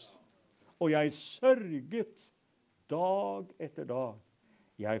gråt. Og jeg sørget dag etter dag.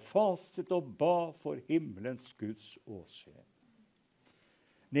 Jeg fastet og ba for himmelens Guds åsyn.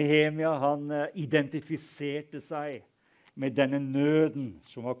 Nehemia, han identifiserte seg med denne nøden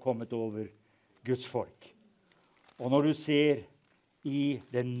som var kommet over Guds folk. Og når du ser i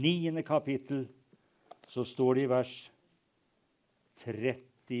det 9. kapittel, så står det i vers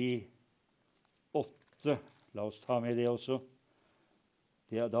 38. La oss ta med det også.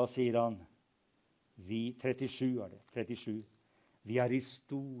 Da sier han, 37 er det, 37. Vi er i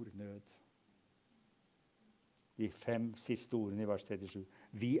stor nød. De 5 siste ordene i vers 37.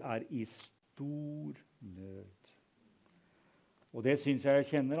 Vi er i stor nød. Og det synes jeg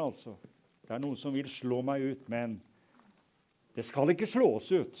kjenner altså. Det er noen som vil slå meg ut, men det skal ikke slå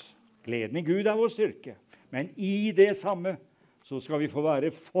oss ut. Gleden i Gud er vår styrke. Men i det samme så skal vi få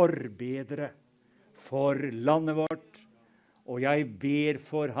være forbedre for landet vårt. Og jeg ber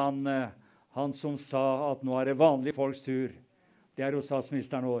for han som sa at nå det vanlige folks tur. Det hos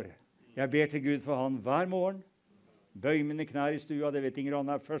statsministeren vår. Jeg ber til Gud for han hver morgen. Bøy mine knær i stua, det vet Inger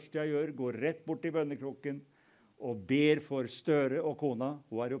Anna. Først jeg gjør, går rett bort til bønnekroken og ber for Støre og kona.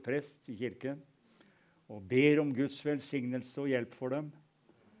 Hun jo prest i kirken. Og ber om Guds velsignelse og hjelp for dem.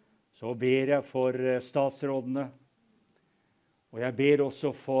 Så ber jeg for statsrådene. Og jeg ber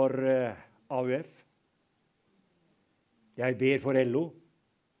også for AUF. Jeg ber for LO.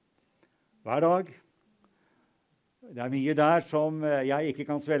 Hver dag. Det mye der som jeg ikke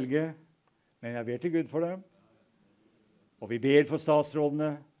kan svelge, men jeg ber til Gud for dem. Og vi ber for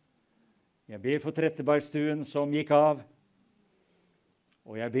statsrådene. Jeg ber for Trettebergstuen som gikk av.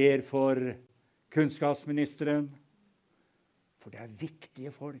 Og jeg ber for kunnskapsministeren, for det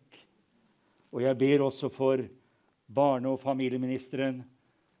viktige folk. Og jeg ber også for barne- og familieministeren,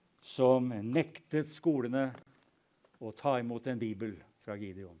 som nektet skolene å ta imot en bibel fra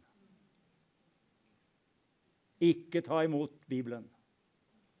Gideon. Ikke ta imot Bibelen.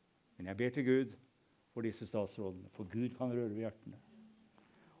 Men jeg ber til Gud for disse statsrådene, for Gud kan røre ved hjertene.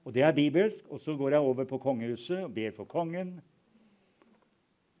 Og det bibelsk, og så går jeg over på kongehuset og ber for kongen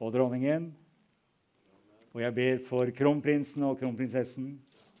og dronningen. Og jeg ber for kronprinsen og kronprinsessen.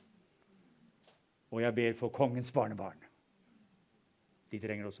 Og jeg ber for kongens barnebarn. De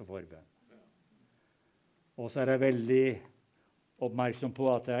trenger også forbønn. Og så jeg veldig oppmerksom på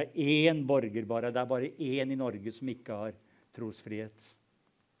at det én borger bare. Det bare én i Norge som ikke har trosfrihet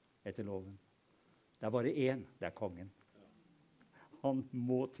etter loven. Det bare én, det kongen. Han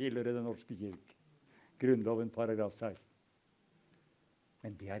må tilhøre den norske kirke. Grunnloven paragraf 16.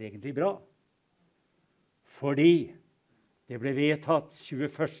 Men det egentlig bra. Fordi det ble vedtatt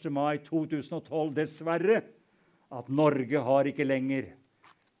 21. mai 2012, dessverre, at Norge har ikke lenger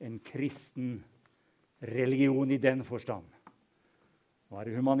en kristen religion i den forstand. Nå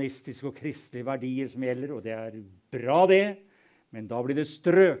det humanistiske og kristelige verdier som gjelder, og det bra det, men da blir det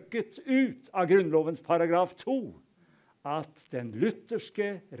strøket ut av Grunnlovens paragraf 2 at den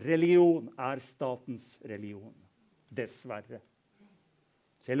lutherske religion statens religion. Dessverre.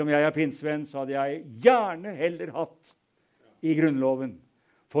 Selv om jeg pinsevenn, så hadde jeg gjerne heller hatt i Grunnloven.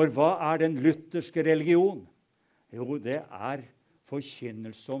 For hva den lutherske religion? Jo, det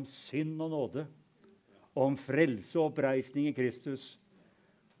forkynnelse om synd og nåde, om frelse og oppreisning i Kristus,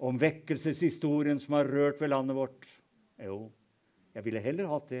 om vekkelseshistorien som har rørt ved landet vårt. Jo, jeg ville heller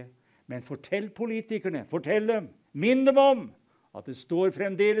hatt det. Men fortell politikerne, fortell dem, minn dem om at det står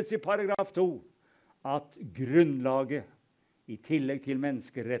fremdeles i paragraf 2 at grunnlaget i tillegg til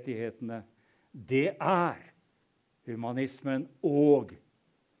menneskerettighetene, det humanismen og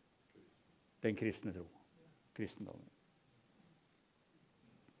den kristne tro. Kristendommen.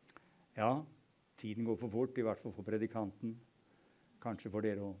 Ja, tiden går for fort, i hvert fall for predikanten. Kanskje for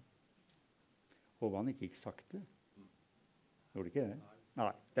dere også. Håper han ikke gikk sakte. Gjorde det ikke det?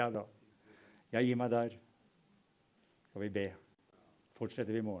 Nei, det bra. Jeg gir meg der. Skal vi be.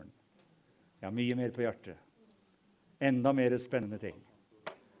 Fortsetter vi i morgen. Jeg har mye mer på hjertet. Enda mer spennende ting.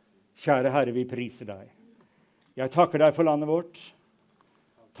 Kjære Herre, vi priser deg. Jeg takker deg for landet vårt.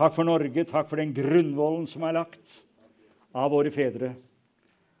 Takk for Norge, takk for den grunnvollen som lagt av våre fedre.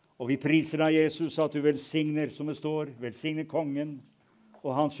 Og vi priser deg, Jesus, at du velsigner, som det står, velsigner kongen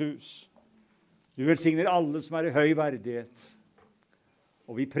og hans hus. Du velsigner alle som i høy verdighet.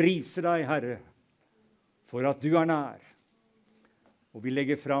 Og vi priser deg, Herre, for at du nær. Og vi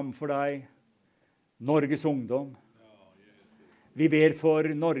legger fram for deg Norges ungdom. Vi ber for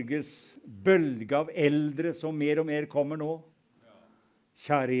Norges bølge av eldre som mer og mer kommer nå.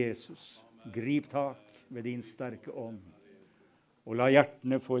 Kjære Jesus, grip tak ved din sterke ånd, og la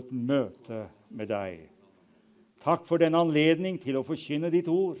hjertene få et møte med deg. Takk for den anledning til å forkynne ditt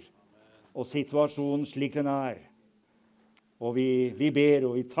ord, og situasjonen slik den Og vi ber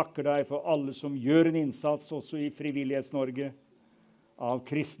og vi takker deg for alle som gjør en innsats, også i Frivillighets-Norge, av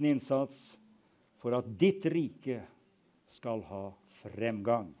kristen innsats, for at ditt rike skal ha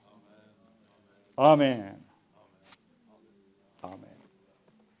fremgang. Amen. Amen.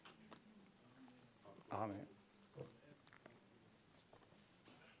 Amen.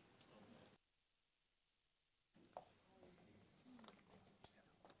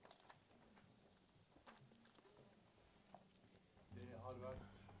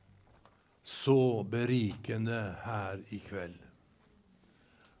 Så berikende her i kveld.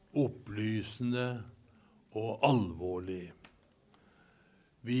 Opplysende og alvorlig.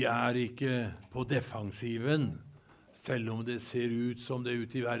 Vi ikke på defensiven, selv om det ser ut som det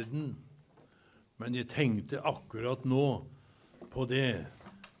ute i verden. Men jeg tenkte akkurat nå på det,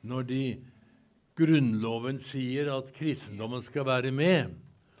 når de Grunnloven sier at kristendommen skal være med,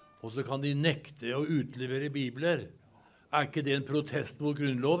 og så kan de nekte å utlevere bibler. Er ikke det en protest mot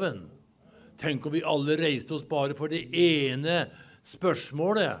Grunnloven? Tenk om vi alle reiste oss bare for det ene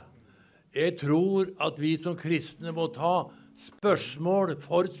spørsmålet. Jeg tror at vi som kristne må ta spørsmål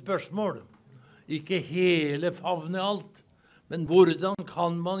for spørsmål. Ikke hele favne alt. Men hvordan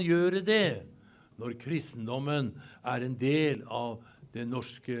kan man gjøre det når kristendommen er en del av det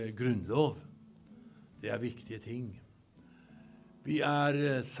norske grunnlov? Det er viktige ting. Vi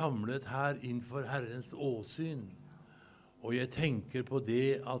er samlet her innenfor Herrens åsyn. Og jeg tenker på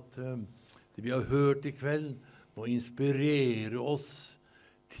det at det vi har hørt i kveld må inspirere oss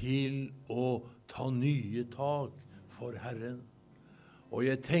til å ta nye tak for Herren. Og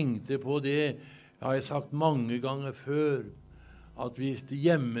jeg tenkte på det, jeg har sagt mange ganger før, at hvis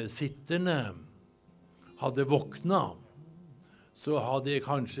hjemmesitterne hadde våkna, så hadde det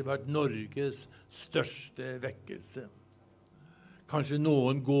kanskje vært Norges største vekkelse. Kanskje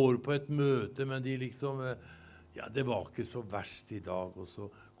noen går på et møte, men de liksom, ja, det var ikke så verst i dag, og så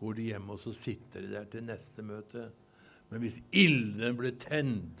går de hjem, og så sitter de der til neste møte. Men hvis ilden ble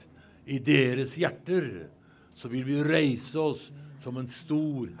tent i deres hjerter, så vil vi reise oss som en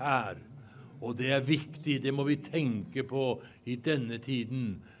stor hær. Og det er viktig, det må vi tenke på i denne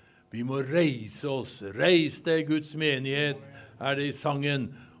tiden. Vi må reise oss. Reis deg, Guds menighet, er det i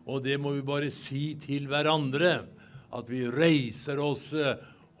sangen. Og det må vi bare si til hverandre, at vi reiser oss,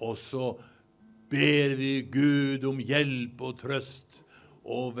 og så ber vi Gud om hjelp og trøst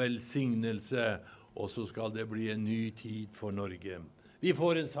og velsignelse, og så skal det bli en ny tid for Norge. Vi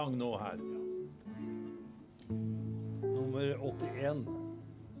får en sang nå her. Nummer 81.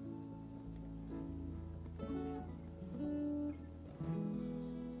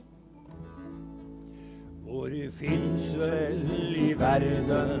 Hvor finnes vel i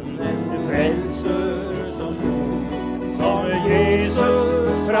verden en frelser så stor, som Jesus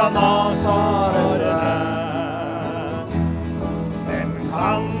fra Nazaret er? Hvem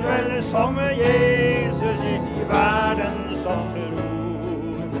kan vel som Jesus i verden som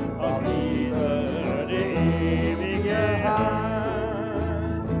tror at livet det evige er?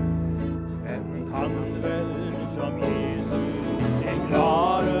 Hvem kan vel som Jesus en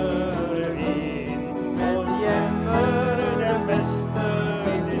klarere vin og gjemmer den beste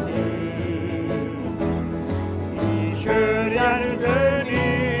liv? I kjørhjertet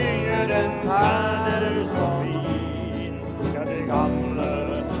lyder den perler som vin, ja, det gamle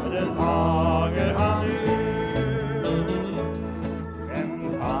den tager han ut. Hvem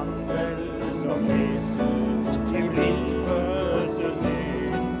kan vel som Jesus i blindfødte se,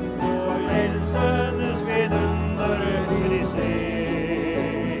 så frelsens vidunder de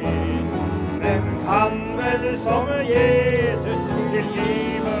ser? Hvem kan vel som Jesus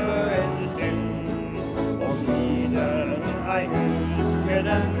tilgive en synd, og siden ei huske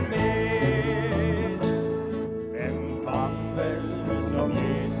den mer? Hvem kan vel som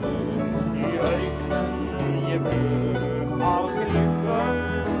Jesus i ørkenen gi brød av klippen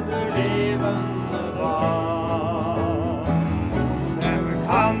du levende var? Hvem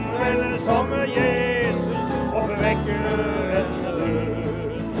kan vel som Jesus oppvekke en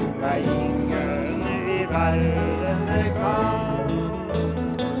død? Nei, ingen i verden det kan.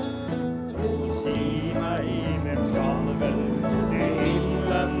 Og si meg, hvem skal vel til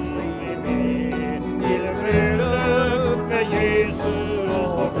himmelen bli med, til bryllup med Jesus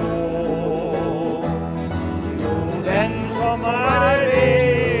og gå? Jo, den som er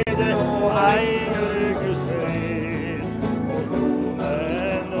rede og eier Guds fred, og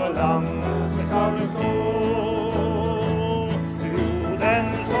kronen og lam skal gå. Jo, den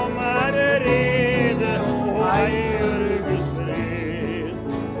som er rede og eier Guds fred,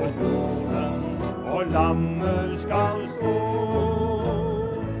 og kronen og lammet skal stå.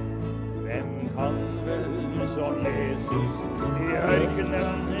 Hvem kan vel som Jesus i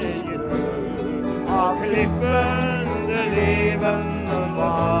ørkenen gi brød av klippen det levende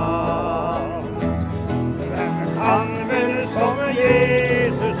var? Hvem kan vel som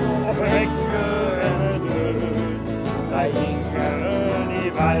Jesus oppvekke en død? Nei, ingen i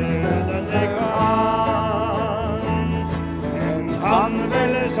verden det kan. Hvem kan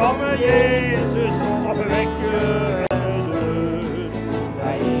vel som Jesus oppvekke en død?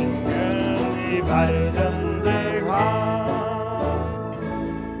 Nei, ingen i verden det kan.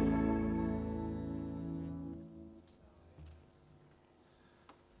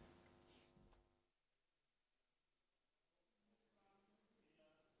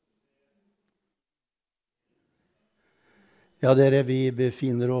 Ja, dere, vi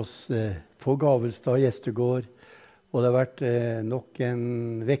befinner oss på Gavelstad Gjestegård, Og det har vært nok en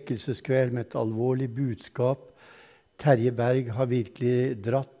vekkelseskveld med et alvorlig budskap. Terje Berg har virkelig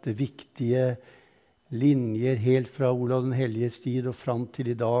dratt viktige linjer helt fra Olav den helliges tid og fram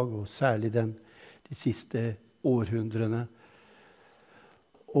til i dag, og særlig de siste århundrene.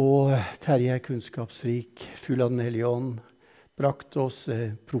 Og Terje er kunnskapsrik, full av den hellige ånd, brakt oss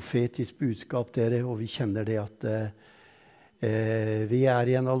profetisk budskap, dere, og vi kjenner det at vi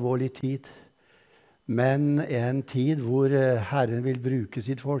er i en alvorlig tid. Men en tid hvor Herren vil bruke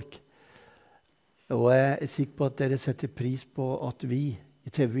sitt folk. Og jeg er sikker på at dere setter pris på at vi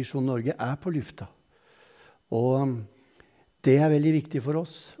i TV Visjon Norge er på lufta. Og det er veldig viktig for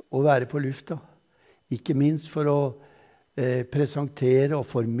oss å være på lufta. Ikke minst for å presentere og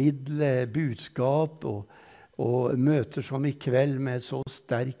formidle budskap og møter som i kveld med så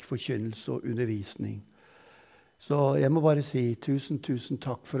sterk forkynnelse og undervisning. Så jeg må bare si tusen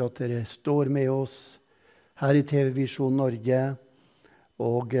takk for at dere står med oss her i TV Visjon Norge.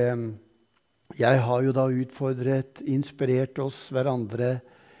 Og jeg har jo da utfordret, inspirert oss hverandre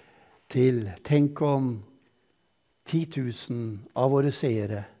til, tenk om 10 000 av våre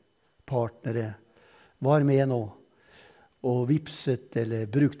seere, partnere, var med nå og vipset eller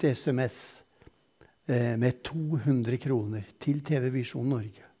brukte SMS med 200 kroner til TV Visjon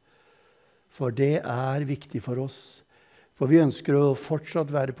Norge. For det er viktig for oss. For vi ønsker å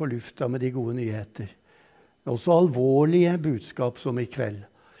fortsatt være på lufta med de gode nyheter. Også alvorlige budskap som i kveld.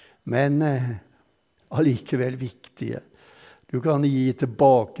 Men allikevel viktige. Du kan gi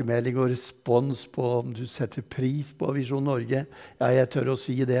tilbakemelding og respons på om du setter pris på Visjon Norge. Ja, jeg tør å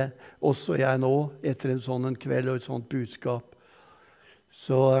si det. Også jeg nå, etter en sånn kveld og et sånt budskap.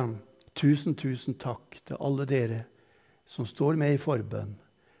 Så tusen takk til alle dere som står med i forbønn,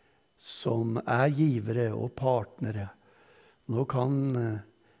 som er givere og partnere. Nå kan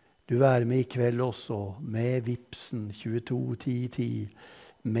du være med i kveld også, med Vipsen 221010,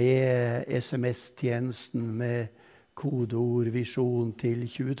 med SMS-tjenesten, med kodeord Visjon til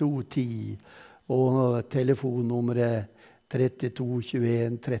 2210, og telefonnummeret 32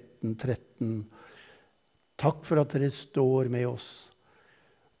 21 13 13. Takk for at dere står med oss.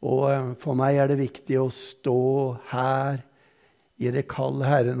 Og for meg er det viktig å stå her i det kall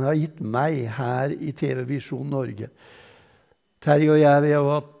Herren har gitt meg her i TV Visjon Norge. Terje og jeg,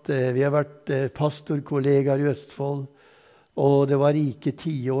 vi har vært pastorkollegaer i Østfold, og det var rike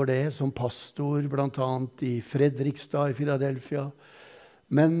 10 år det, som pastor, blant annet i Fredrikstad i Philadelphia.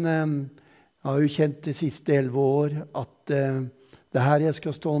 Men jeg har jo kjent de siste 11 år at det er her jeg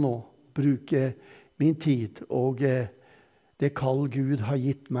skal stå nå, bruke min tid, og det kall Gud har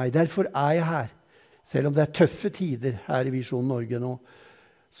gitt meg. Derfor er jeg her. Selv om det er tøffe tider her i Visjon Norge nå,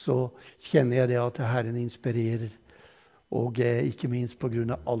 så kjenner jeg det at Herren inspirerer. Og ikke minst på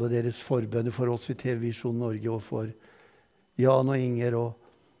grunn av alle deres forbønner for oss i TV Visjon Norge, og for Jan og Inger og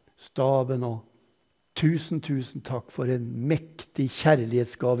staben. Og tusen takk for en mektig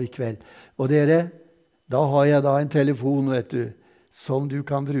kjærlighetsgave i kveld. Og dere, da har jeg da en telefon, vet du, som du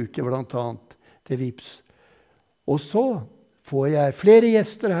kan bruke blant annet til Vips. Og så får jeg flere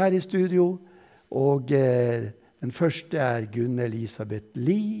gjester her i studio. Og den første er Gunn Elisabeth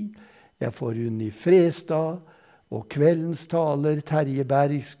Lie. Jeg får Unni Frestad. Og kveldens taler, Terje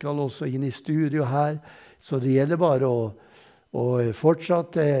Berg, skal også inn i studio her. Så det gjelder bare å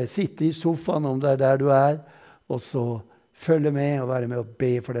fortsatt sitte i sofaen om det er der du er. Og så følge med og være med og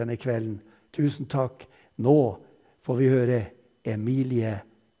be for denne kvelden. Tusen takk. Nå får vi høre Emilie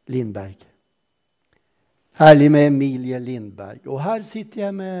Lindberg. Herlig med Emilie Lindberg. Og her sitter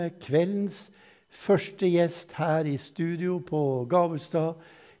jeg med kveldens første gjest her i studio på Gavelstad.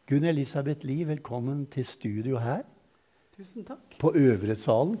 Gunn Elisabeth Lie, velkommen til studio her. Tusen takk. På øvre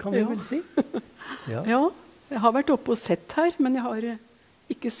salen, kan vi vel si. Ja, jeg har vært oppe og sett her, men jeg har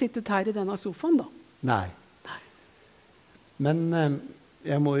ikke sittet her i denne sofaen da. Nei. Men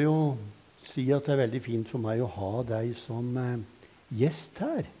jeg må jo si at det er veldig fint for meg å ha deg som gjest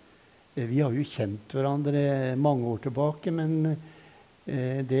her. Vi har jo kjent hverandre mange år tilbake, men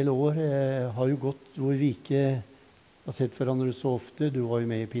en del år har jo gått hvor vi ikke har sett hverandre så ofte. Du var jo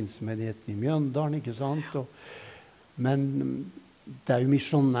med i pinsemenigheten i Mjøndalen, ikke sant? Men det er jo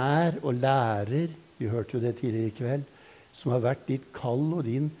misjonær og lærer, vi hørte jo det tidligere i kveld, som har vært ditt kall og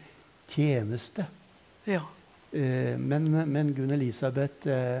din tjeneste. Ja. Men Gunn Elisabeth,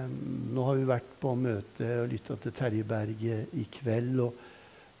 nå har vi vært på møte og lyttet til Terje Berg i kveld,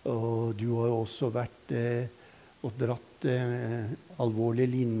 og du har jo også vært og dratt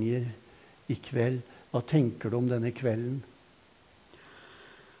alvorlige linjer i kveld. Hva tenker du om denne kvelden?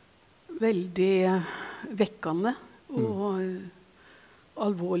 Veldig vekkende og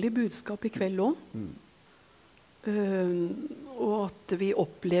alvorlig budskap i kveld også. Og at vi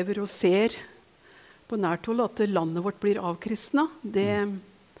opplever og ser på nært hold at landet vårt blir avkristna, det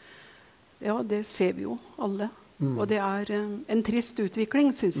ser vi jo alle. Og det en trist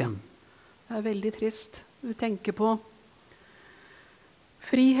utvikling, synes jeg. Det veldig trist. Du tenker på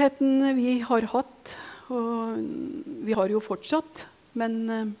friheten vi har hatt, og vi har jo fortsatt,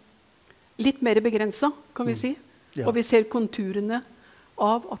 men litt mer begrenset, kan vi si. Ja. Og vi ser konturene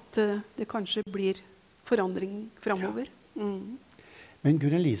av at det kanskje blir forandring fremover. Men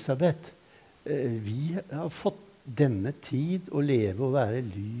Gunn Elisabeth, vi har fått denne tid å leve og være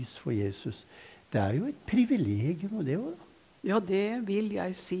lys for Jesus. Det jo et privilegium, og det også da. Ja, det vil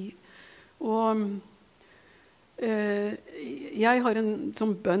jeg si. Og jeg har en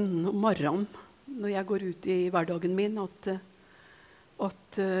sånn bønn om morgenen, når jeg går ut i hverdagen min,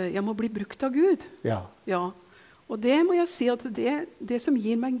 at jeg må bli brukt av Gud. Ja. Ja. Og det må jeg si at det som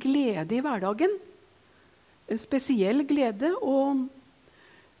gir meg glede i hverdagen, en spesiell glede, og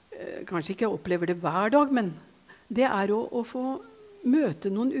kanskje ikke jeg opplever det hver dag, men det å få møte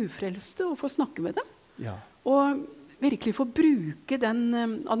noen ufrelste og få snakke med dem. Ja. Og virkelig få bruke den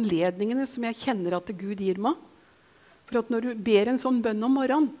anledningene som jeg kjenner at Gud gir meg. For at når du ber en sånn bønn om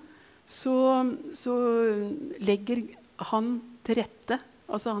morgenen, så legger han til rette,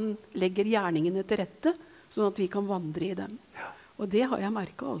 altså han legger gjerningene til rette, sånn at vi kan vandre i dem. Ja. Og det har jeg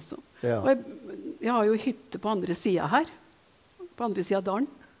merket altså. Ja. Og jeg har jo hytte på andre siden her, på andre siden av dalen.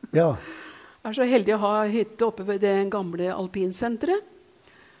 Ja. Jeg så heldig å ha hytte oppe ved det gamle alpinsenteret.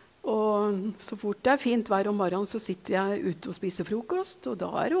 Og så fort det fint vær om morgenen, så sitter jeg ute og spiser frokost, og da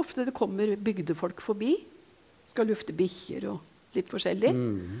det ofte det kommer bygdefolk forbi. Skal lufte bikkjer og litt forskjellig.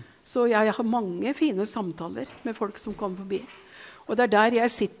 Så jeg har mange fine samtaler med folk som kommer forbi. Og det der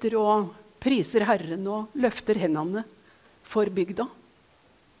jeg sitter og priser Herren og løfter hendene for bygda.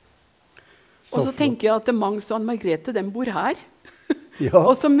 Og så tenker jeg at Mangs og Margrethe, den bor her. Ja.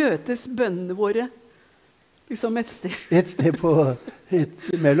 Og så møtes bønnene våre liksom et sted. Et sted på et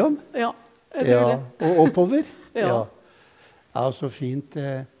mellom? Ja, jeg tror det. Og oppover? Ja. Ja, så fint,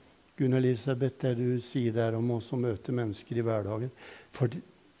 Gunn Elisabeth, det du sier der om oss å møte mennesker i hverdagen.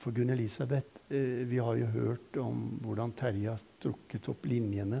 For Gunn Elisabeth, vi har jo hørt om hvordan Terje har strukket opp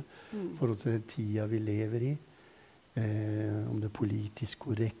linjene for den tida vi lever i. Om det politisk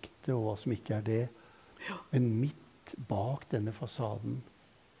korrekte og hva som ikke det. Ja. Men midt bak denne fasaden,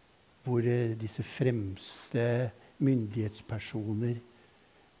 hvor disse fremste myndighetspersoner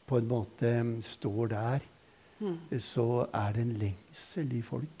på en måte står der, så det en lengsel i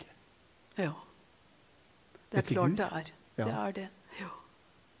folket. Ja. Det Etter klart Gud. det Ja. Det det. Ja.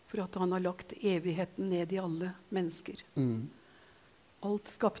 For at han har lagt evigheten ned i alle mennesker. Alt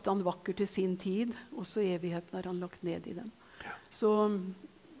skapte han vakkert til sin tid, og så evigheten har han lagt ned i dem. Ja. Så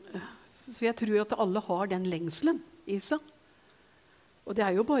jeg tror at alle har den lengselen i seg. Og det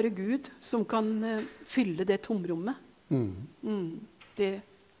jo bare Gud som kan fylle det tomrommet. Det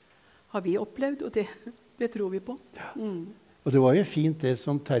har vi opplevd, og det tror vi på. Ja. Og det var jo fint det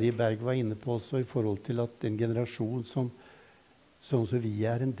som Terje Berg var inne på også, i forhold til at den generasjon som vi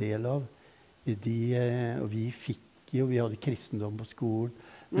en del av, og vi fikk jo, vi hadde kristendom på skolen,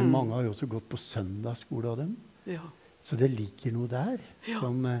 men mange har jo også gått på søndagsskole av dem. Ja. Så det ligger noe der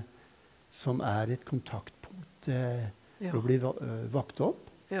som et kontaktpunkt for å bli vakt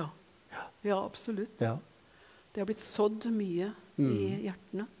opp. Ja, absolutt. Ja. Det har blitt sådd mye i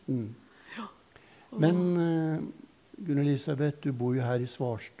hjertene. Ja. Men Gunn Elisabeth, du bor jo her i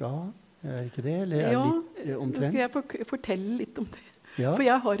Svarstad, ikke det? Eller litt omtrent? Nå skal jeg fortelle litt om det. Ja. For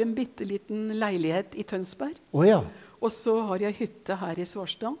jeg har en bitteliten leilighet i Tønsberg. Ja. Og så har jeg hytte her i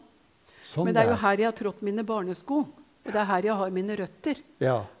Svarstad. Sånn. Men det jo her jeg har trådt mine barnesko. Og det her jeg har mine røtter.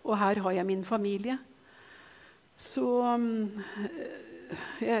 Ja. Og her har jeg min familie. Så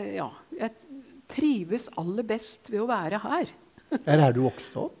jeg trives aller best ved å være her. Her du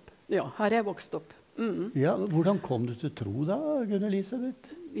vokst opp? Ja, her jeg vokst opp. Ja, hvordan kom du til tro da, Gunn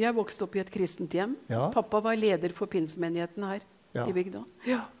Elisabeth? Jeg vokste opp i et kristent hjem. Ja. Pappa var leder for pinsemenigheten her i bygda.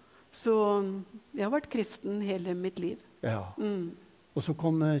 Ja. Så jeg har vært kristen hele mitt liv. Ja. Og så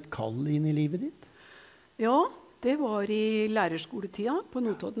kom et kall inn i livet ditt? Ja, det var i lærerskoletida på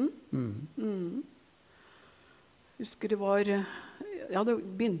Notodden. Husker det var... Ja, det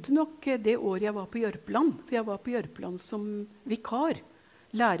begynte nok det året jeg var på Jørpeland. For jeg var på Jørpeland som vikar.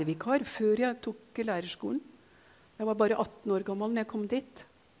 Lærervikar, før jeg tok lærerskolen. Jeg var bare 18 år gammel når jeg kom dit.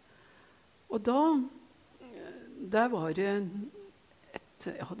 Og der var det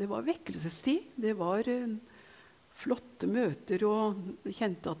det var vekkelsestid. Det var flotte møter, og jeg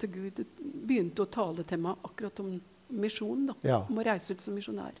kjente at Gud begynte å tale til meg akkurat om misjon, da. Ja. Om å reise ut som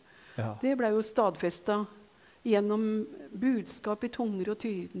misjonær. Ja. Det ble jo stadfestet gjennom budskap i tunger og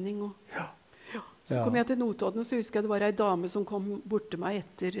tydning. Så kom jeg til Notodden, så husker jeg det var en dame som kom bort til meg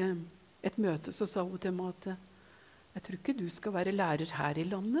etter et møte, så sa hun til meg at jeg tror ikke du skal være lærer her i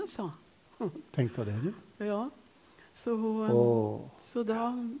landet, sa. Tenk på det, du. Ja, så da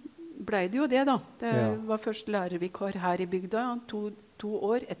ble det jo det da. Det var først lærervikar her i bygda, to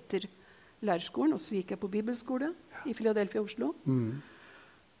år etter lærerskolen, og så gikk jeg på bibelskole i Philadelphia, Oslo.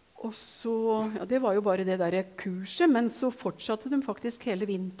 Og så, det var jo bare det der kurset, men så fortsatte de faktisk hele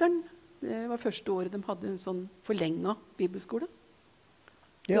vinteren. Det var første året de hadde en sånn forlenget bibelskole.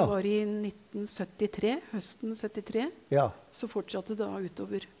 Det var i 1973, høsten 73. Så fortsatte det da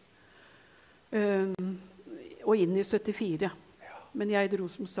utover. Og inn i 74. Men jeg dro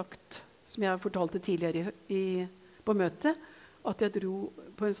som sagt, som jeg fortalte tidligere på møtet, at jeg dro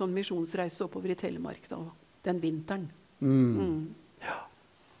på en sånn misjonsreise oppover i Telemark da, den vinteren.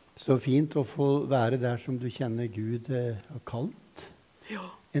 Så fint å få være der som du kjenner Gud har kalt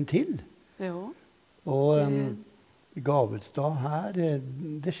en til. Og Gavelstad her,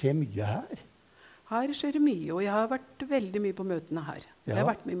 det skjer mye her. Her skjer det mye, og jeg har vært veldig mye på møtene her. Jeg har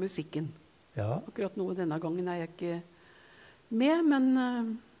vært med i musikken. Akkurat nå denne gangen er jeg ikke med, men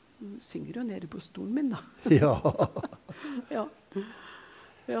synger jo nede på stolen min da. Ja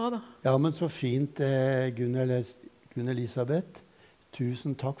da. Ja, men så fint, Gunn Elisabeth.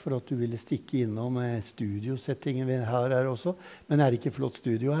 Tusen takk for at du ville stikke innom studiosettingen vi har her også. Men er det ikke flott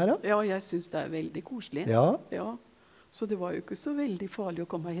studio her da? Ja, jeg synes det er veldig koselig. Ja. Så det var jo ikke så veldig farlig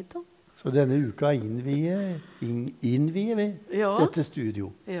å komme hit da. Så denne uka innvier vi dette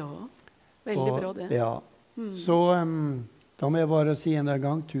studio. Ja, veldig bra det. Så da må jeg bare si en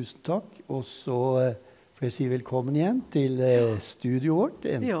gang tusen takk, og så får jeg si velkommen igjen til studioet vårt,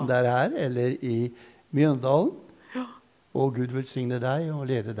 enten det er her eller i Mjøndalen. Og Gud velsigne deg og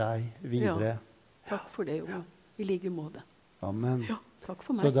lede deg videre. Takk for det, og i like måte. Amen. Takk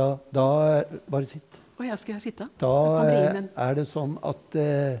for meg. Så da bare sitt. Skal jeg sitte? Da er det sånn at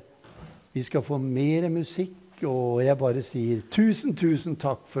vi skal få mer musikk, og jeg bare sier tusen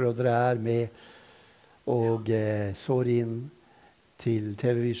takk for at dere er med og sår inn til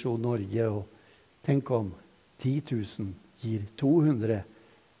TV-visjon Norge. Og tenk om 10 000 gir 200.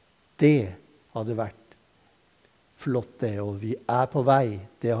 Det hadde vært flott det, og vi er på vei.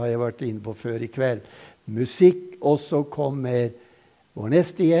 Det har jeg vært inne på før i kveld. Musikk, og så kommer vår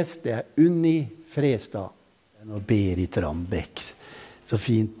neste gjest, det er Unni Frestad. Og Berit Rambekk. Så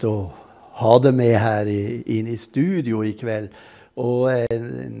fint å ha det med her inn i studio i kveld. Og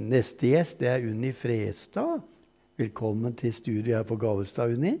neste gjest, det er Unni Frestad. Velkommen til studio her på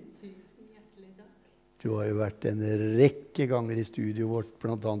Gavelstad, Unni. Tusen hjertelig takk. Du har jo vært en rekke ganger i studio vårt,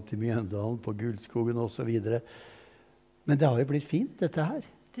 blant annet i Mjøndalen, på Guldskogen og så videre. Men det har jo blitt fint, dette her.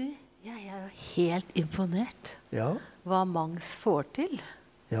 Du, jeg er jo helt imponert. Hva Mangs får til.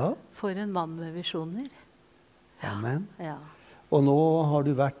 For en mann med visjoner. Amen. Og nå har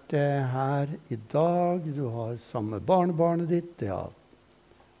du vært her i dag. Du har sammen med barnebarnet ditt.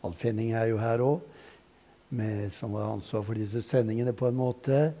 Alf Henning er jo her også, som har ansvar for disse sendingene på en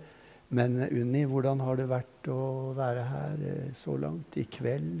måte. Men Unni, hvordan har det vært å være her så langt? I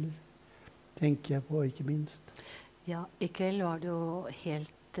kveld, tenker jeg på, ikke minst. Ja, i kveld var det jo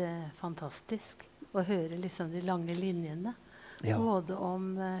helt fantastisk å høre liksom de lange linjene. Både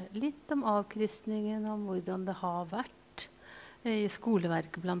litt om avkristningen, om hvordan det har vært i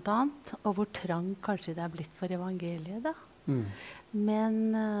skoleverket blant annet, og hvor trang kanskje det er blitt for evangeliet da.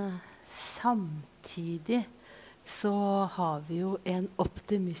 Men samtidig så har vi jo en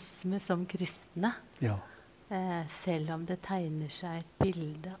optimisme som kristne. Selv om det tegner seg et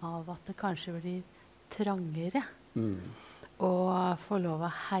bilde av at det kanskje blir trangere. Og få lov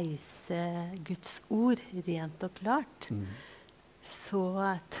å heise Guds ord rent og klart,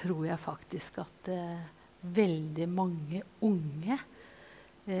 så tror jeg faktisk at veldig mange unge,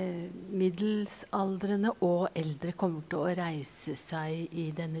 middelsaldrende og eldre kommer til å reise seg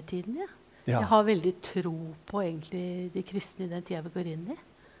i denne tiden. Jeg har veldig tro på egentlig de kristne i den tiden vi går inn i.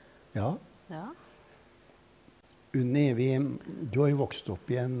 Unni, du har jo vokst opp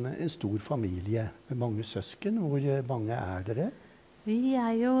i en stor familie med mange søsken. Hvor mange er dere? Vi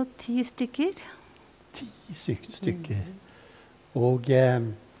er jo 10 stykker. 10 stykker. Og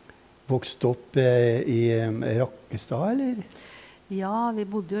vokst opp i Rakkestad, eller? Ja, vi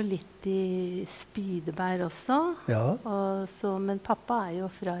bodde jo litt i Spydeberg også. Men pappa er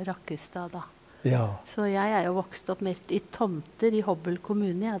jo fra Rakkestad da. Så jeg er jo vokst opp mest i Tomter i Hobbel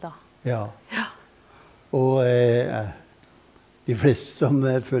kommune, da. Og de fleste som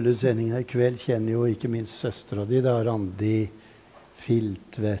følger sendingen her i kveld kjenner jo ikke minst søstera di, da, Randi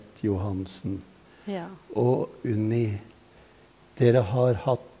Filtvedt Johansen. Ja. Og Unni, dere har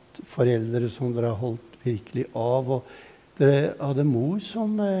hatt foreldre som dere har holdt virkelig av, og dere hadde mor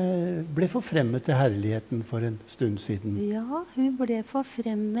som ble forfremmet til herligheten for en stund siden. Ja, hun ble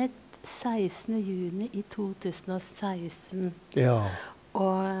forfremmet 16. juni i 2016. Ja.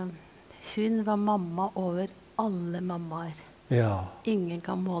 Og hun var mamma over alle mammaer. Ja. Ingen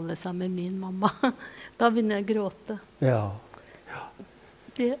kan måle seg med min mamma. Da begynner jeg å gråte. Ja.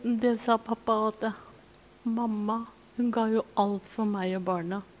 Det sa pappa at mamma, hun ga jo alt for meg og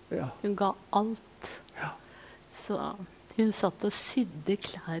barna. Ja. Hun ga alt. Ja. Så hun satt og sydde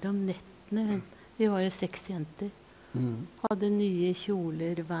klær om nettene. Vi var jo 6 jenter. Hadde nye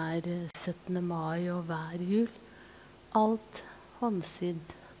kjoler hver 17. mai og hver jul. Alt håndsydd.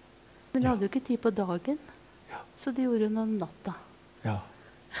 Men hun hadde jo ikke tid på dagen. Så det gjorde hun om natta. Ja.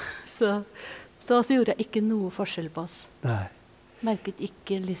 Så gjorde jeg ikke noe forskjell på oss. Nei. Merket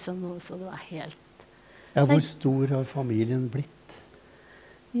ikke liksom noe, så det var helt... Ja, hvor stor har familien blitt?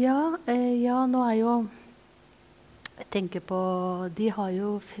 Ja, nå er jo... Jeg tenker på... De har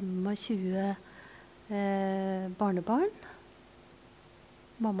jo 25 barnebarn.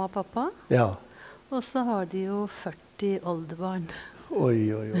 Mamma og pappa. Ja. Og så har de jo 40 oldebarn.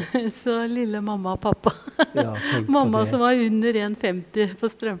 Oi, oi, oi. Så lille mamma og pappa. Ja, mamma som var under 1,50 på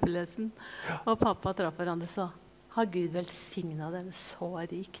strømpelesen. Ja. Og pappa traff hverandre og sa, har Gud velsignet dem så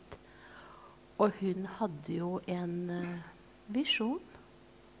rikt. Og hun hadde jo en visjon.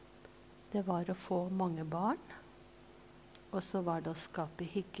 Det var å få mange barn. Og så var det å skape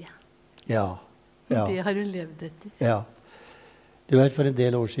hygge. Ja. Ja. Det har hun levd etter. Ja. Du vet, for en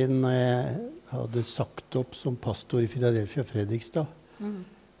del år siden, når jeg hadde sagt opp som pastor i Philadelphia Fredrikstad,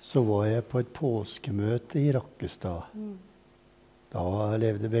 så var jeg på et påskemøte i Rakkestad. Da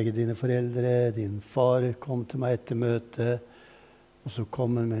levde begge dine foreldre. Din far kom til meg etter møtet, og så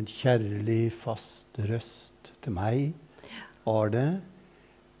kom han med en kjærlig, fast røst til meg. Arne,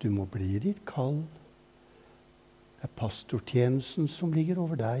 du må bli ditt kall. Det er pastortjenesten som ligger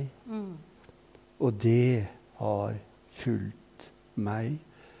over deg. Og det har fulgt meg.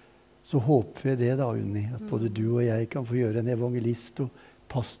 Så håper jeg det da, Unni, at både du og jeg kan få gjøre en evangelist og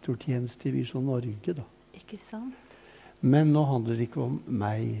pastortjeneste i Visjon Norge da. Ikke sant? Men nå handler det ikke om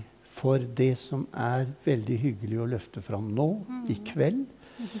meg, for det som er veldig hyggelig å løfte fram nå, i kveld,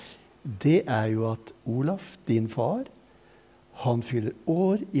 det er jo at Olaf, din far, han fyller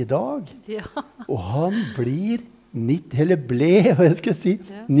år i dag, og han ble, hva jeg skal si,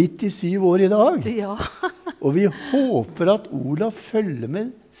 97 år i dag. Ja. Og vi håper at Olaf følger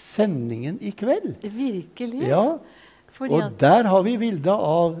med sendingen i kveld. Virkelig. Ja, og der har vi bildet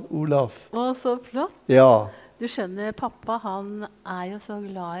av Olaf. Å, så flott. Ja. Du skjønner, pappa, han er jo så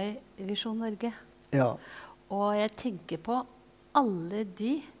glad i Visjon Norge. Ja. Og jeg tenker på alle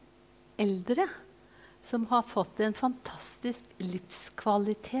de eldre som har fått en fantastisk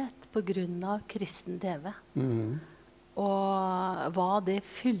livskvalitet på grunn av kristen TV. Og hva det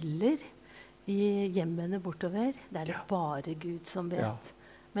fyller i hjemmene bortover, det er det bare Gud som vet. Ja.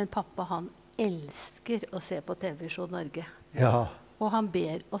 Men pappa, han elsker å se på TV-Visjon Norge. Ja. Og han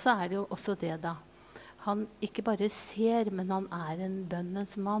ber, og så er det jo også det da. Han ikke bare ser, men han er en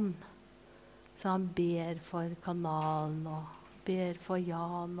bønnens mann. Så han ber for kanalen, og ber for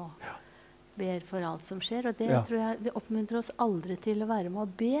Jan, og ber for alt som skjer. Og det tror jeg, vi oppmuntrer oss aldri til å være med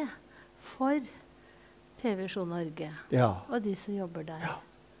å be for TV-Visjon Norge. Ja. Og de som jobber der. Ja.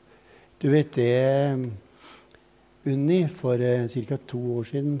 Du vet det, Unni, for ca. 2 år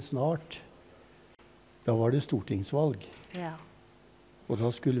siden snart, da var det stortingsvalg. Ja. Og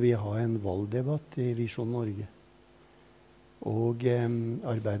da skulle vi ha en valgdebatt i Visjon Norge. Og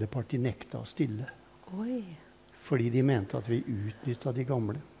Arbeiderpartiet nekta å stille. Oi. Fordi de mente at vi utnyttet de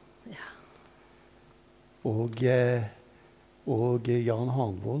gamle. Ja. Og Jan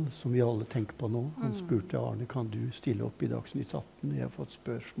Hanvold, som vi alle tenker på nå, han spurte Arne, kan du stille opp i Dagsnytt 18? Jeg har fått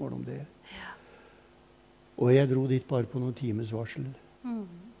spørsmål om det. Ja. Og jeg dro dit bare på noen timers varsel.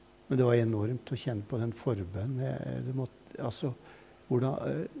 Men det var enormt å kjenne på den forbønnen. Altså,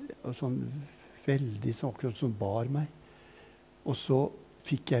 sånn veldig sånn, akkurat som bar meg. Og så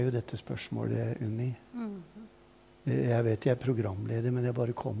fikk jeg jo dette spørsmålet, Unni. Jeg vet jeg er programleder, men jeg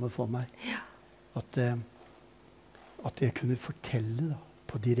bare kommer for meg. Ja. At jeg kunne fortelle da,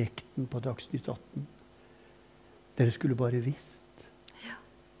 på direkten på Dagsnytt 18. Dere skulle bare visst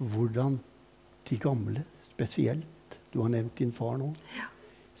hvordan de gamle, spesielt, du har nevnt din far nå,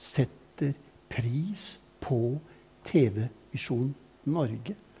 setter pris på TV-Visjon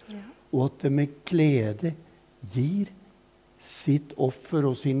Norge. Ja. Og at det med glede gir sitt offer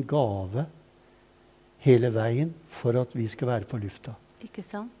og sin gave hele veien for at vi skal være på lufta. Ikke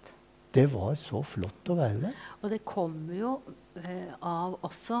sant? Det var så flott å være der. Og det kommer jo av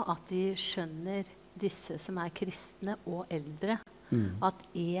også at de skjønner, disse som er kristne og eldre, at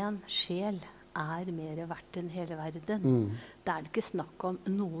en sjel er mer verdt enn hele verden. Det er ikke snakk om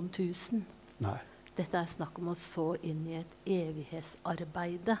noen tusen. Nei. Dette er snakk om å så inn i et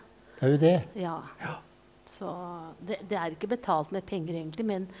evighetsarbeide. Det er jo det. Ja. Så det er ikke betalt med penger egentlig,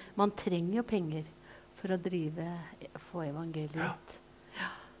 men man trenger jo penger for å få evangeliet ut.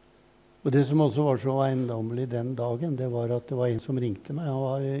 Og det som også var så eiendommelig den dagen, det var at det var en som ringte meg.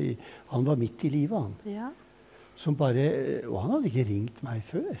 Han var midt i livet, han. Ja. Og han hadde ikke ringt meg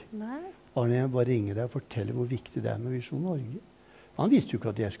før. Nei. Arne, jeg bare ringer deg og forteller hvor viktig det er med Visjon Norge. Han visste jo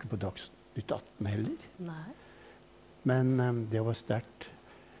ikke at jeg skulle på Dagsnytt 18 heller. Nei. Men det var sterkt.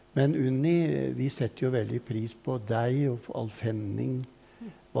 Men Unni, vi setter jo veldig pris på deg og Alf Henning,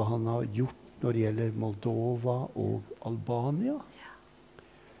 hva han har gjort når det gjelder Moldova og Albania.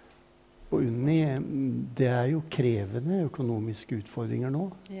 Og Unni, det er jo krevende økonomiske utfordringer nå.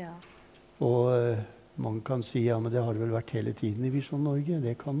 Ja. Og man kan si, ja, men det har det vel vært hele tiden i Visjon Norge.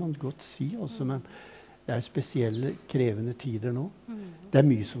 Det kan man godt si, altså, men det er spesielle, krevende tider nå. Det er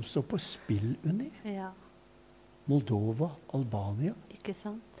mye som står på spill, Unni. Ja. Moldova, Albania. Ikke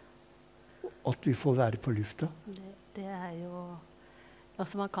sant? At vi får være på lufta. Det er jo...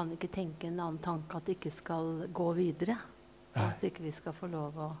 Altså, man kan ikke tenke en annen tanke at det ikke skal gå videre. At ikke vi skal få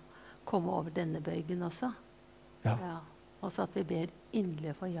lov å komme over denne bøygen også. Ja. Ja. Også at vi ber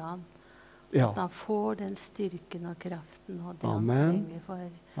inderlig for Jan. Ja. At han får den styrken og kraften og det Amen. han trenger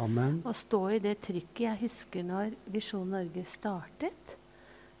for Amen. å stå i det trykket. Jeg husker når Visjon Norge startet,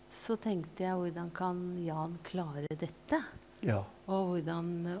 så tenkte jeg hvordan kan Jan klare dette? Ja. Og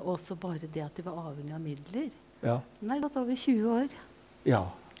hvordan også bare det at de var avhengig av midler. Ja. Den er gått over 20 år. Ja.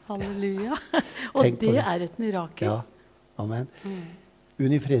 Halleluja. Og det er et mirakel. Ja. Amen.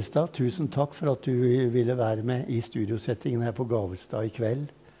 Unni Frestad, tusen takk for at du ville være med i studiosettingen her på Gavelstad i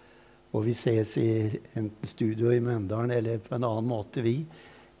kveld. Og vi ses i enten studio i Møndalen eller på en annen måte vi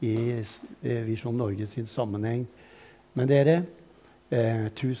i Visjon Norge sin sammenheng. Men dere,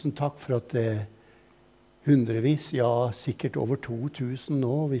 tusen takk for at hundrevis, ja sikkert over 2000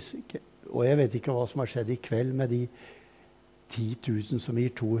 nå, og jeg vet ikke hva som har skjedd i kveld med de 10 000 som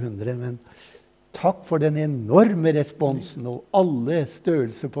gir 200, men takk for den enorme responsen og alle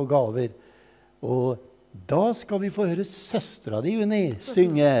størrelser på gaver. Og da skal vi få høre søstera di, Unni,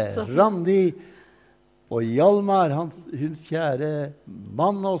 synge. Randi og Hjalmar, hans kjære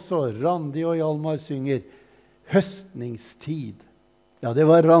mann også. Randi og Hjalmar synger Høstningstid. Ja, det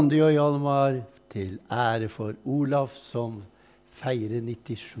var Randi og Hjalmar til ære for Olaf, som feirer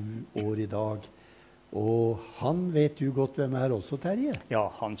 97 år i dag. Og han vet du godt hvem er også, Terje? Ja,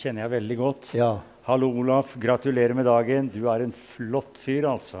 han kjenner jeg veldig godt. Ja. Hallo, Olaf. Gratulerer med dagen. Du er en flott fyr,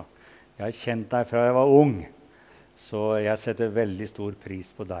 altså. Jeg har kjent deg fra jeg var ung, så jeg setter veldig stor pris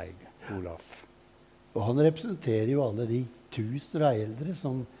på deg, Olaf. Og han representerer jo alle de tusener av eldre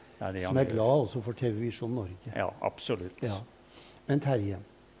som er glad også for TV Visjon Norge. Ja, absolutt. Ja. Men Terje,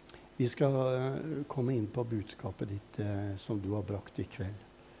 vi skal komme inn på budskapet ditt som du har brakt i kveld.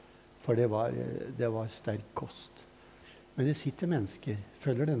 For det var sterk kost. Men det sitter mennesker,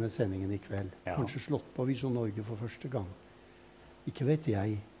 følger denne sendingen i kveld, kanskje slått på Visjon Norge for første gang. Ikke vet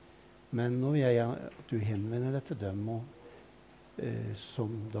jeg. Men nå vil jeg at du henvender deg til dem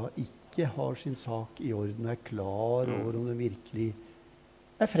som da ikke har sin sak i orden og er klar over om de virkelig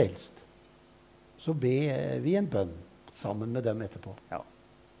er frelst. Så ber vi en bønn sammen med dem etterpå. Ja.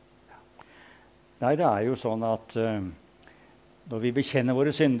 Nei, det er jo sånn at når vi bekjenner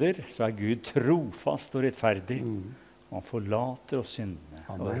våre synder, så er Gud trofast og rettferdig. Han forlater oss syndene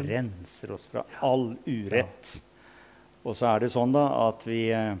og renser oss fra all urett. Og så er det sånn da at vi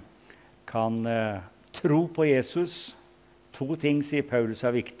kan tro på Jesus. 2 ting, sier Paulus,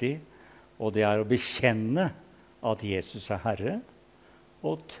 er viktig. Og det er å bekjenne at Jesus er Herre,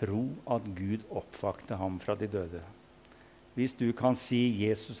 og tro at Gud oppvakte ham fra de døde. Hvis du kan si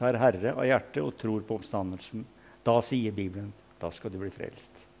Jesus er Herre av hjertet og tror på oppstandelsen, da sier Bibelen, da skal du bli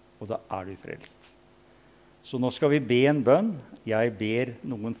frelst. Og da er du frelst. Så nå skal vi be en bønn. Jeg ber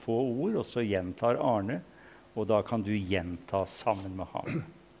noen få ord, og så gjentar Arne, og da kan du gjenta sammen med ham.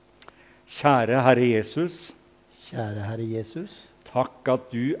 Kjære Herre Jesus. Kjære Herre Jesus. Takk at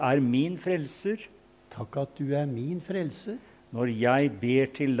du er min frelser. Takk at du er min frelser. Når jeg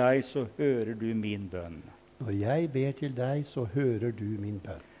ber til deg, så hører du min bønn. Når jeg ber til deg, så hører du min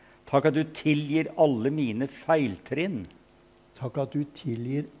bønn. Takk at du tilgir alle mine feiltrinn. Takk at du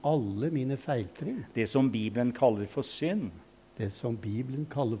tilgir alle mine feiltrinn. Det som Bibelen kaller for synd. Det som Bibelen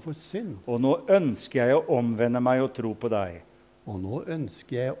kaller for synd. Og nå ønsker jeg å omvende meg og tro på deg. Og nå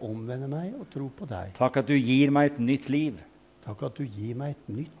ønsker jeg å omvende meg og tro på deg. Takk at du gir meg et nytt liv. Takk at du gir meg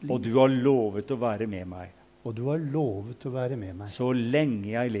et nytt liv. Og du har lovet å være med meg. Og du har lovet å være med meg. Så lenge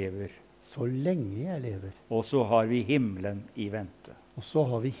jeg lever. Så lenge jeg lever. Og så har vi himmelen i vente. Og så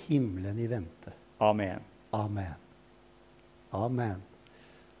har vi himmelen i vente. Amen. Amen. Amen.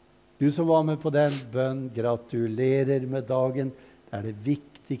 Du som var med på den bønn, gratulerer med dagen. Det er det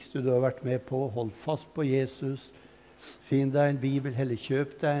viktigste du har vært med på. Hold fast på Jesus. Finn deg en bibel, eller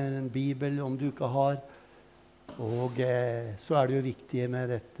kjøp deg en bibel om du ikke har. Og så er det jo viktig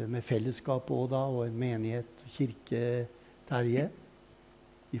med dette med fellesskap også da, og en menighet, kirke, Terje,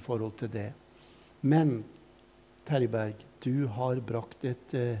 i forhold til det. Men, Terje Berg, du har brakt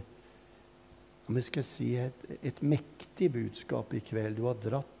et mektig budskap i kveld. Du har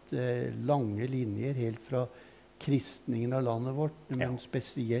dratt lange linjer helt fra kristningen av landet vårt, men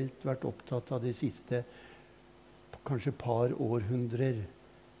spesielt vært opptatt av det siste kanskje par århundrer,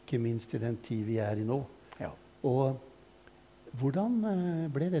 ikke minst i den tid vi er i nå. Ja. Og hvordan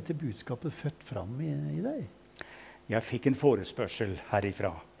ble dette budskapet født fram i deg? Jeg fikk en forespørsel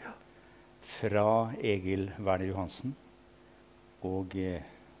herifra, fra Egil Werner Johansen og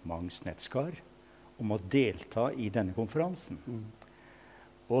Magnus Netskar, om å delta i denne konferansen.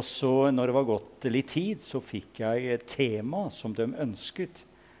 Og så, når det var gått litt tid, så fikk jeg et tema som de ønsket.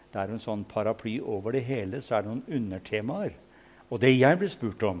 Det er en sånn paraply over det hele, så er det noen undertemaer. Og det jeg ble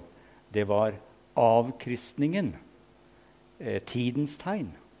spurt om, det var avkristningen, tidens tegn.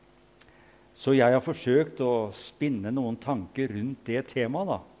 Så jeg har forsøkt å spinne noen tanker rundt det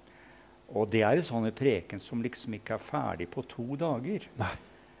temaet da. Og det er en sånn preken som liksom ikke er ferdig på 2 dager. Nei.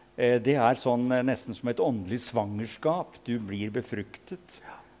 Det er sånn nesten som et åndelig svangerskap. Du blir befruktet.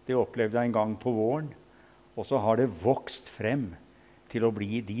 Det opplevde jeg en gang på våren. Og så har det vokst frem til å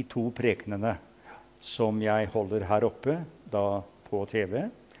bli de 2 prekenene som jeg holder her oppe, da på TV.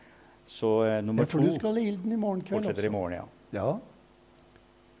 Så nummer 2 du skal i ilden i morgen kveld fortsetter også. I morgen, Ja.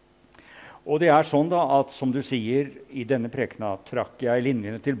 Og det er sånn da at, som du sier, i denne prekena trakk jeg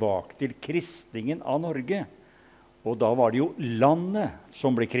linjene tilbake til kristningen av Norge. Og da var det jo landet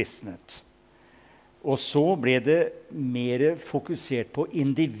som ble kristnet. Og så ble det mer fokusert på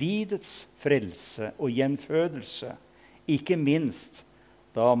individets frelse og gjenfødelse. Ikke minst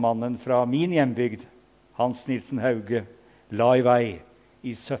da mannen fra min hjembygd, Hans Nilsen Hauge, la i vei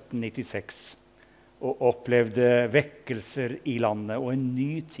i 1796 og opplevde vekkelser i landet og en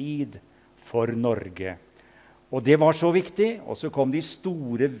ny tid for Norge. Og det var så viktig, og så kom de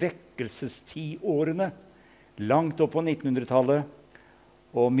store vekkelsestiårene langt opp på 1900-tallet,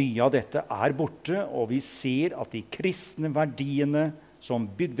 og mye av dette er borte, og vi ser at de kristne verdiene som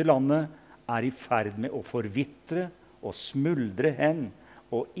bygde landet er i ferd med å forvitre og smuldre hen,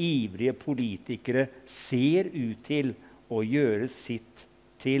 og ivrige politikere ser ut til å gjøre sitt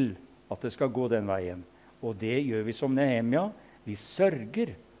til at det skal gå den veien. Og det gjør vi som Nehemia. Vi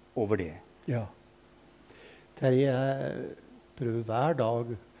sørger over det. Ja. Terje, jeg prøver hver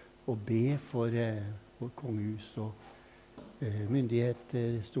dag å be for kongehus og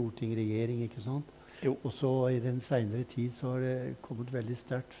myndigheter, storting, regjering, ikke sant? Jo. Og så i den senere tid så har det kommet veldig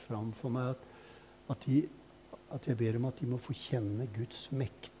sterkt fram for meg at jeg ber om at de må få kjenne Guds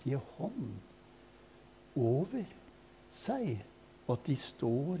mektige hånd over seg, og at de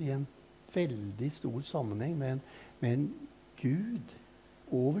står i en veldig stor sammenheng med en Gud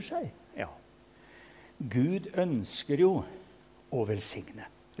over seg. Ja. Gud ønsker jo å velsigne.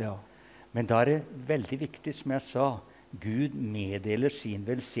 Ja. Men da er det veldig viktig, som jeg sa, Gud meddeler sin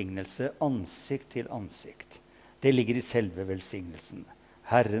velsignelse ansikt til ansikt. Det ligger i selve velsignelsen.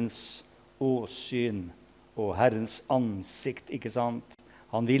 Herrens åsyn og Herrens ansikt, ikke sant?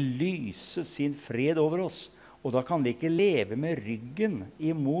 Han vil lyse sin fred over oss, og da kan vi ikke leve med ryggen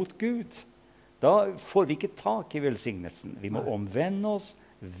imot Gud. Da får vi ikke tak i velsignelsen. Vi må omvende oss,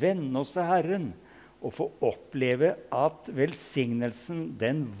 vende oss til Herren, og få oppleve at velsignelsen,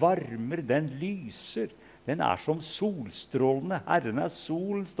 den varmer, den lyser. Den er som solstrålene. Herren er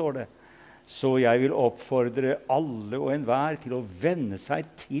solen, står det. Så jeg vil oppfordre alle og enhver til å vende seg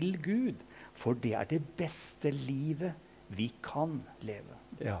til Gud, for det er det beste livet vi kan leve.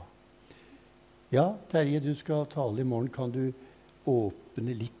 Ja. Ja, Terje, du skal tale i morgen. Kan du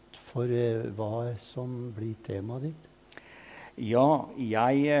åpne litt for hva som blir temaet ditt? Ja,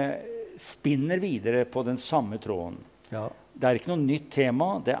 jeg spinner videre på den samme tråden. Ja. Det er ikke noe nytt tema.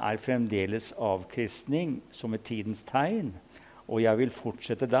 Det er fremdeles avkristning som et tidens tegn. Og jeg vil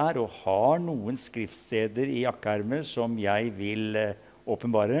fortsette der, og har noen skriftsteder i jakkeermet som jeg vil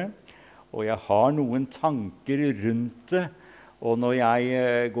åpenbare. Og jeg har noen tanker rundt det. Og når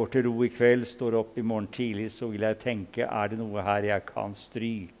jeg går til ro I kveld, står opp I morgen tidlig, så vil jeg tenke, det noe her jeg kan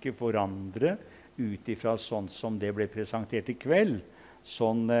stryke, forandre, utifra sånn som det ble presentert I kveld?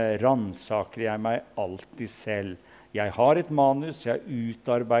 Sånn ransaker jeg meg alltid selv. Jeg har et manus, jeg har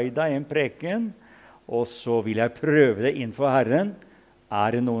utarbeidet en preken, og så vil jeg prøve det innenfor Herren.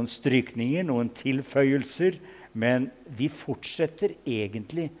 Det noen strykninger, noen tilføyelser, men vi fortsetter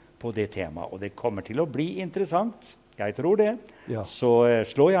egentlig på det temaet, og det kommer til å bli interessant. Jeg tror det. Ja. Så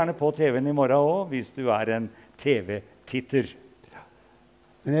slå gjerne på TV-en I morgen også, hvis du en TV-titter.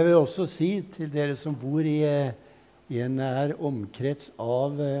 Men jeg vil også si til dere som bor I en nær omkrets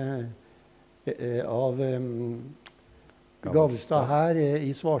av Gavelstad her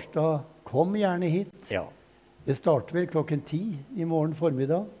I Storstad, kom gjerne hit. Ja. Det starter vel 10:00 I morgen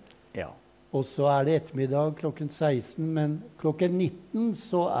formiddag. Ja. Og så det ettermiddag 16:00, men 19:00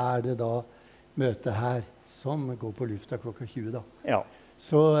 så det da møte her, som går på lufta 20:00 da. Ja.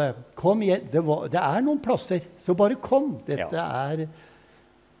 Så kom igjen, det noen plasser, så bare kom. Dette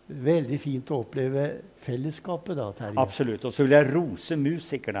veldig fint å oppleve fellesskapet da, Terje. Absolutt, og så vil jeg rose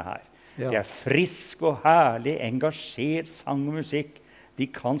musikerne her. Ja. Det frisk og herlig, engasjert sang og musikk. De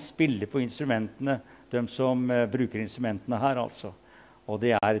kan spille på instrumentene, de som bruker instrumentene her altså. Og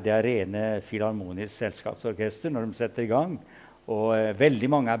det rene filharmonisk selskapsorkester når de setter I gang. Og veldig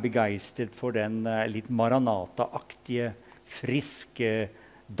mange begeistret for den litt Maranata-aktige, friske,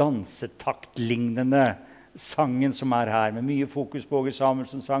 dansetaktlignende sangen som her, med mye fokus på Åge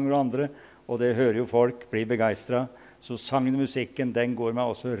Samuelsens sanger og andre, og det hører jo folk, blir begeistret. Så sangen og musikken, den går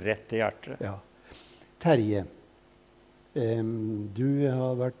meg også rett til hjertet. Ja. Terje, du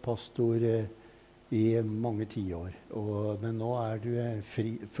har vært pastor I mange tiår, men nå du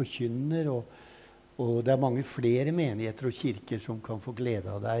forkynner, og det mange flere menigheter og kirker som kan få glede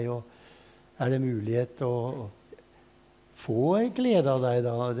av deg, og det mulighet å få glede av deg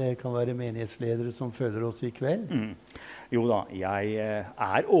da? Det kan være menighetsledere som følger oss I kveld. Jo da,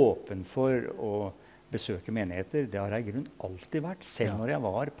 jeg åpen for å besøke menigheter. Det har jeg I grunnen alltid vært. Selv når jeg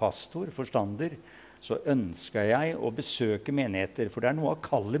var pastor, forstander, så ønsket jeg å besøke menigheter, for det noe av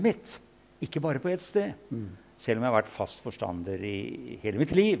kallet mitt. Ikke bare på et sted. Selv om jeg har vært fast forstander I hele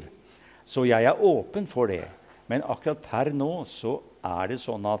mitt liv. Så jeg åpen for det. Men akkurat per nå så det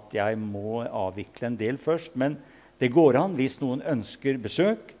sånn at jeg må avvikle en del først. Men det går an, hvis noen ønsker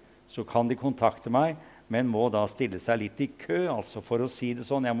besøk, så kan de kontakte meg, men må da stille seg litt I kø, altså for å si det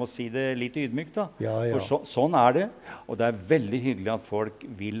sånn. Jeg må si det litt ydmykt da. Ja, ja. For sånn det, og det veldig hyggelig at folk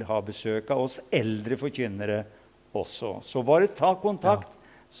vil ha besøk av oss eldre forkynnere også. Så bare ta kontakt,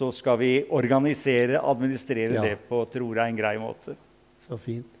 så skal vi organisere, administrere det på, tror jeg, en grei måte. Så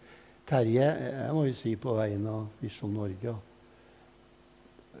fint. Terje, jeg må jo si på veien av Visjon Norge,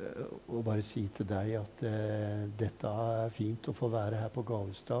 og bare si til deg at dette fint å få være her på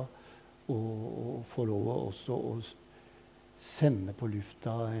Gavelstad, og få lov også å sende på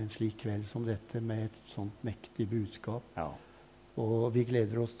lufta en slik kveld som dette med et sånt mektig budskap. Ja. Og vi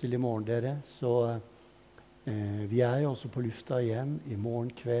gleder oss til I morgen, dere. Så vi jo også på lufta igjen I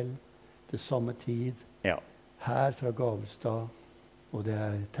morgen kveld, til samme tid, her fra Gavelstad. Og det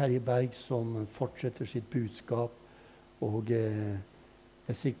Terje Berg som fortsetter sitt budskap. Og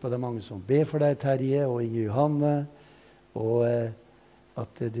jeg sikker på det mange som ber for deg, Terje, og Inge Johanne. Og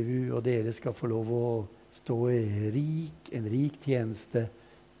at du og dere skal få lov å stå I en rik tjeneste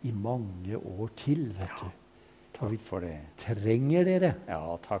I mange år til, vet du. Takk for det. Trenger dere.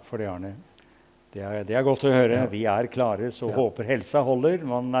 Ja, takk for det, Arne. Det godt å høre. Vi klare, så håper helsa holder.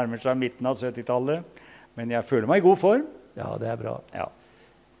 Man nærmer seg midten av 70-tallet. Men jeg føler meg I god form. Ja, det bra. Ja.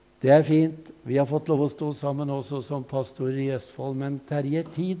 Det fint. Vi har fått lov å stå sammen også som pastor I Østfold, men Terje,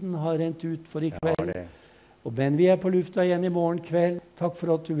 tiden har rent ut for I kveld. Men vi på lufta igjen I morgen kveld. Takk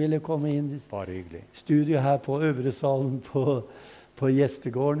for at du ville komme inn I studio her på øvre salen på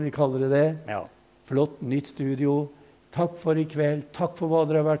Gjestegården, vi kaller det. Ja. Flott, nytt studio. Takk for I kveld. Takk for hva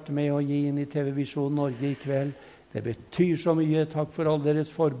dere har vært med å gi inn I TV Visjon Norge I kveld. Det betyr så mye. Takk for alle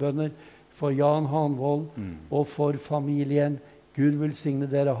deres forbønner. For Jan Hanvold og for familien. Gud velsigne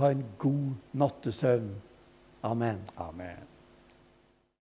dere, ha en god nattesøvn. Amen. Amen.